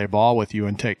actually play ball with you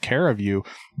and take care of you,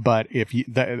 but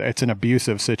it's an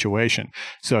abusive situation.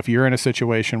 So if you're in a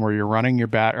situation where you're running your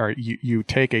or you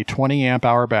take a 20 amp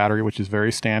hour battery, which is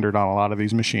very standard on a lot of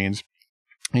these machines,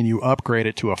 and you upgrade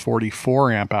it to a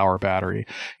 44 amp hour battery,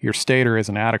 your stator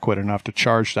isn't adequate enough to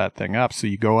charge that thing up. So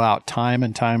you go out time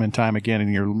and time and time again,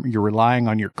 and you're relying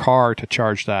on your car to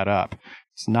charge that up.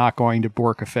 It's not going to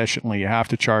work efficiently. You have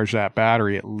to charge that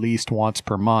battery at least once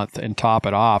per month and top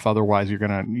it off. Otherwise, you're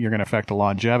gonna affect the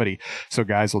longevity. So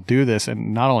guys will do this,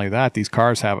 and not only that, these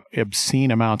cars have obscene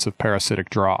amounts of parasitic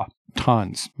draw.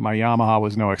 Tons. My Yamaha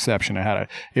was no exception.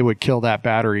 It would kill that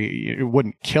battery. It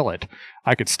wouldn't kill it.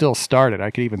 I could still start it.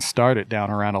 I could even start it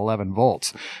down around 11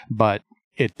 volts, but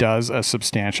it does a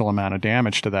substantial amount of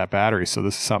damage to that battery. So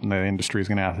this is something the industry is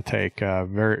going to have to take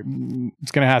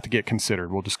it's going to have to get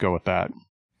considered. We'll just go with that.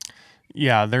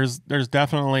 Yeah, there's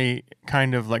definitely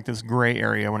kind of like this gray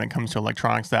area when it comes to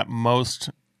electronics that most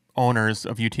owners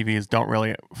of UTVs don't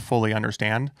really fully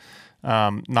understand.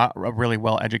 Not a really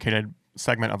well-educated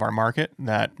segment of our market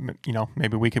that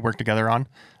maybe we could work together on.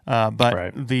 But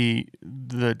right. the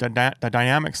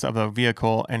dynamics of a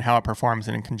vehicle and how it performs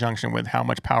in conjunction with how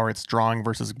much power it's drawing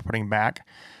versus putting back.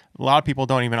 A lot of people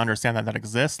don't even understand that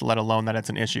exists, let alone that it's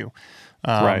an issue.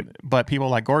 Right. But people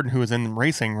like Gordon, who is in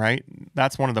racing, right?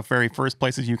 That's one of the very first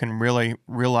places you can really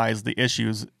realize the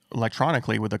issues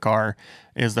electronically with the car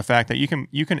is the fact that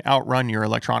you can outrun your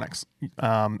electronics.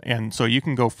 And so you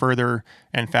can go further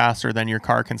and faster than your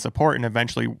car can support and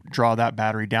eventually draw that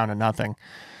battery down to nothing.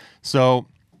 So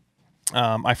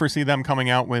I foresee them coming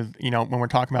out with, when we're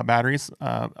talking about batteries,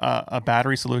 a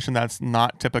battery solution that's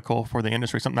not typical for the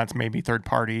industry, something that's maybe third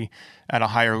party at a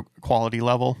higher quality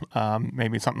level,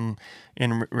 maybe something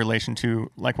in relation to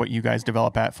like what you guys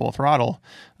develop at Full Throttle.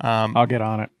 I'll get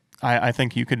on it. I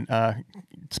think you could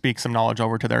speak some knowledge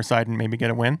over to their side and maybe get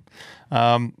a win.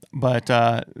 But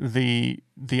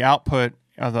the output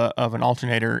of an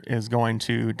alternator is going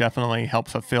to definitely help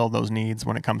fulfill those needs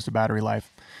when it comes to battery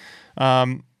life.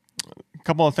 A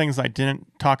couple of things I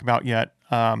didn't talk about yet.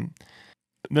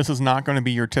 This is not going to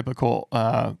be your typical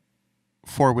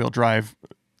four-wheel drive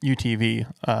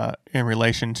UTV in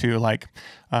relation to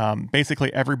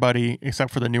basically everybody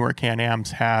except for the newer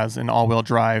Can-Ams has an all-wheel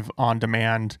drive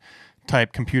on-demand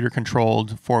type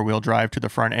computer-controlled four-wheel drive to the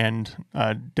front end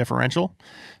differential.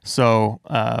 So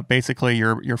basically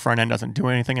your front end doesn't do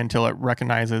anything until it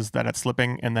recognizes that it's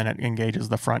slipping, and then it engages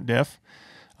the front diff.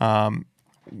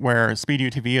 Where Speed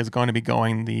UTV is going to be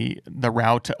going the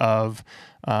route of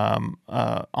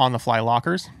on-the-fly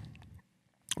lockers,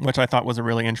 which I thought was a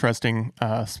really interesting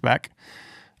spec.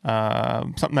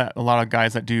 Something that a lot of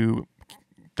guys that do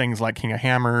things like King of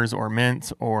Hammers or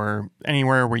Mint or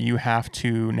anywhere where you have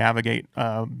to navigate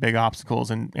big obstacles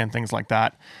and things like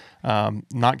that,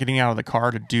 not getting out of the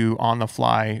car to do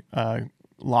on-the-fly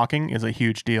locking is a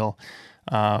huge deal.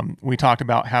 We talked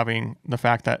about having the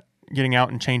fact that getting out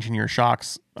and changing your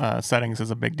shocks settings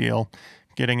is a big deal.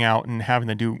 Getting out and having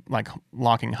to do like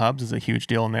locking hubs is a huge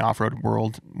deal in the off-road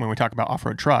world when we talk about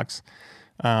off-road trucks.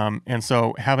 And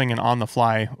so having an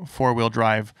on-the-fly four-wheel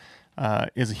drive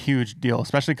is a huge deal,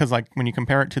 especially because like when you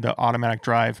compare it to the automatic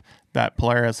drive that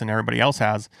Polaris and everybody else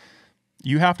has,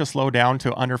 you have to slow down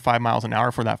to under 5 miles an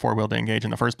hour for that four-wheel to engage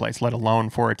in the first place, let alone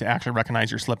for it to actually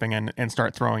recognize you're slipping and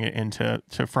start throwing it into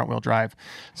front-wheel drive.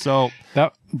 So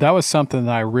that was something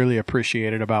that I really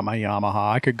appreciated about my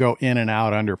Yamaha. I could go in and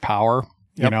out under power,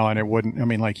 you know, and it wouldn't, I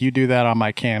mean, like you do that on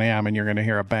my Can-Am and you're going to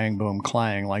hear a bang, boom,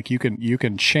 clang. Like you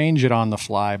can change it on the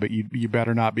fly, but you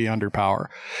better not be under power.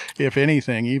 If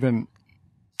anything, even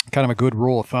kind of a good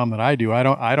rule of thumb that I do,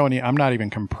 I'm not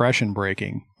even compression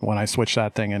braking when I switch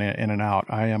that thing in and out.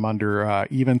 I am under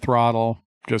even throttle,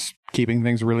 just keeping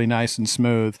things really nice and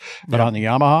smooth. But on the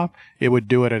Yamaha, it would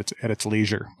do it at its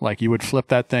leisure. Like you would flip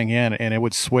that thing in and it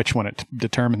would switch when it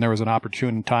determined there was an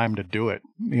opportune time to do it,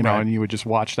 you know, and you would just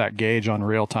watch that gauge on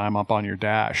real time up on your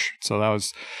dash. So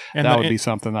that would be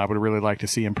something that I would really like to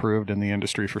see improved in the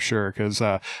industry for sure. Because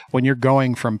when you're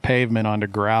going from pavement onto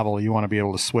gravel, you want to be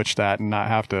able to switch that and not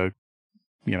have to,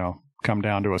 you know, come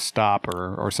down to a stop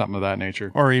or something of that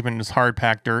nature. Or even just hard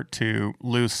packed dirt to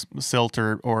loose silt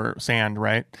or sand,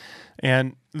 right?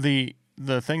 And the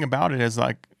thing about it is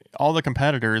like all the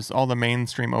competitors, all the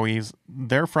mainstream OEs,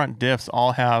 their front diffs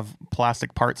all have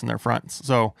plastic parts in their fronts.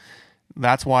 So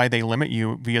that's why they limit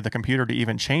you via the computer to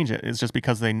even change it. It's just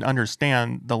because they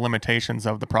understand the limitations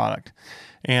of the product.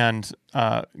 And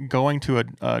going to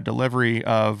a delivery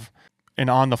of an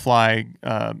on-the-fly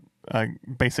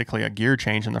basically a gear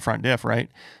change in the front diff, right?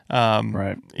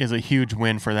 Is a huge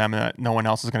win for them that no one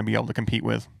else is going to be able to compete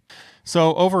with.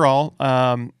 So overall,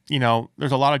 you know,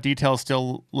 there's a lot of details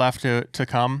still left to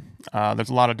come. There's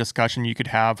a lot of discussion you could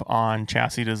have on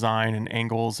chassis design and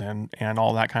angles and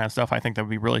all that kind of stuff. I think that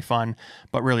would be really fun,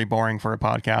 but really boring for a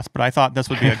podcast. But I thought this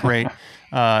would be a great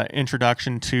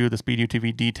introduction to the Speed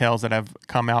UTV details that have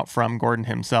come out from Gordon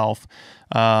himself,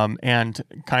 and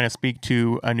kind of speak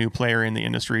to a new player in the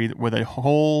industry with a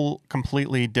whole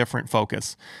completely different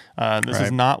focus. This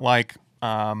is not like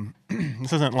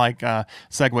this isn't like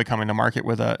Segway coming to market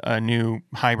with a new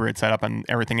hybrid setup and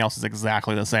everything else is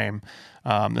exactly the same.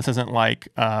 This isn't like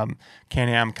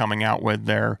Can-Am coming out with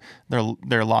their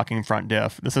locking front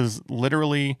diff. This is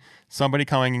literally somebody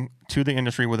coming to the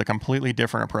industry with a completely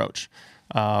different approach.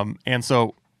 And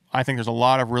so I think there's a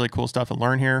lot of really cool stuff to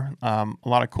learn here. A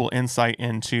lot of cool insight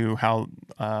into how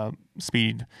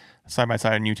speed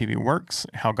side-by-side and UTV works,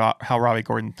 how Robby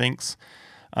Gordon thinks.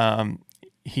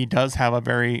 He does have a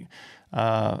very,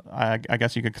 I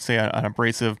guess you could say, an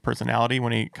abrasive personality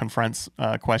when he confronts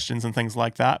questions and things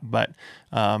like that. But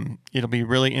it'll be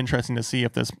really interesting to see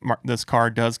if this car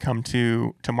does come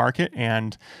to market,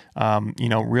 and you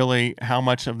know, really how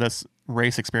much of this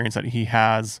race experience that he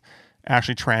has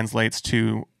actually translates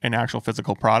to an actual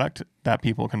physical product that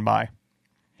people can buy.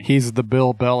 He's the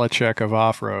Bill Belichick of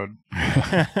off-road.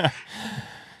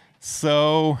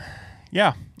 So,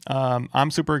 yeah.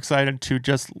 I'm super excited to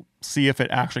just see if it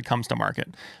actually comes to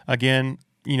market. Again,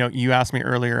 you know, you asked me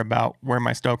earlier about where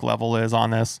my Stoke level is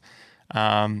on this.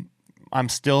 I'm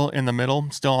still in the middle,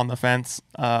 still on the fence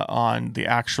on the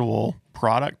actual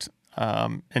product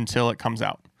until it comes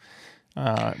out.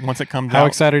 Once it comes out. How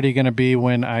excited are you going to be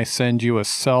when I send you a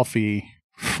selfie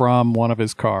from one of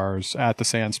his cars at the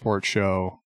Sandsport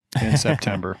show in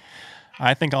September?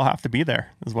 I think I'll have to be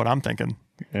there, is what I'm thinking.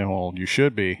 Yeah, well, you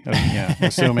should be. Yeah,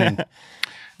 assuming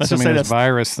this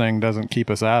virus thing doesn't keep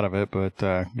us out of it.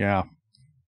 But yeah.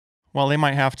 Well, they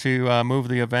might have to move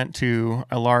the event to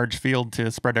a large field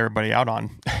to spread everybody out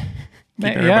on.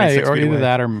 Yeah, or either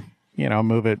that, or you know,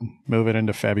 move it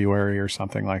into February or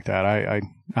something like that. I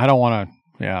don't want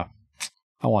to. Yeah,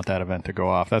 I want that event to go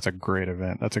off. That's a great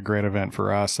event. That's a great event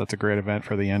for us. That's a great event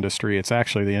for the industry. It's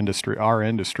actually the industry. Our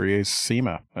industry is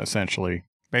SEMA essentially.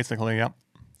 Basically, yep.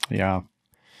 Yeah.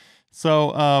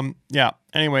 So, yeah,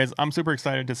 anyways, I'm super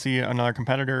excited to see another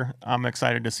competitor. I'm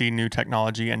excited to see new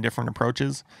technology and different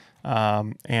approaches.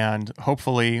 And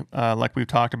hopefully, like we've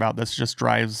talked about, this just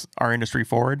drives our industry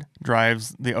forward,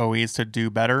 drives the OEs to do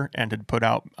better and to put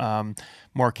out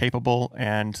more capable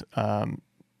and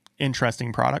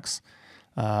interesting products.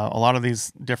 A lot of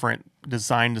these different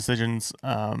design decisions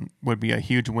would be a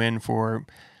huge win for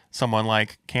someone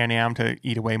like Can-Am to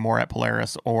eat away more at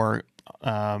Polaris, or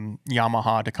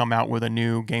Yamaha to come out with a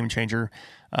new game changer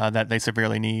that they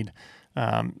severely need.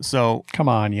 So come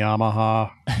on,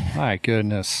 Yamaha. My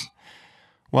goodness.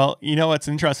 Well, you know what's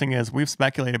interesting is we've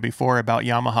speculated before about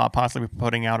Yamaha possibly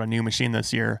putting out a new machine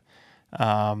this year.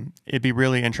 It'd be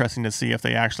really interesting to see if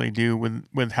they actually do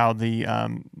with how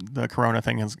the Corona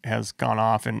thing has gone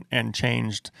off and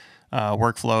changed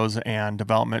workflows and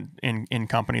development in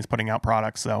companies putting out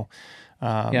products. So.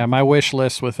 Yeah, my wish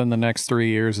list within the next 3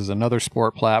 years is another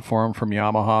sport platform from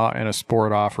Yamaha and a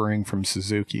sport offering from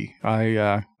Suzuki.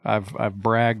 I've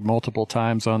bragged multiple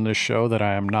times on this show that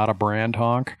I am not a brand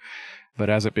honk, but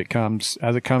as it comes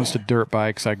to dirt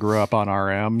bikes, I grew up on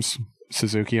RMs,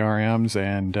 Suzuki RMs,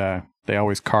 and they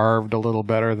always carved a little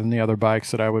better than the other bikes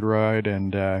that I would ride,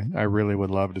 and I really would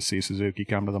love to see Suzuki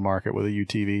come to the market with a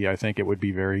UTV. I think it would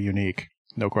be very unique,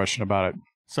 no question about it.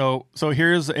 So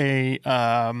here's a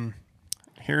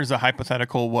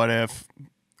hypothetical what if.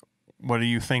 What do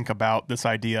you think about this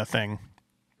idea thing?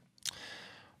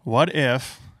 What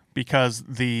if, because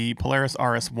the Polaris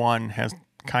RS1 has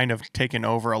kind of taken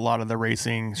over a lot of the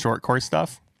racing short course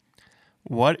stuff,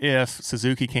 what if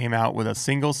Suzuki came out with a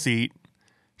single seat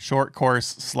short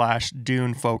course /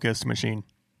 dune focused machine?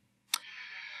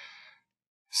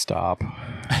 Stop.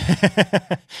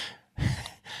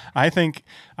 I think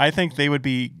they would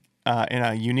be in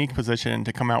a unique position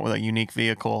to come out with a unique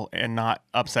vehicle and not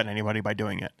upset anybody by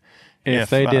doing it. If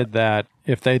they did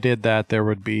that, there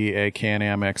would be a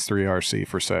Can-Am X3 RC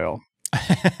for sale.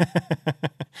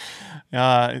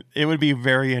 It would be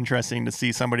very interesting to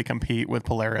see somebody compete with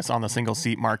Polaris on the single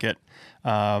seat market.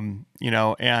 And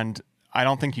I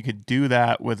don't think you could do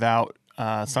that without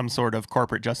some sort of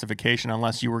corporate justification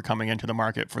unless you were coming into the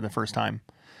market for the first time.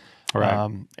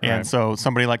 Right. And so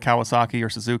somebody like Kawasaki or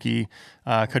Suzuki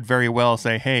could very well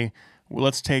say, hey,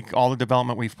 let's take all the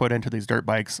development we've put into these dirt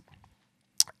bikes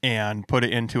and put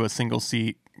it into a single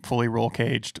seat, fully roll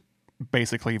caged,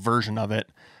 basically version of it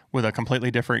with a completely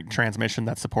different transmission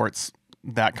that supports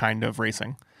that kind of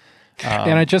racing.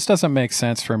 And it just doesn't make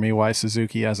sense for me why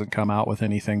Suzuki hasn't come out with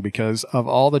anything, because of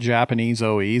all the Japanese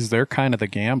OEs, they're kind of the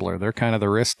gambler. They're kind of the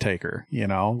risk taker,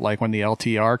 like when the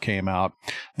LTR came out,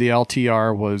 the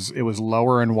LTR was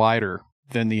lower and wider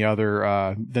than the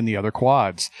other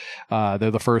quads. They're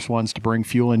the first ones to bring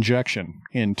fuel injection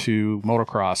into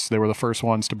motocross. They were the first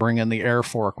ones to bring in the air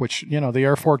fork, which, the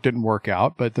air fork didn't work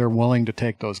out, but they're willing to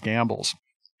take those gambles.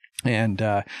 And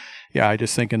I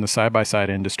just think in the side-by-side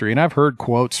industry, and I've heard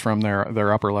quotes from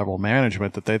their upper-level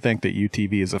management that they think that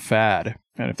UTV is a fad.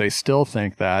 And if they still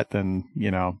think that, then,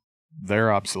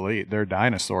 they're obsolete. They're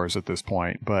dinosaurs at this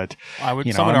point. But some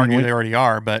would argue they already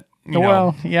are, but...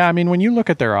 Well, yeah, I mean, when you look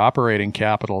at their operating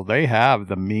capital, they have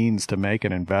the means to make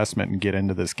an investment and get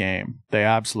into this game. They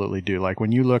absolutely do. Like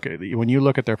when you look at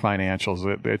their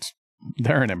financials,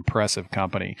 they're an impressive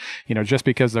company. Just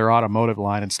because their automotive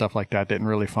line and stuff like that didn't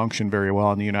really function very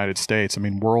well in the United States. I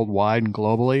mean, worldwide and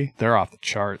globally, they're off the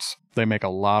charts. They make a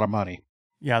lot of money.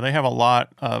 Yeah, they have a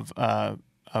lot of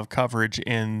coverage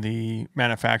in the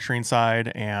manufacturing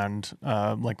side and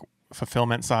like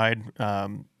fulfillment side,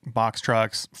 box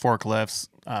trucks, forklifts,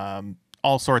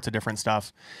 all sorts of different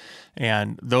stuff.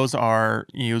 And those are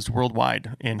used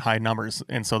worldwide in high numbers.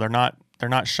 And so they're not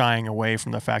shying away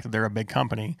from the fact that they're a big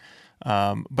company.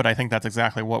 But I think that's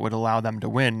exactly what would allow them to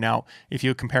win. Now, if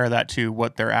you compare that to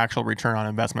what their actual return on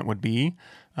investment would be,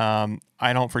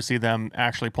 I don't foresee them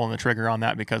actually pulling the trigger on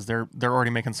that because they're already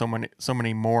making so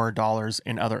many more dollars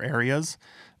in other areas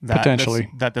that potentially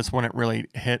this wouldn't really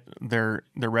hit their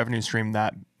revenue stream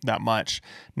that much.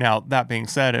 Now, that being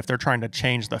said, if they're trying to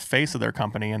change the face of their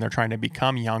company and they're trying to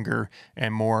become younger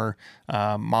and more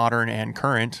modern and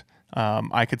current,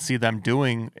 I could see them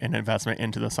doing an investment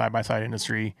into the side-by-side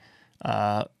industry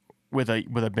with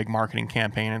a big marketing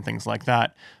campaign and things like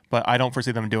that. But I don't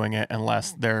foresee them doing it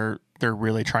unless they're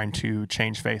really trying to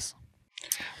change face.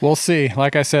 We'll see.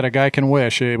 Like I said, a guy can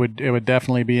wish. It would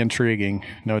definitely be intriguing,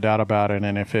 no doubt about it.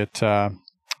 And if it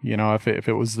if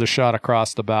it was the shot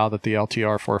across the bow that the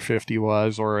LTR 450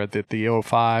 was, or that the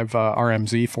 05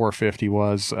 RMZ 450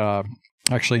 was.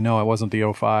 Actually, no, it wasn't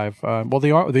the 05. Well,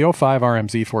 the 05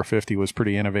 RMZ 450 was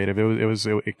pretty innovative.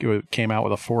 It came out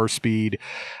with a 4-speed.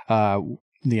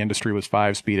 The industry was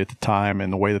 5-speed at the time,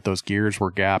 and the way that those gears were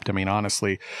gapped. I mean,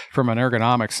 honestly, from an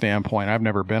ergonomic standpoint, I've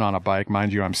never been on a bike.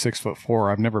 Mind you, I'm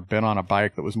 6'4". I've never been on a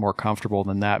bike that was more comfortable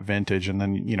than that vintage. And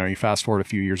then, you fast forward a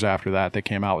few years after that, they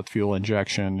came out with fuel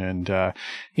injection. And, a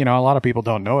lot of people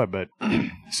don't know it, but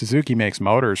Suzuki makes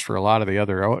motors for a lot of the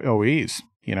other OEs.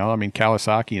 I mean,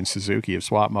 Kawasaki and Suzuki have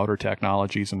swapped motor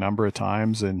technologies a number of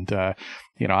times. And,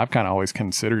 I've kind of always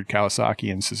considered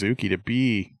Kawasaki and Suzuki to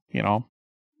be,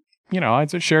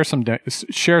 I'd share some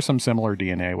similar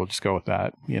DNA. We'll just go with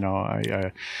that.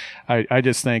 I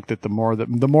just think that the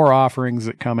more offerings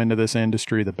that come into this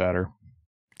industry, the better.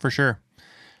 For sure.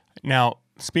 Now,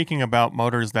 speaking about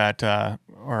motors that,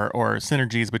 or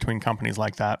synergies between companies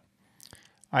like that,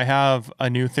 I have a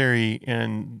new theory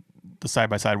in the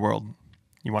side-by-side world.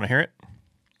 You want to hear it?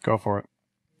 Go for it.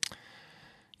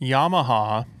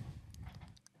 Yamaha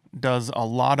does a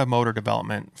lot of motor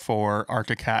development for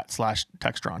Arctic Cat /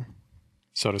 Textron.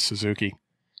 So does Suzuki.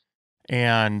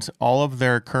 And all of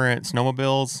their current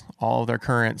snowmobiles, all of their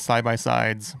current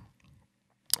side-by-sides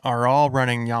are all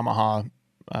running Yamaha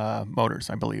motors,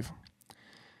 I believe.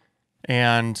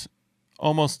 And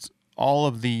almost all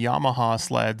of the Yamaha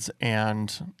sleds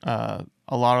and a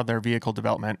lot of their vehicle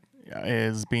development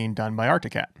is being done by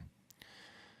Arctic Cat.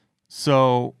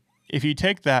 So if you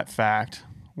take that fact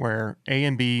where A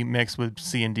and B mix with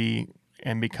C and D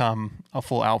and become a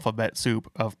full alphabet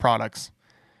soup of products,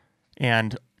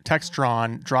 and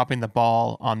Textron dropping the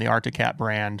ball on the Arctic Cat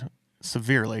brand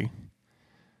severely,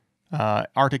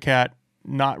 Arctic Cat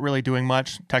not really doing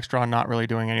much, Textron not really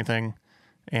doing anything,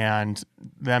 and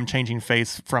them changing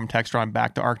face from Textron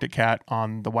back to Arctic Cat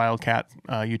on the Wildcat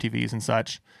UTVs and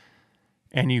such.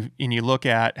 And you look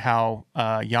at how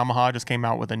Yamaha just came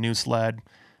out with a new sled,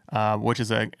 which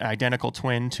is an identical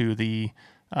twin to the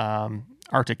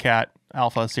Arctic Cat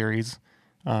Alpha series.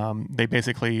 They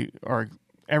basically are,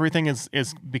 everything is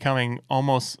becoming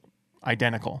almost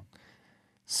identical.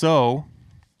 So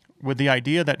with the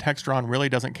idea that Textron really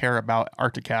doesn't care about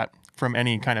Arctic Cat from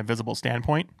any kind of visible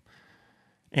standpoint,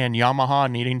 and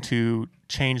Yamaha needing to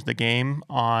change the game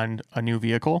on a new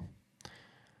vehicle,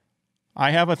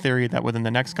 I have a theory that within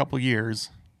the next couple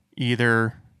years,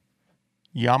 either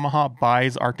Yamaha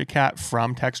buys Arctic Cat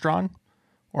from Textron,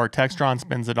 or Textron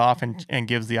spins it off and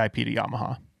gives the IP to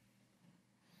Yamaha.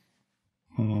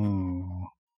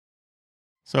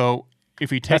 So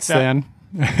if you take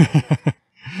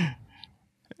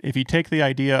if you take the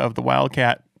idea of the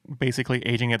Wildcat basically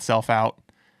aging itself out,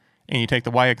 and you take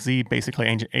the YXZ basically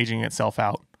aging itself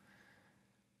out,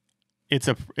 it's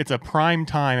a prime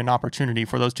time and opportunity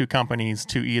for those two companies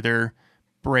to either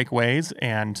break ways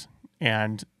and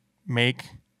make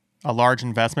a large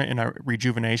investment in a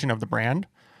rejuvenation of the brand,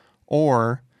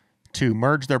 or to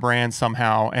merge their brands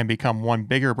somehow and become one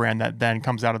bigger brand that then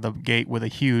comes out of the gate with a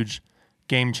huge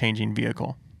game-changing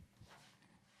vehicle.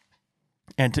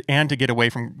 And to get away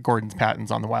from Gordon's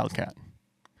patents on the Wildcat.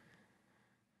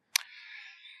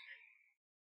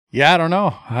 Yeah, I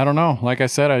don't know. Like I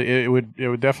said, it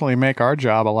would definitely make our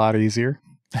job a lot easier.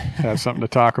 Have something to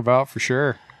talk about for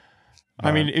sure.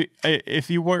 I mean, if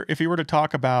you were to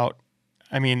talk about,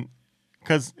 I mean,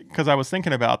 because I was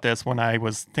thinking about this when I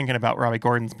was thinking about Robby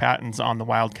Gordon's patents on the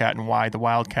Wildcat and why the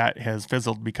Wildcat has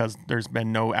fizzled because there's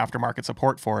been no aftermarket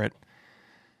support for it.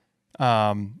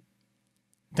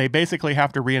 They basically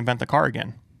have to reinvent the car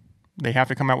again. They have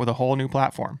to come out with a whole new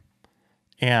platform.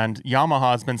 And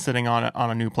Yamaha has been sitting on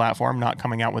a new platform, not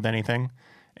coming out with anything.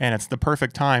 And it's the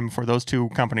perfect time for those two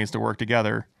companies to work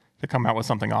together to come out with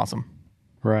something awesome.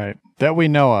 Right. That we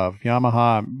know of.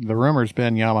 Yamaha, the rumor's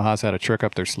been Yamaha's had a trick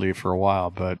up their sleeve for a while,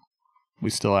 but we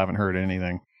still haven't heard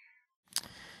anything.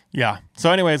 Yeah.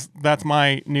 So anyways, that's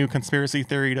my new conspiracy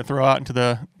theory to throw out into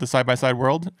the side-by-side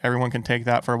world. Everyone can take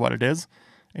that for what it is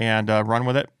and run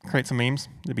with it, create some memes.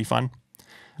 It'd be fun.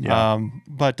 Yeah.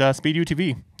 But Speed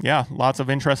UTV, yeah, lots of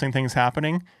interesting things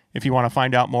happening. If you want to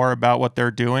find out more about what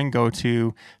they're doing, go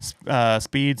to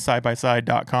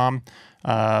speedsidebyside.com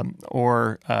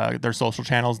or their social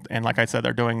channels. And like I said,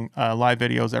 they're doing live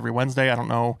videos every Wednesday. I don't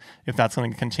know if that's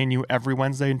going to continue every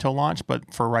Wednesday until launch,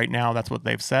 but for right now, that's what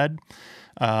they've said.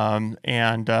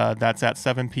 And that's at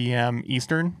 7 p.m.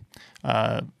 Eastern.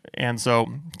 And so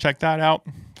check that out.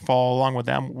 Follow along with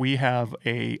them. We have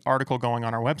a article going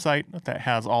on our website that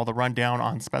has all the rundown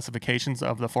on specifications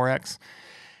of the 4X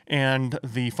and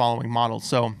the following models.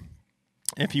 So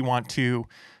if you want to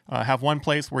have one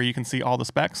place where you can see all the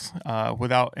specs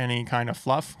without any kind of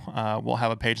fluff, we'll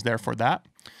have a page there for that.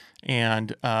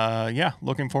 And yeah,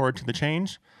 looking forward to the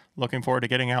change. Looking forward to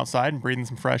getting outside and breathing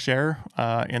some fresh air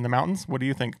in the mountains. What do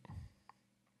you think?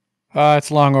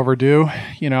 It's long overdue.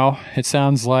 You know, it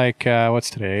sounds like, what's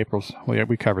today? April's,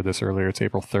 we covered this earlier. It's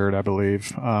April 3rd, I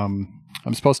believe. I'm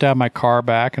supposed to have my car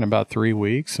back in about 3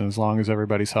 weeks. And as long as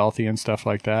everybody's healthy and stuff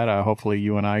like that, hopefully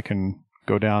you and I can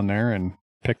go down there and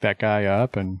pick that guy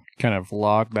up and kind of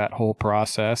log that whole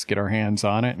process, get our hands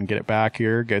on it and get it back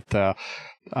here.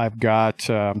 I've got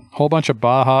a whole bunch of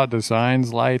Baja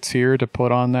Designs lights here to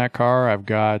put on that car. I've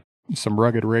got some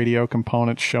rugged radio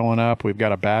components showing up. We've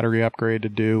got a battery upgrade to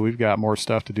do. We've got more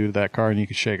stuff to do to that car than you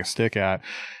can shake a stick at.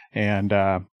 And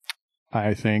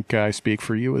I think I speak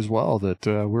for you as well that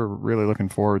we're really looking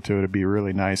forward to it. It'd be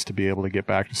really nice to be able to get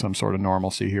back to some sort of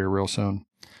normalcy here real soon.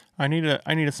 I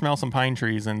need to smell some pine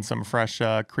trees and some fresh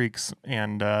creeks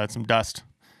and some dust.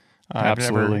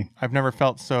 Absolutely. I've never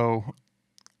felt so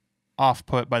off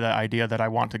put by the idea that I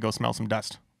want to go smell some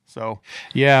dust. So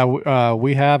yeah,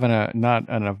 we have not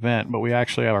an event, but we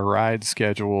actually have a ride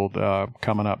scheduled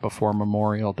coming up before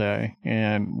Memorial Day,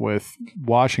 and with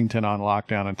Washington on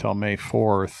lockdown until May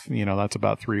 4th, that's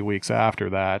about 3 weeks after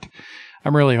that.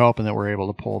 I'm really hoping that we're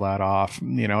able to pull that off.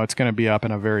 It's going to be up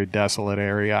in a very desolate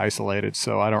area, isolated,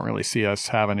 so I don't really see us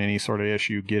having any sort of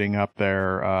issue getting up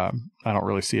there. I don't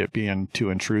really see it being too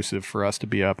intrusive for us to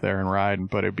be up there and ride,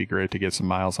 but it'd be great to get some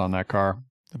miles on that car.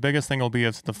 The biggest thing will be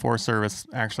if the Forest Service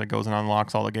actually goes and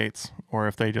unlocks all the gates, or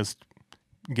if they just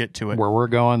get to it. Where we're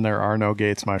going, there are no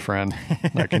gates, my friend.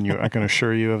 I can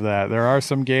assure you of that. There are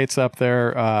some gates up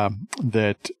there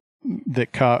that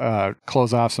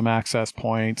close off some access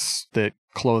points, that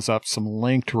close up some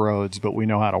linked roads, but we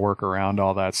know how to work around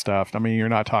all that stuff. I mean, you're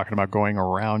not talking about going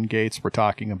around gates. We're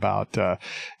talking about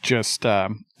just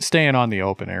staying on the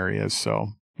open areas.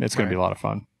 So it's going to be a lot of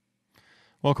fun.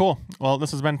 Well, cool. Well, this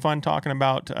has been fun talking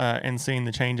about and seeing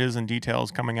the changes and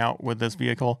details coming out with this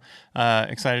vehicle.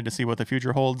 Excited to see what the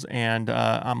future holds, and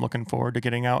I'm looking forward to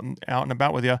getting out and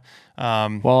about with you.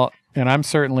 Well, and I'm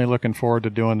certainly looking forward to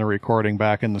doing the recording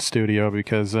back in the studio,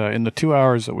 because in the 2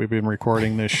 hours that we've been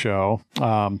recording this show,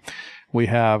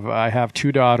 I have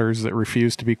 2 daughters that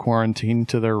refuse to be quarantined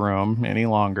to their room any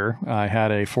longer. I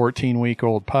had a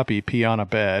 14-week-old puppy pee on a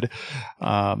bed.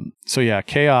 So yeah,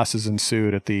 chaos has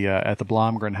ensued at the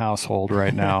Blomgren household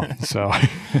right now. So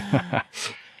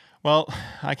Well,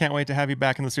 I can't wait to have you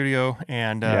back in the studio,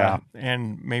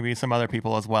 and maybe some other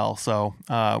people as well. So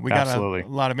we got a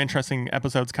lot of interesting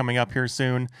episodes coming up here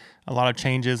soon, a lot of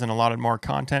changes and a lot of more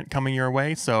content coming your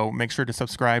way. So make sure to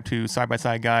subscribe to Side by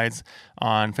Side Guys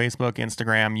on Facebook,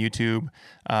 Instagram, YouTube.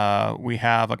 We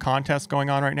have a contest going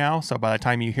on right now. So by the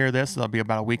time you hear this, there'll be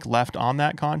about a week left on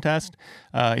that contest.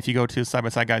 If you go to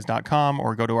sidebysideguys.com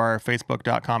or go to our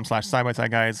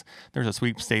facebook.com/sidebysideguys, there's a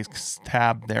sweepstakes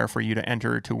tab there for you to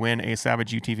enter to win a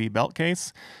Savage UTV belt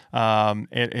case.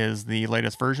 It is the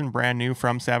latest version, brand new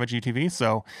from Savage UTV.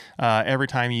 So every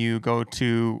time you go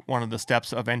to one of the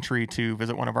steps of entry to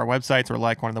visit one of our websites or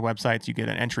like one of the websites, you get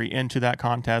an entry into that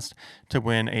contest to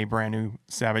win a brand new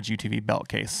Savage UTV belt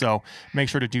case. So make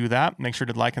sure to do that. Make sure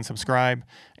to like and subscribe.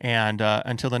 And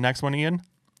until the next one, Ian,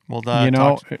 we'll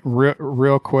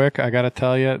real quick, I got to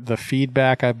tell you, the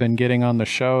feedback I've been getting on the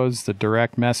shows, the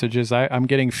direct messages, I'm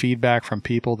getting feedback from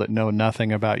people that know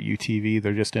nothing about UTV.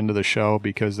 They're just into the show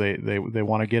because they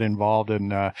want to get involved.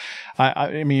 And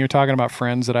I mean, you're talking about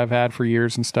friends that I've had for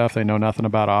years and stuff. They know nothing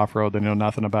about off-road. They know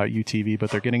nothing about UTV, but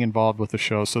they're getting involved with the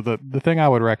show. So the thing I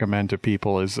would recommend to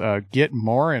people is get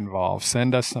more involved.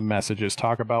 Send us some messages.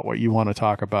 Talk about what you want to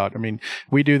talk about. I mean,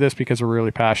 we do this because we're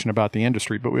really passionate about the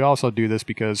industry, but we also do this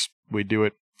because we do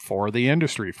it for the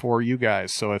industry, for you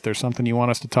guys. So if there's something you want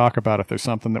us to talk about, if there's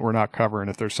something that we're not covering,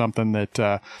 if there's something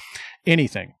that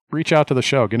anything, reach out to the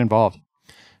show, get involved.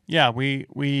 Yeah,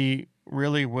 we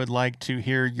really would like to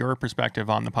hear your perspective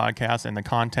on the podcast and the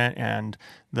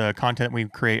content we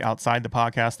create outside the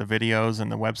podcast, the videos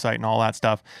and the website and all that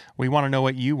stuff. We want to know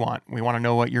what you want. We want to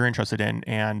know what you're interested in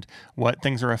and what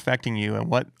things are affecting you and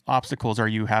what obstacles are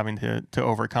you having to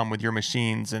overcome with your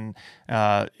machines and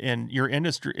in your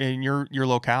industry, in your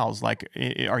locales. Like,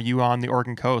 are you on the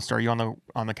Oregon coast? Are you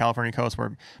on the California coast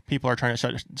where people are trying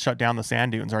to shut down the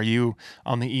sand dunes? Are you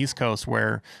on the East Coast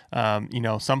where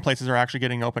some places are actually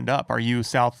getting opened up? Are you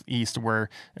southeast where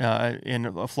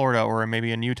in Florida or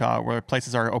maybe in Utah where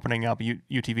places are opening up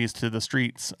UTVs to the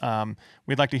streets?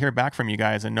 We'd like to hear back from you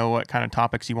guys and know what kind of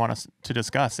topics you want us to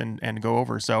discuss and go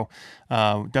over. So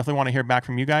definitely want to hear back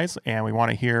from you guys, and we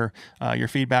want to hear your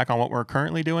feedback on what we're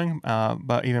currently doing,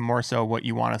 but even more so what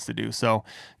you want us to do. So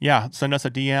yeah, send us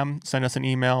a DM, send us an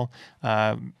email,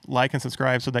 like and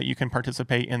subscribe so that you can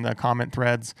participate in the comment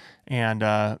threads. And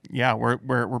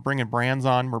we're bringing brands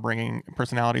on, we're bringing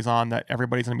personalities on that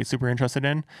everybody's going to be super interested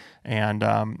in, and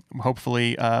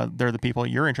hopefully they're the people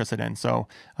you're interested in. So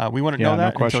we wouldn't know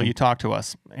that until you talk to us.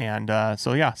 And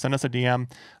send us a DM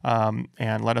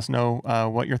and let us know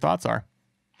what your thoughts are.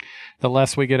 The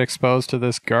less we get exposed to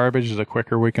this garbage, the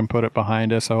quicker we can put it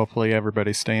behind us. Hopefully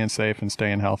everybody's staying safe and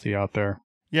staying healthy out there.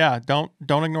 Yeah, don't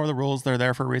ignore the rules. They're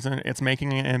there for a reason. It's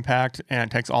making an impact, and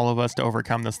it takes all of us to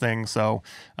overcome this thing. So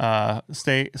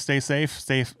stay safe,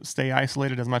 stay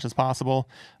isolated as much as possible.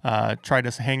 Try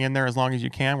to hang in there as long as you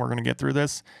can. We're going to get through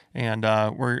this, and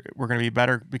we're going to be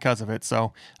better because of it.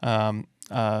 So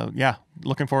yeah,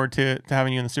 looking forward to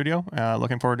having you in the studio.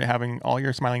 Looking forward to having all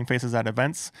your smiling faces at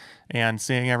events and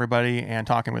seeing everybody and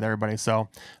talking with everybody. So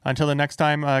until the next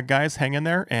time, guys, hang in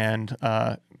there, and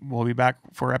we'll be back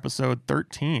for episode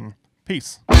 13.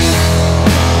 Peace.